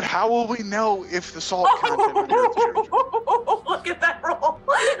 But how will we know if the salt content of the earth changes? Look at that roll.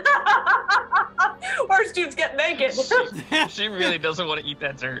 Horse dude's getting naked. She really doesn't want to eat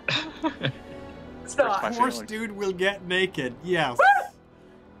that dirt. It's not. My Horse feeling. dude will get naked. Yes.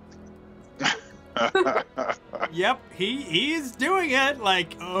 Yep, he is doing it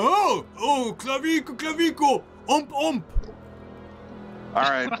like, oh, clavico, ump. All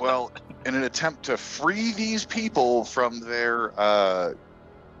right, well, in an attempt to free these people from their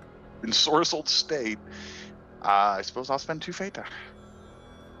ensorcelled state, I suppose I'll spend 2 fate die.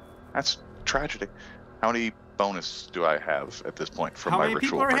 That's tragedy. How many bonus do I have at this point from How my many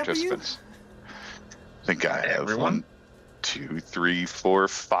people ritual are helping you? participants? I think I have Everyone? 1, 2, 3, 4,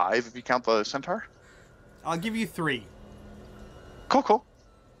 5 if you count the centaur. I'll give you 3. Cool.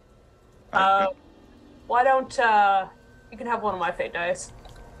 Why don't you can have one of my fate dice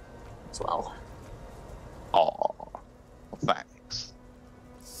as well. Aw, thanks.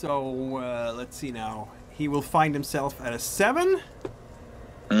 So, let's see now. He will find himself at a 7,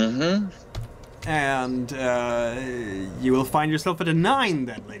 Mm-hmm. and you will find yourself at a 9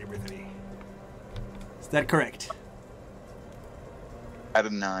 then, Lady Brittany. Is that correct? At a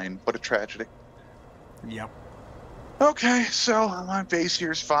 9, what a tragedy. Yep. Okay, so my base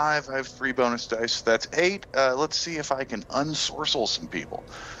here is 5. I have 3 bonus dice. That's 8. Let's see if I can unsorcel some people.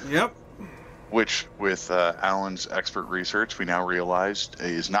 Yep. Which, with Alan's expert research, we now realize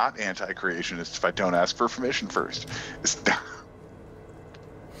is not anti-creationist if I don't ask for permission first.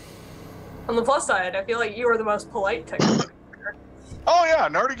 On the plus side, I feel like you are the most polite technique. Oh yeah,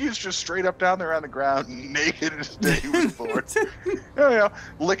 Nardigi's just straight up down there on the ground, naked as day he was born.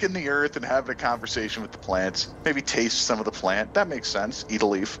 Licking the earth and having a conversation with the plants. Maybe taste some of the plant. That makes sense. Eat a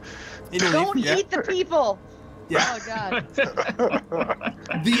leaf. Don't Yeah. eat the people! Yeah. Oh, God.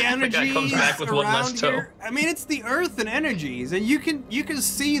 The energies comes back with one less around toe. here. I mean, it's the earth and energies, and you can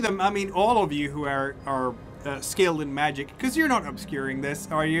see them. I mean, all of you who are skilled in magic, because you're not obscuring this,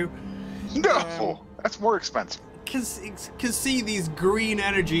 are you? No, that's more expensive. Can see these green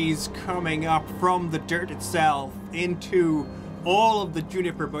energies coming up from the dirt itself into all of the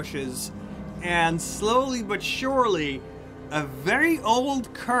juniper bushes, and slowly but surely, a very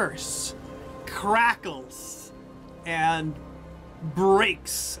old curse crackles and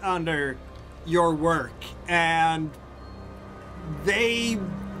breaks under your work, and they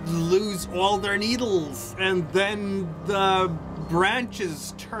lose all their needles, and then the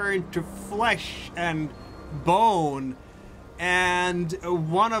branches turn to flesh and bone, and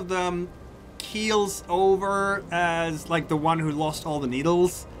one of them keels over as like the one who lost all the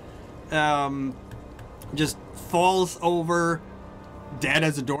needles, just falls over dead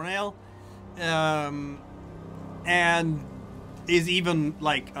as a doornail, and is even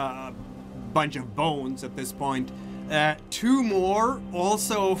like a bunch of bones at this point. Two more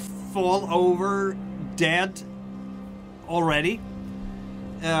also fall over dead already.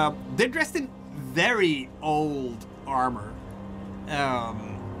 They're dressed in very old armor.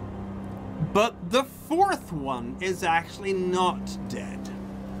 But the fourth one is actually not dead.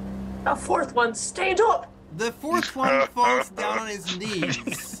 The fourth one stayed up. The fourth one falls down on his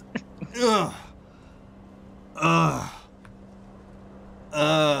knees. Ugh.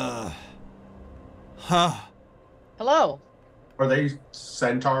 Huh. Hello. Are they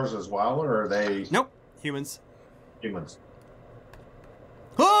centaurs as well, or are they Nope. Humans. humans?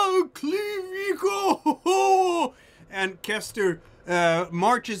 Oh, Clevico! And Kester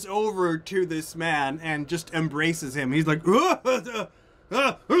marches over to this man and just embraces him. He's like,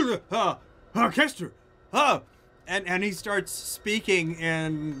 Kester, and he starts speaking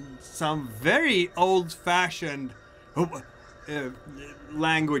in some very old-fashioned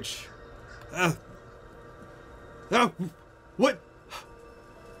language.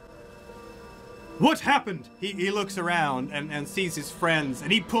 What happened? He looks around and sees his friends,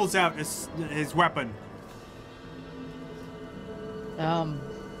 and he pulls out his weapon. I'm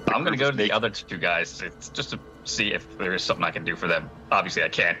gonna go to the other two guys. It's just to see if there is something I can do for them. Obviously I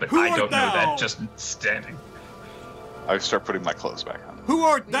can't, but Who I art don't know thou? that just standing. I start putting my clothes back on. Who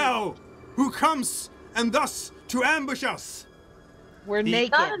art thou, who comes and thus to ambush us? We're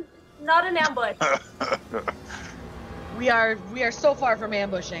naked. Not an ambush. We are so far from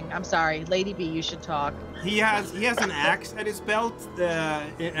ambushing. I'm sorry, Lady B. You should talk. He has an axe at his belt,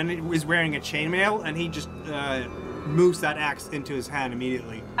 and he was wearing a chainmail, and he just moves that axe into his hand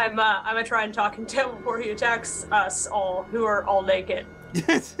immediately. I'm gonna try and talk to him before he attacks us all, who are all naked.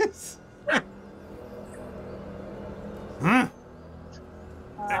 Huh?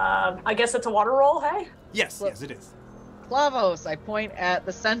 I guess it's a water roll. Hey. Yes, it is. Clavos, I point at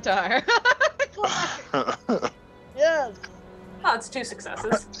the centaur. Yes. Oh, it's 2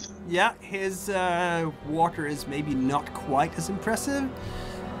 successes. Yeah, his water is maybe not quite as impressive.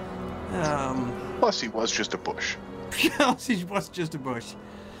 Plus, he was just a bush. He was just a bush.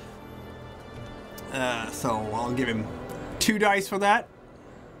 So I'll give him 2 dice for that.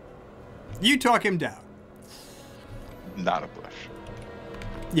 You talk him down. Not a bush.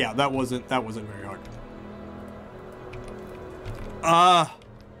 Yeah, that wasn't very hard.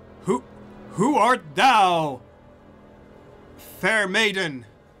 Who art thou, fair maiden?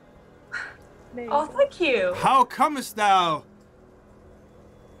 Oh, thank you. How comest thou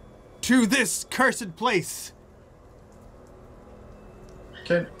to this cursed place?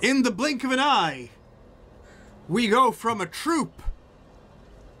 In the blink of an eye, we go from a troop,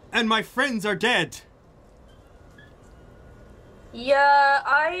 and my friends are dead. Yeah,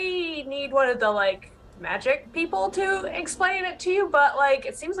 I need one of the, magic people to explain it to you, but,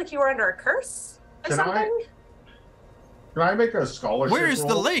 it seems like you were under a curse or Can something. Can I make a scholarship Where's the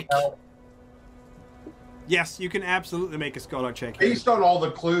roll? lake? Yes, you can absolutely make a scholar check. Based on all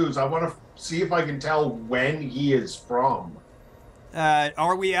the clues, I want to see if I can tell when he is from.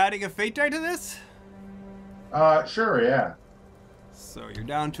 Are we adding a fate die to this? Sure, yeah. So you're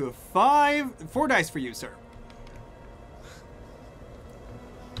down to a 5. 4 dice for you, sir.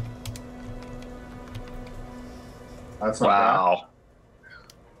 That's not Wow.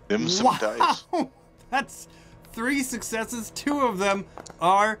 Them some dice. That's 3 successes. 2 of them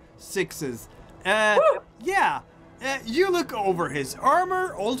are 6s. Yeah. You look over his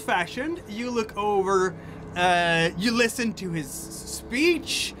armor, old-fashioned. You look over, you listen to his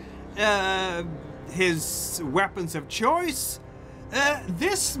speech, his weapons of choice.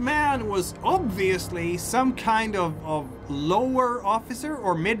 This man was obviously some kind of lower officer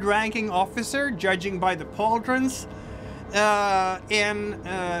or mid-ranking officer, judging by the pauldrons, in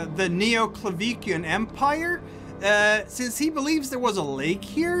the Neoklavykian Empire. Since he believes there was a lake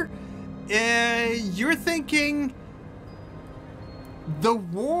here, you're thinking the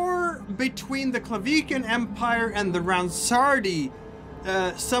war between the Klavykian Empire and the Ranzardi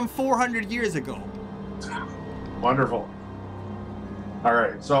some 400 years ago. Wonderful. All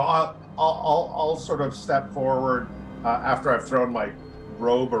right, so I'll sort of step forward after I've thrown my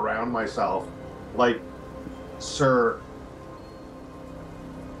robe around myself, like, sir,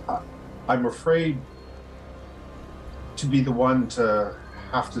 I'm afraid to be the one to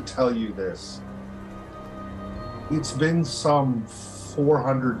have to tell you this. It's been some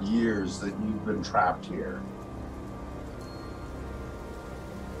 400 years that you've been trapped here.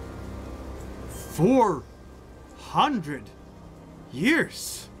 400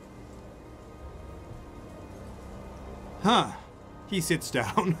 years? Huh. He sits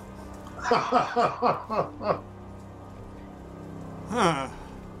down. Huh.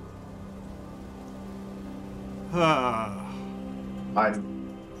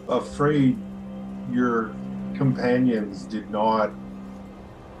 I'm afraid your companions did not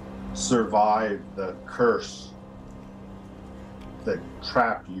survive the curse that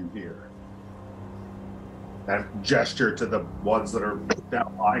trapped you here. And gesture to the ones that are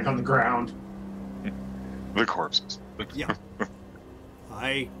now lying on the ground. The corpses. Yeah.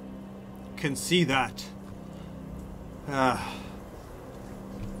 I can see that.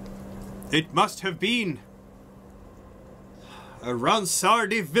 It must have been a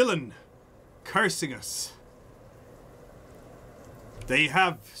Ranzardi villain cursing us. They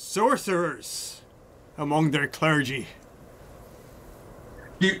have sorcerers among their clergy.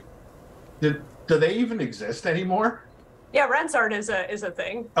 Do they even exist anymore? Yeah, Ranzard is a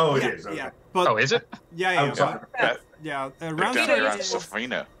thing. Oh, it Yeah, is. Okay. yeah. But, Oh, is it? Yeah. Outside. Yeah. Down Ranzard around is-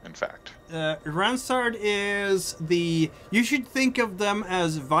 Sifanu, in fact. Ranzard is the... You should think of them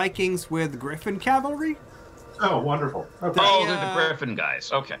as Vikings with Griffin cavalry. Oh, wonderful. Okay. Oh, they're the Griffin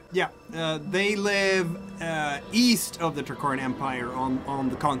guys. Okay. Yeah, they live east of the Tricorian Empire on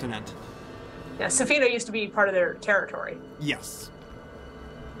the continent. Yeah, Sifanu used to be part of their territory. Yes.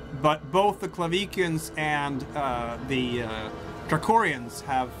 But both the Klavykians and the Tricorians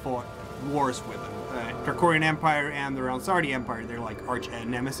have fought wars with them. Tricorian Empire and the Ranzardi Empire, they're like arch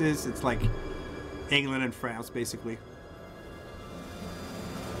nemesis. It's like England and France, basically.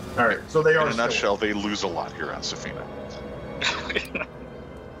 All right, so they are In a still- nutshell, they lose a lot here on Sifanu.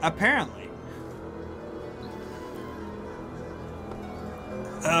 Apparently.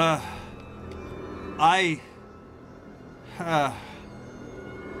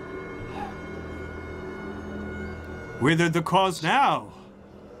 Whither the cause now?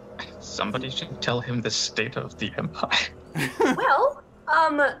 Somebody should tell him the state of the empire. Well,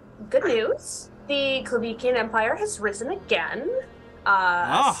 good news. The Klavykian Empire has risen again.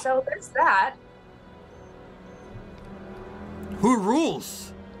 So there's that. Who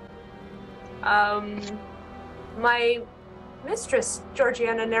rules? My mistress,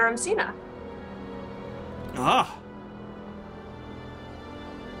 Georgiana Naramsina. Ah.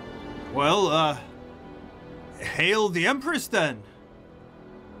 Well, hail the Empress then.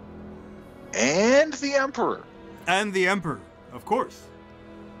 And the Emperor. And the Emperor, of course.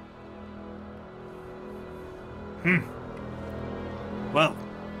 Well,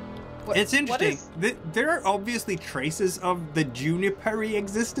 it's interesting. There are obviously traces of the Junipery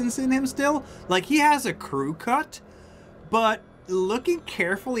existence in him still. Like, he has a crew cut, but looking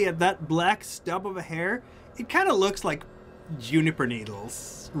carefully at that black stub of a hair, it kind of looks like juniper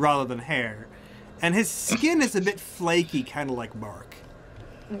needles rather than hair. And his skin is a bit flaky, kind of like bark.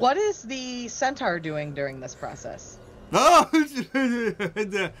 What is the centaur doing during this process? Oh,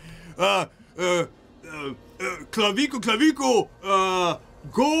 Clavico,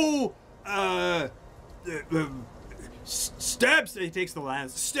 go, stabs, he takes the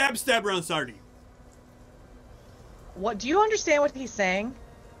lance, stab Ranzardi. What, do you understand what he's saying?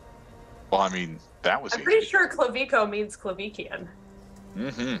 Well, I mean, that was I'm easy. pretty sure Clavico means Klavykian.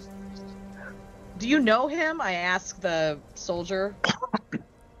 Mm-hmm. Do you know him? I ask the soldier.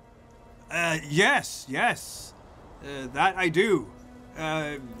 Yes, that I do.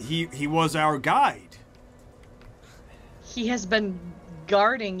 He was our guide. He has been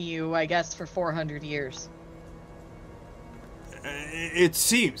guarding you, I guess, for 400 years. It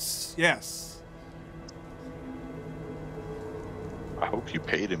seems, yes. I hope you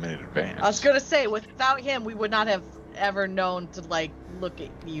paid him in advance. I was gonna say, without him, we would not have ever known to, like, look at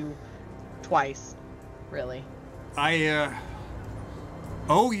you twice, really. I,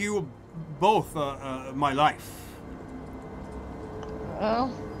 owe you both, my life.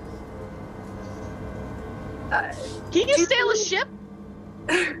 Well... Can you sail a ship?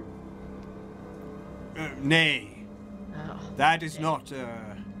 Nay. Oh, That is not,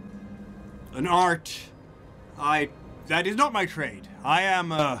 an art. That is not my trade. I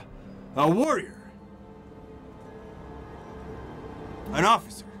am, a warrior. An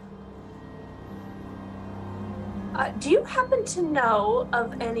officer. Do you happen to know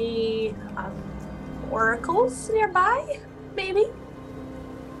of any oracles nearby? Maybe?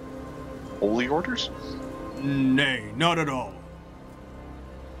 Holy orders? Nay, not at all.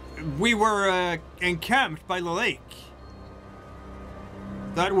 We were encamped by the lake.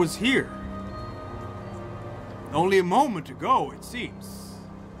 That was here. Only a moment ago, it seems.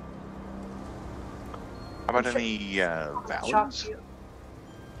 How about any valleys?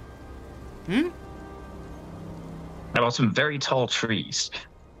 Hmm? How about some very tall trees?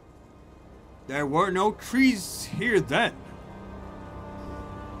 There were no trees here then.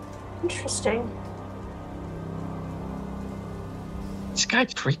 Interesting. This guy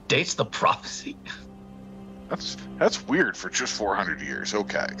predates the prophecy. That's weird for just 400 years.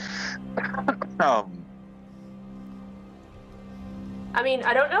 Okay. I mean,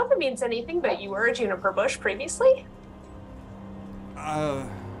 I don't know if it means anything, but you were a juniper bush previously?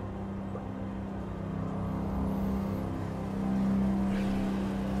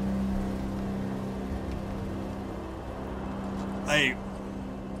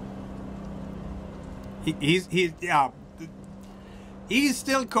 He's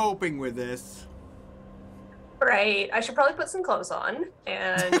still coping with this. Right. I should probably put some clothes on,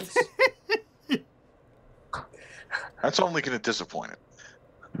 and... That's only going to disappoint him.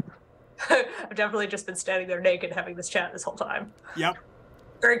 I've definitely just been standing there naked having this chat this whole time. Yep.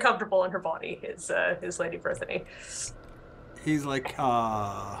 Very comfortable in her body, is Lady Brittany. He's like,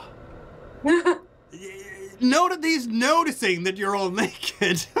 Note that he's noticing that you're all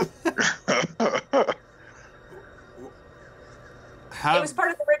naked. It was part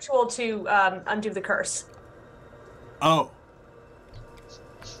of the ritual to undo the curse. Oh.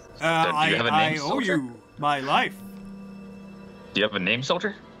 Do you have a name, I owe soldier? you my life. Do you have a name,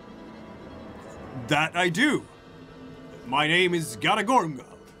 soldier? That I do. My name is Garagormga.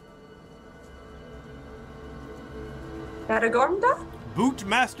 Garagormga?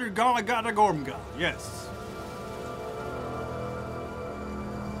 Bootmaster Garagormga, yes.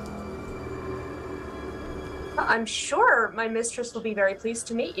 I'm sure my mistress will be very pleased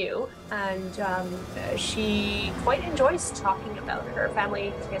to meet you, and she quite enjoys talking about her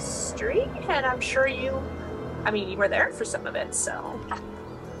family history, and I'm sure you were there for some of it, so...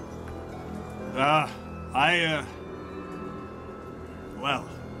 I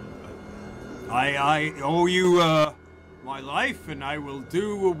owe you, my life, and I will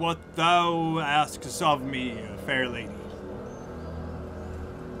do what thou askest of me, fair lady.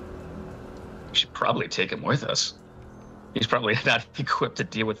 We should probably take him with us. He's probably not equipped to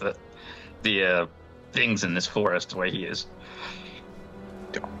deal with the things in this forest the way he is.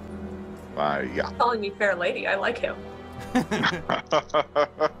 Yeah. Calling me fair lady, I like him.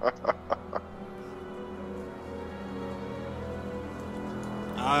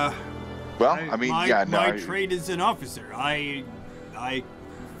 Well, I mean, my trade is an officer. I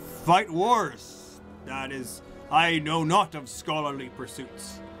fight wars. That is, I know not of scholarly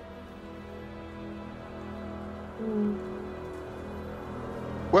pursuits.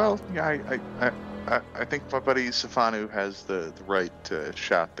 Well, yeah, I think my buddy Sifanu has the right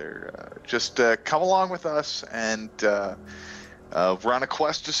shot there. Just come along with us, and we're on a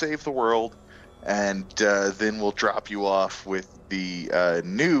quest to save the world, and then we'll drop you off with the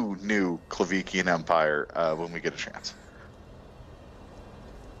new Klavykian Empire when we get a chance.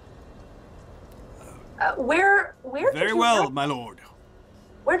 Where Very well, my lord.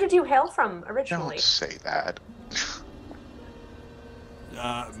 Where did you hail from originally? Don't say that.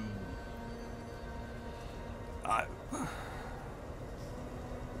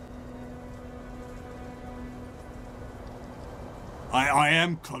 I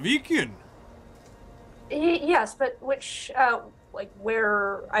am Klavykian. Yes, but which,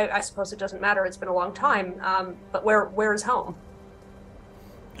 where? I suppose it doesn't matter. It's been a long time. But where is home?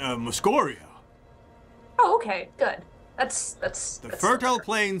 Muscoria. Oh, okay, good. That's the fertile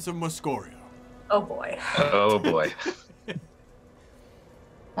plains of Muscoria. Oh boy. Oh boy.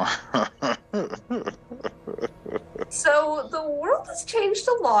 So the world has changed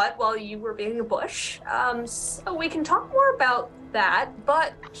a lot while you were being a bush. So we can talk more about that,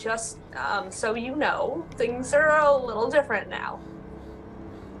 but just so you know, things are a little different now.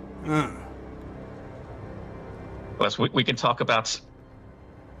 Plus, we can talk about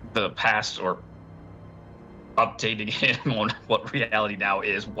the past or updating him on what reality now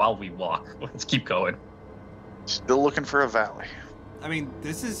is while we walk. Let's keep going. Still looking for a valley. I mean,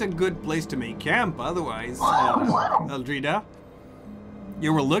 this is a good place to make camp, otherwise, Eldrida.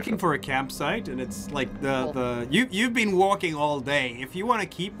 You were looking for a campsite, and it's like you've been walking all day. If you want to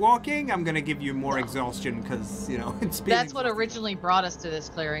keep walking, I'm gonna give you more exhaustion, because, you know, it's been... That's what originally brought us to this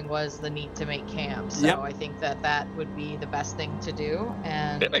clearing, was the need to make camp. So I think that would be the best thing to do,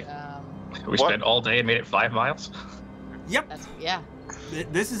 and... We spent all day and made it 5 miles? Yep. Yeah.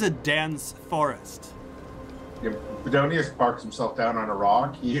 This is a dense forest. Bodonius parks himself down on a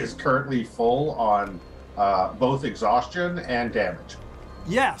rock. He is currently full on both exhaustion and damage.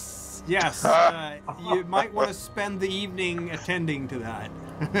 Yes, yes. You might want to spend the evening attending to that.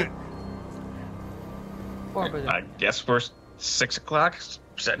 I guess we're 6 o'clock,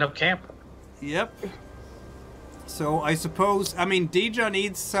 setting up camp. Yep. So I suppose, I mean, Deidre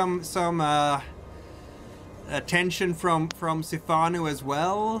needs some attention from Sifanu as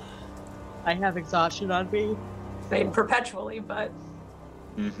well. I have exhaustion on me. I mean, perpetually, but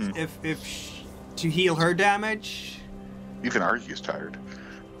To heal her damage. Even Artegu's tired.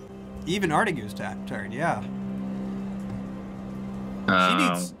 Even Artegu's tired, yeah. She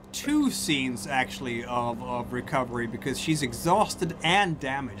needs 2 scenes, actually, of recovery, because she's exhausted and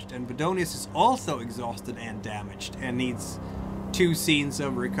damaged, and Bodonius is also exhausted and damaged, and needs 2 scenes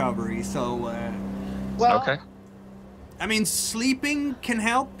of recovery, so, Well, Okay. I mean, sleeping can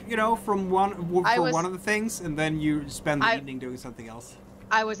help, you know, from one of the things, and then you spend the evening doing something else.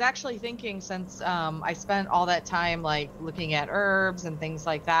 I was actually thinking, since I spent all that time like looking at herbs and things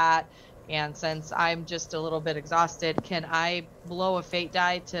like that, and since I'm just a little bit exhausted, can I blow a fate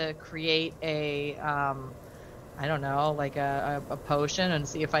die to create a I don't know, like a potion, and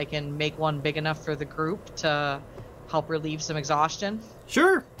see if I can make one big enough for the group to help relieve some exhaustion?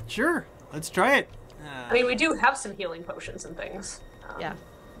 Sure. Let's try it. I mean, we do have some healing potions and things. Yeah,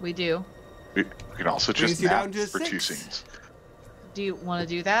 we do. We can also Brings just you nap down to for 2 6. scenes. Do you want to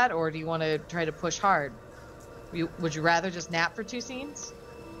do that, or do you want to try to push hard? Would you rather just nap for 2 scenes?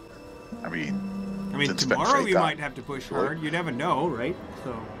 I mean, since tomorrow Fate you died, might have to push hard. You never know, right?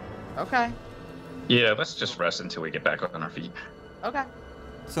 So. Okay. Yeah, let's just rest until we get back on our feet. Okay.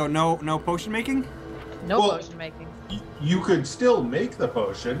 So no potion making? No Well- potion making. You could still make the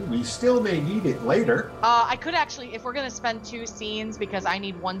potion. We still may need it later. I could actually, if we're gonna spend 2 scenes, because I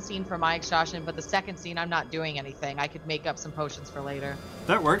need 1 scene for my exhaustion, but the second scene I'm not doing anything. I could make up some potions for later.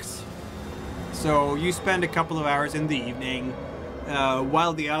 That works. So you spend a couple of hours in the evening,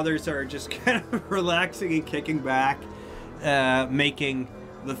 while the others are just kind of relaxing and kicking back, making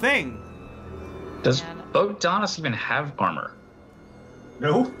the thing. Does And- Bodonius even have armor?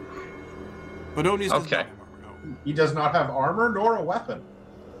 No, Bodonius does Okay. not have armor, no. he does not have armor nor a weapon.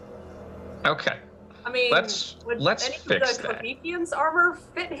 Okay. I mean, Let's would any fix of the that. Clavykian's armor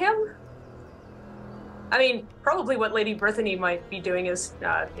fit him? I mean, probably what Lady Brittany might be doing is,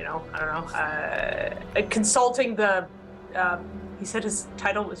 you know, I don't know, consulting the. He said his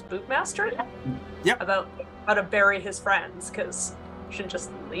title was Bootmaster. Yep. About how to bury his friends, because you shouldn't just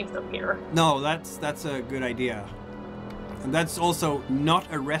leave them here. No, that's a good idea. And that's also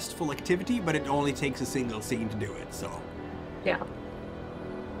not a restful activity, but it only takes a single scene to do it, so. Yeah.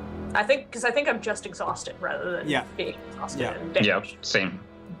 I think I'm just exhausted rather than being exhausted and Yeah, damaged. same.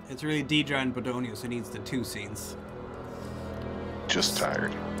 It's really Deidre and Bodonius who needs the 2 scenes. Just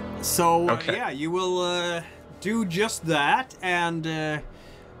tired. So, Okay. yeah, you will do just that, and... No,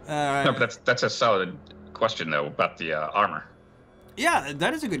 but that's a solid question, though, about the armor. Yeah,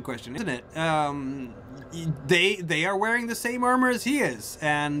 that is a good question, isn't it? They are wearing the same armor as he is,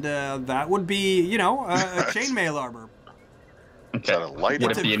 and that would be, you know, a chainmail armor. Okay. Is that a light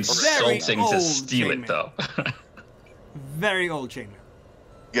Would it armor be or- insulting old to steal it, chainmail. though? Very old chainmail.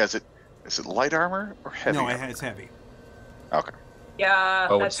 Yeah, is it light armor or heavy? No, armor? it's heavy. Okay. Yeah.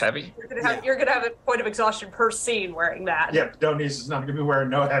 Oh, that's- it's heavy? You're gonna have a point of exhaustion per scene wearing that. Yeah, Bodonius is not going to be wearing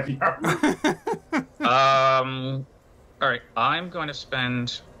no heavy armor. All right, I'm going to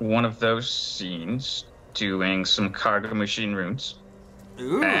spend one of those scenes doing some cargo machine runes,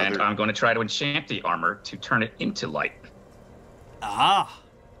 Ooh. and I'm going to try to enchant the armor to turn it into light. Ah.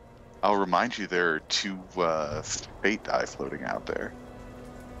 I'll remind you there are 2 fate die floating out there.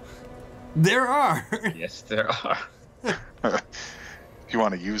 There are. Yes, there are. If you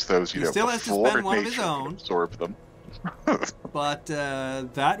want to use those, you He know, still has to before spend one of his nature can own. absorb them. But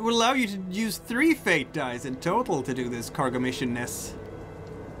that would allow you to use 3 fate dies in total to do this cargo mission-ness.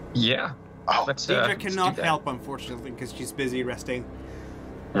 Yeah. Oh, Let's, Deidre let's do cannot that. help, unfortunately, because she's busy resting.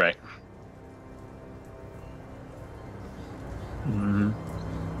 Right.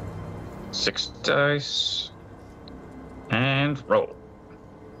 6 dice. And roll.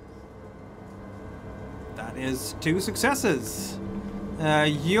 That is 2 successes.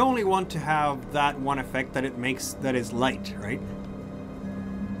 You only want to have that one effect that it makes that is light, right?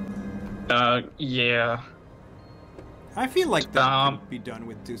 Yeah. I feel like that Um, could be done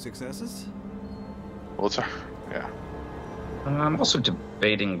with 2 successes. well, it's yeah. I'm also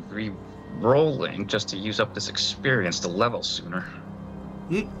debating re-rolling just to use up this experience to level sooner.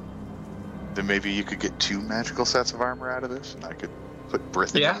 Then maybe you could get 2 magical sets of armor out of this, and I could put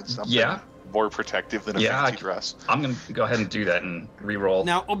Brittany in something. Yeah. more protective than a fancy dress. I'm going to go ahead and do that and re-roll.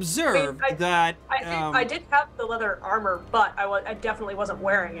 Now observe that... I did have the leather armor, but I definitely wasn't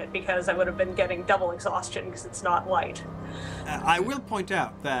wearing it because I would have been getting double exhaustion because it's not light. I will point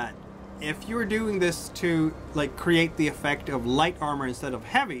out that if you're doing this to like create the effect of light armor instead of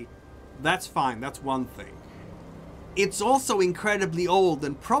heavy, that's fine, that's one thing. It's also incredibly old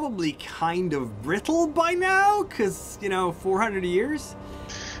and probably kind of brittle by now, because, you know, 400 years?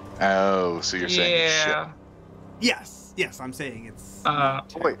 Oh, so you're saying it's shit. Yes, I'm saying it's...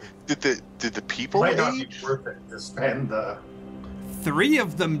 wait, did the people Might not be age? worth it to spend the... 3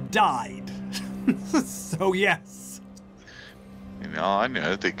 of them died. So yes. You know, I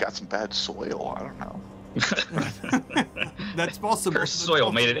know they got some bad soil. I don't know. That's possible. Cursed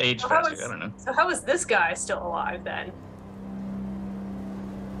soil made it age faster. I don't know. So how is this guy still alive then?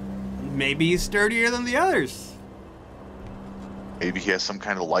 Maybe he's sturdier than the others. Maybe he has some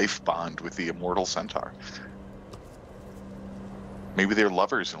kind of life bond with the immortal centaur. Maybe they're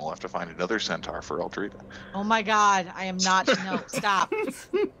lovers and we'll have to find another centaur for Eldrida. Oh my god, I am not. No, stop.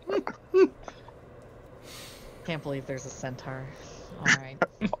 Can't believe there's a centaur. Alright.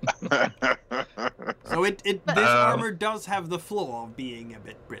 So this armor does have the flaw of being a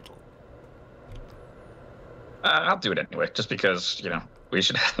bit brittle. I'll do it anyway, just because, you know,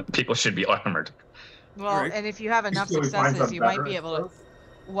 people should be armored. Well, Right. and if you have enough Usually finds successes, them you might better be at able to... first.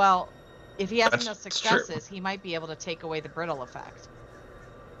 Well, if he has That's enough true. successes, he might be able to take away the brittle effect.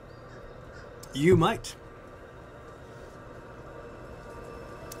 You might.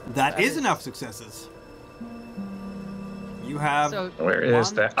 That is is- enough successes. You have... So, Where is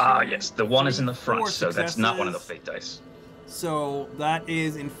One, that? two, Yes, the one is in the front, 4 so that's not one of the successes. fate dice. So that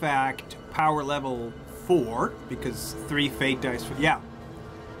is in fact power level 4 because 3 fate dice. Yeah,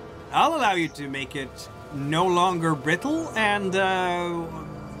 I'll allow you to make it no longer brittle and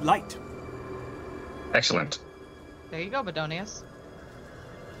light. Excellent. there you go, Bodonius.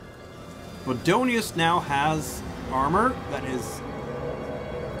 Bodonius now has armor that is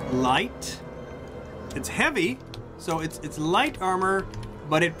light. It's heavy, so it's light armor,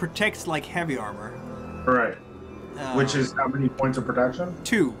 but it protects like heavy armor. Right. Which is how many points of protection?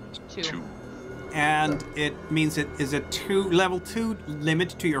 2. Two. And it means it is a level 2 limit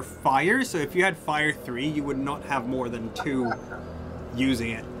to your fire. So if you had fire 3, you would not have more than 2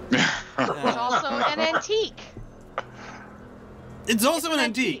 using it. It's also an antique. It's also an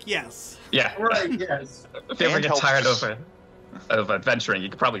antique, yes. Yeah. Right, yes. If you ever And get helps tired us. of adventuring, you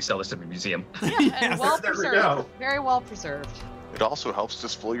could probably sell this to a museum. Yeah, Yes, and well there we preserved. go. Very well preserved. It also helps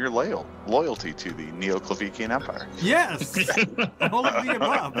display your loyalty to the Neoklavykian Empire. Yes. All of the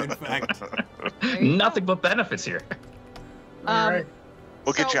above, in fact. There you Nothing but benefits here. Right.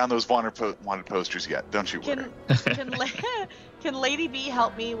 We'll get So- you on those wanted posters yet, don't you worry. Can Lady B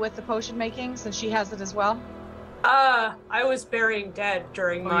help me with the potion making since she has it as well? I was burying dead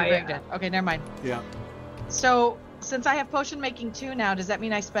during Oh, my. you're very good. Okay, never mind. Yeah. So since I have potion making 2 now, does that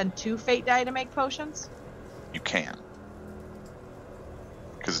mean I spend 2 fate die to make potions? You can.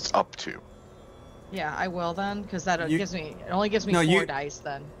 Because it's up to. Yeah, I will then, because that You- only gives me No, 4 you- dice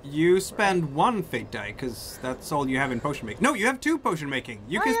then. You spend 1 fate die, because that's all you have in potion making. No, you have 2 potion making.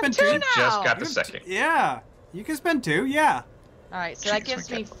 You I can have spend 2 2. now. Just got You the have second. yeah. You can spend 2, yeah. All right, so that Jeez, gives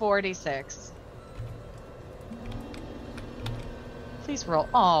me okay. 46. Please roll.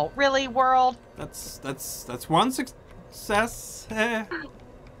 Oh, really, world? That's 1 success.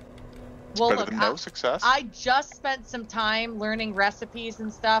 Well, Better look, than no success. I just spent some time learning recipes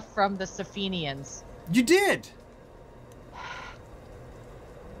and stuff from the Sifanians. You did.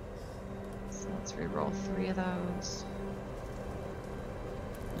 So let's re-roll 3 of those.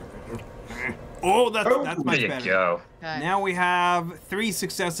 Oh, that's There much you better. go. Okay. Now we have 3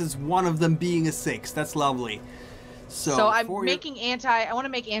 successes, one of them being a 6. That's lovely. So I'm for your making I want to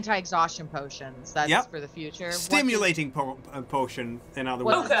make anti-exhaustion potions. That's Yep. for the future. stimulating potion, in other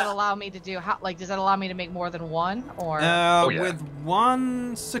What words. does that allow me to do? How, like, does that allow me to make more than 1? Or Oh, yeah. With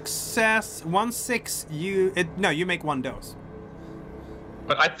 1 success, 1 6, you make 1 dose.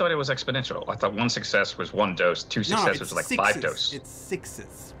 But I thought it was exponential. I thought 1 success was 1 dose, 2 No, successes it's was like 6s. 5 dose. It's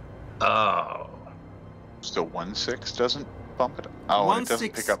 6s. Oh. So 1/6 doesn't bump it. Oh, One and it doesn't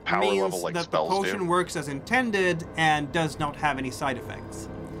 6 pick up power means level like that spells the potion do. works as intended and does not have any side effects.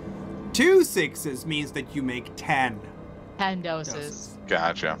 2 6s means that you make 10 10 doses. doses.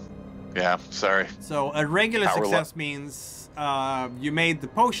 Gotcha. Yeah, sorry. So a regular Power success means you made the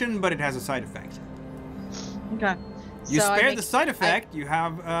potion, but it has a side effect. Okay. You So I spare make- the side effect. You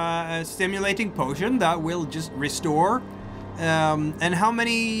have a stimulating potion that will just restore. And how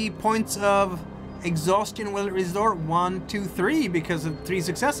many points of exhaustion will it restore? 1, 2, 3 because of 3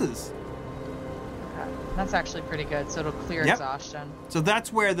 successes. That's actually pretty good, so it'll clear Yep. exhaustion. So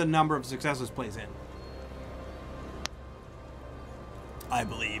that's where the number of successes plays in. I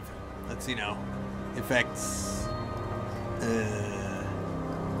believe. Let's see now. Effects.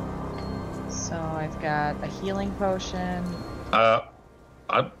 So I've got a healing potion.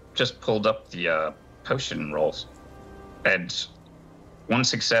 I just pulled up the potion rolls, and 1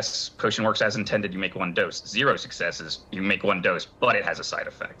 success, potion works as intended. You make 1 dose. 0 successes, you make 1 dose, but it has a side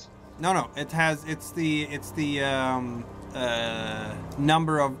effect. No, it has. It's the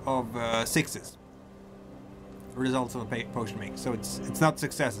number of sixes. Results of a potion make. So it's not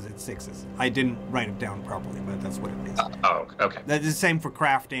successes. It's sixes. I didn't write it down properly, but that's what it is. Oh, okay. That's the same for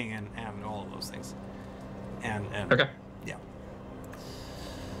crafting and all of those things. And Okay. yeah.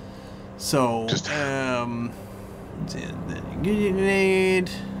 So Just- then you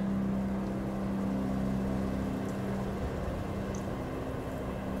need.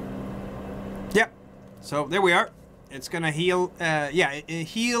 Yep. So there we are. It's gonna heal. Yeah, it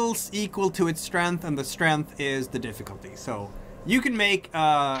heals equal to its strength, and the strength is the difficulty. So you can make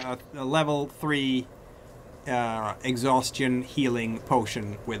a level 3 exhaustion healing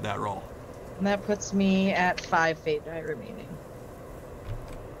potion with that roll. And that puts me at 5 fate die remaining.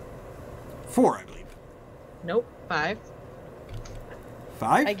 4, I believe. Nope, 5.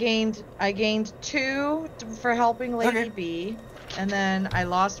 5. I gained 2 for helping Lady Okay. B, and then I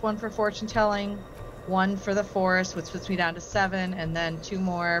lost 1 for fortune telling, 1 for the forest, which puts me down to 7, and then 2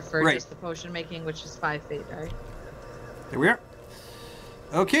 more for Right. just the potion making, which is 5 fate die. There we are.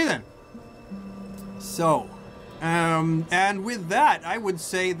 Okay then. So, and with that, I would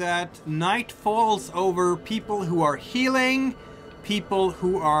say that night falls over people who are healing, people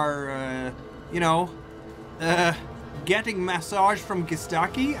who are, getting massage from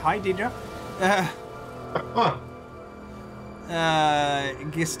Gistaki. Hi, Didra.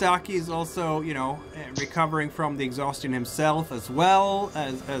 Gistaki is also, recovering from the exhaustion himself as well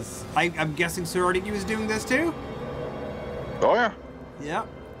as I'm guessing Sir Artegue was doing this too. Oh yeah. Yeah.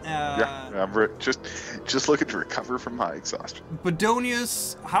 Yeah. Just looking to recover from my exhaustion.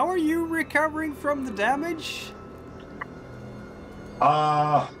 Bodonius, how are you recovering from the damage?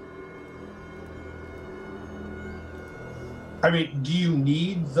 I mean, do you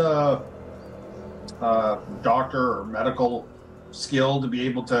need the doctor or medical skill to be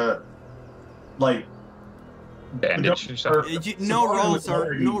able to, like, Bandage yourself. No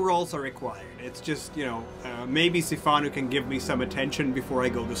Sifanu rolls are required. It's just, maybe Sifanu can give me some attention before I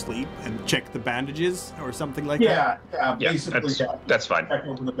go to sleep and check the bandages or something like that. Yeah, Yeah, basically, that's fine. check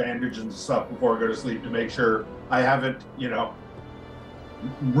over the bandage and stuff before I go to sleep to make sure I haven't,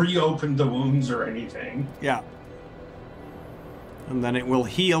 reopened the wounds or anything. Yeah. And then it will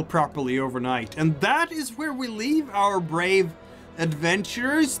heal properly overnight. And that is where we leave our brave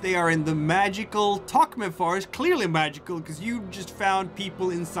adventurers. They are in the magical Tocme forest. Clearly magical, because you just found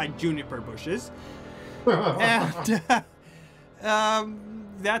people inside juniper bushes. And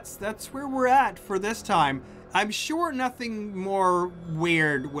that's where we're at for this time. I'm sure nothing more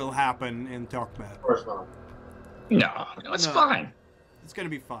weird will happen in Tocme. Of course not. No, it's No. fine. It's gonna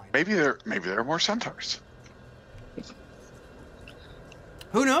be fine. Maybe there are more centaurs.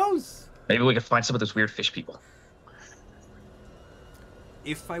 Who knows? Maybe we could find some of those weird fish people.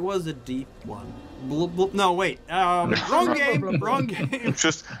 If I was a deep one. No, wait. Wrong game. Wrong game.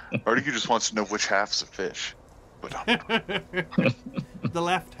 Artegue just wants to know which half's a fish. But The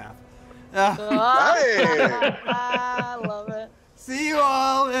left half. I love it. See you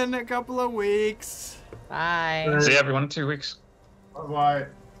all in a couple of weeks. Bye. See everyone in 2 weeks. Bye-bye.